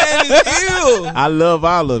 This man is ill. I love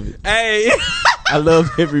all of it. Hey. I love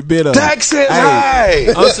every bit of Tax it. it high.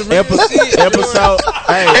 On some episode.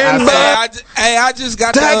 I just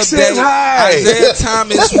got Tax the update. it high. Isaiah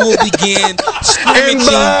Thomas will begin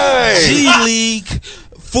scrimmaging G League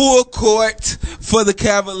full court for the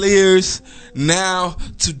Cavaliers now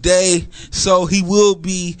today, so he will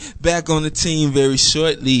be back on the team very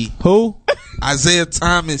shortly. Who? Isaiah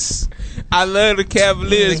Thomas. I love the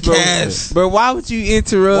Cavaliers, bro. Cavs. But why would you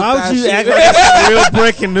interrupt? Why would you act like it's real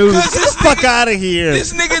breaking news? Get the fuck out of here.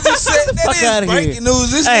 This nigga just said that outta is breaking here.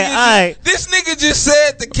 news. This nigga just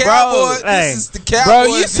said the Cowboys. This is the Cowboys. Bro,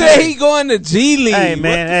 you said he going to G League. Hey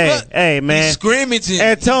man, hey man. He's scrimmaging.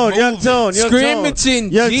 Hey Tone, Young Tone,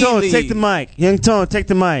 Scrimmaging Young G Tone, League. take the mic. Young Tone, take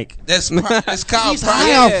the mic. That's called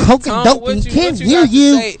high off coke and dope and he can't hear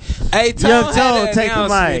you. Hey, Tone, Young had Tone, an take the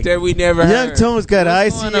announcement mic. that we never Young heard. Tone's got an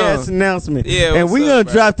What's icy going ass on? announcement. Yeah, and what's we're up, gonna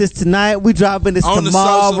bro? drop this tonight. We dropping this On the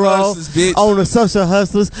tomorrow, Social Hustlers, bitch. on the Social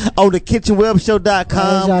Hustlers, on the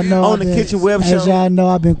kitchenwebshow.com, As y'all know, on the Kitchen Web Show. As y'all know,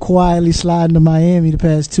 I've been quietly sliding to Miami the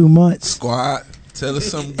past 2 months. Squad. Tell us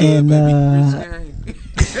something good, baby.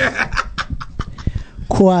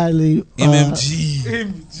 Quietly,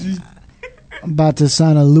 MMG. I'm about to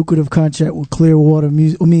sign a lucrative contract with Clear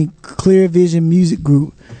Vision Music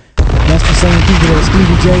Group. That's the same people that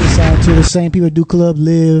Stevie J signed to. The same people that do Club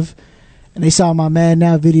Live. And they saw my Mad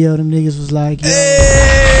Now video. Them niggas was like, yo.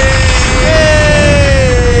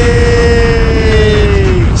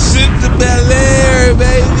 Shoot the Bel Air,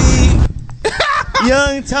 baby.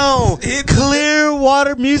 Young Tone,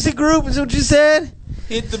 Clearwater Music Group is what you said?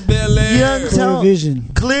 Hit the Bel Air. Young Tone.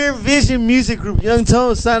 Clear Vision Music Group. Young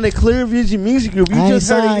Tone signed a Clear Vision Music Group. You I ain't just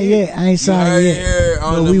heard signed it yet. I ain't signed yet.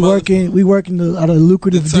 on But the we working out a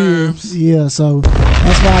lucrative deal. Yeah, so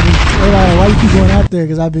that's why I've been. They're like, why you keep going out there?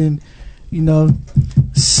 Because I've been,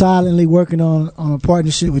 silently working on a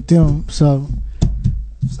partnership with them. So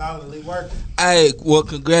Solidly working. Hey, well,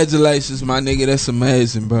 congratulations, my nigga. That's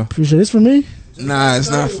amazing, bro. appreciate it. It's for me. Nah, it's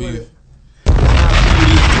not for you.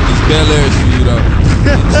 It's Bel Air's for you, though.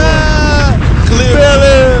 Clear Bel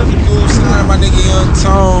Air. Sign my nigga Young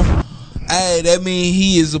Tone. Hey, that mean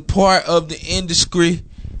he is a part of the industry.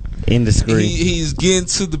 He's getting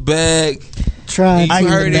to the bag. Trying. You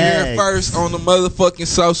heard it here first on the motherfucking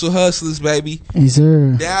Social Hustlers, baby. Yes,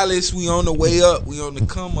 sir. Dallas, we on the way up. We on the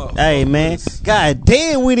come up. Hey, man. God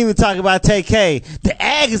damn, we didn't even talk about TK. The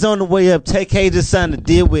Ag is on the way up. TK just signed a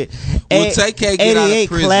deal with TK get out of 88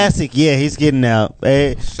 prison. Classic. Yeah, he's getting out.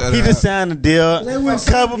 He just signed a deal.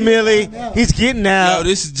 Couple milli. He's getting out. Yo,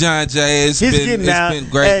 this is John Jay. It's getting out. been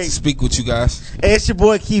great Hey. to speak with you guys. Hey, it's your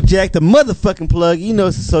boy Keith Jack, the motherfucking plug. You know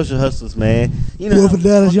it's the Social Hustlers, man. You know Wolf of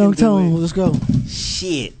Dallas, Young Tone. Let's go.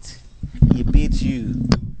 Shit. You bitch you.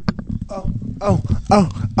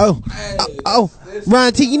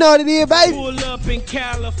 Ryan T, you know what it is, baby? Pull up in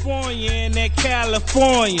California in that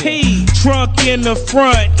California. P. Trunk in the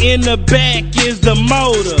front, in the back is the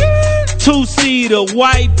motor. 2-seater,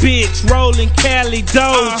 white bitch, rolling Cali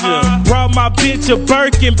Doja. Brought my bitch a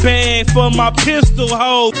Birkin bag for my pistol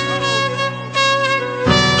hold.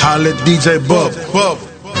 Holla at DJ Bub.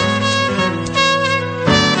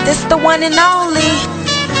 This the one and only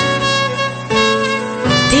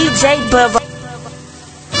DJ Bubba.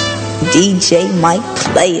 DJ Mike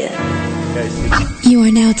Player. You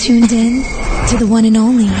are now tuned in to the one and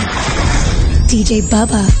only DJ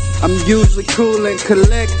Bubba. I'm usually cool and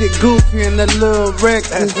collected, goofy and a little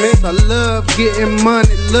reckless. I love getting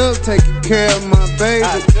money, love taking care of my baby.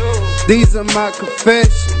 These are my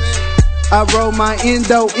confessions. I roll my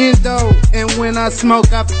endo, and when I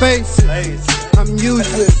smoke, I face it. I'm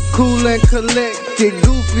usually cool and collected,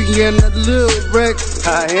 goofy and a little reckless.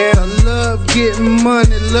 I love getting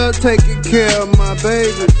money, love taking care of my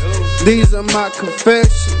baby. These are my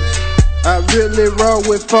confessions. I really roll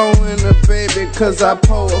with 4 and a baby, cause I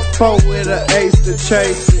pull a 4 with an ace to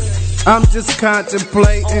chase it. I'm just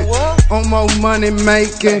contemplating on more money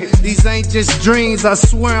making. These ain't just dreams, I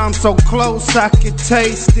swear I'm so close I can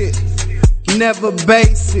taste it. never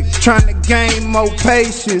basic, trying to gain more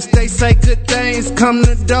patience. They say good things come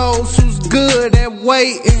to those who's good at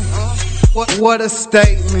waiting. What a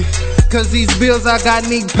statement. Cause these bills I got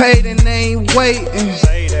need paid and they ain't waiting.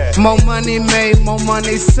 More money made, more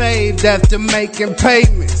money saved after making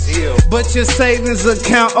payments. But your savings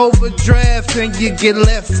account overdraft and you get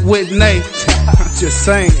left with Nathan. I'm just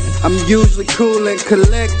saying. I'm usually cool and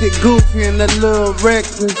collected, goofy and a little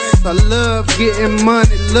reckless. I love getting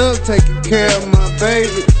money, love taking care of my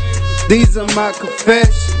baby. These are my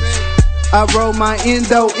confessions. I roll my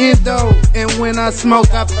endo, and when I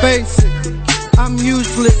smoke I face it. I'm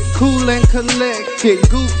usually cool and collected,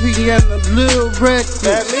 goofy and a little reckless.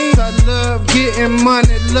 I love getting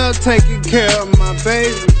money, love taking care of my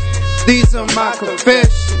baby. These are my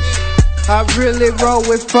confessions. I really roll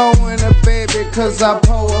with 4 and a baby, cause I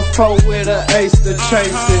pull a 4 with an ace to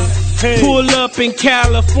chase it. Hey. Pull up in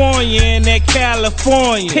California in that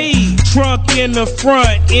California. P. Trunk in the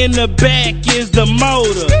front, in the back is the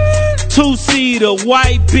motor. 2-seater,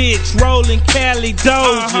 white bitch, rolling Cali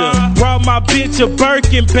Doja. Brought my bitch a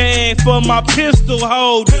Birkin bag for my pistol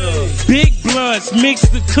holder. Big blunts, mix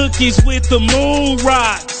the cookies with the moon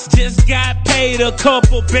rocks. Just got paid a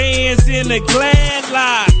couple bands in a glad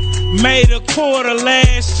lock. Made a quarter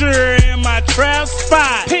last year in my trap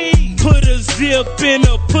spot. Put a zip in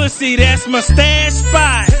a pussy, that's my stash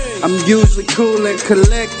spot. I'm usually cool and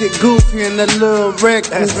collected, goofy and a little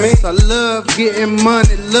reckless. I love getting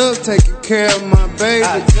money, love taking care of my baby.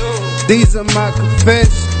 These are my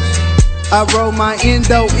confessions. I roll my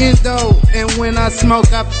endo, and when I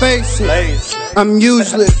smoke I face it. I'm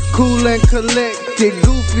usually cool and collected,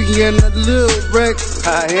 goofy and a little reckless.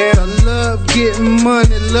 I love getting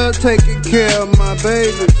money, love taking care of my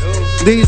baby. These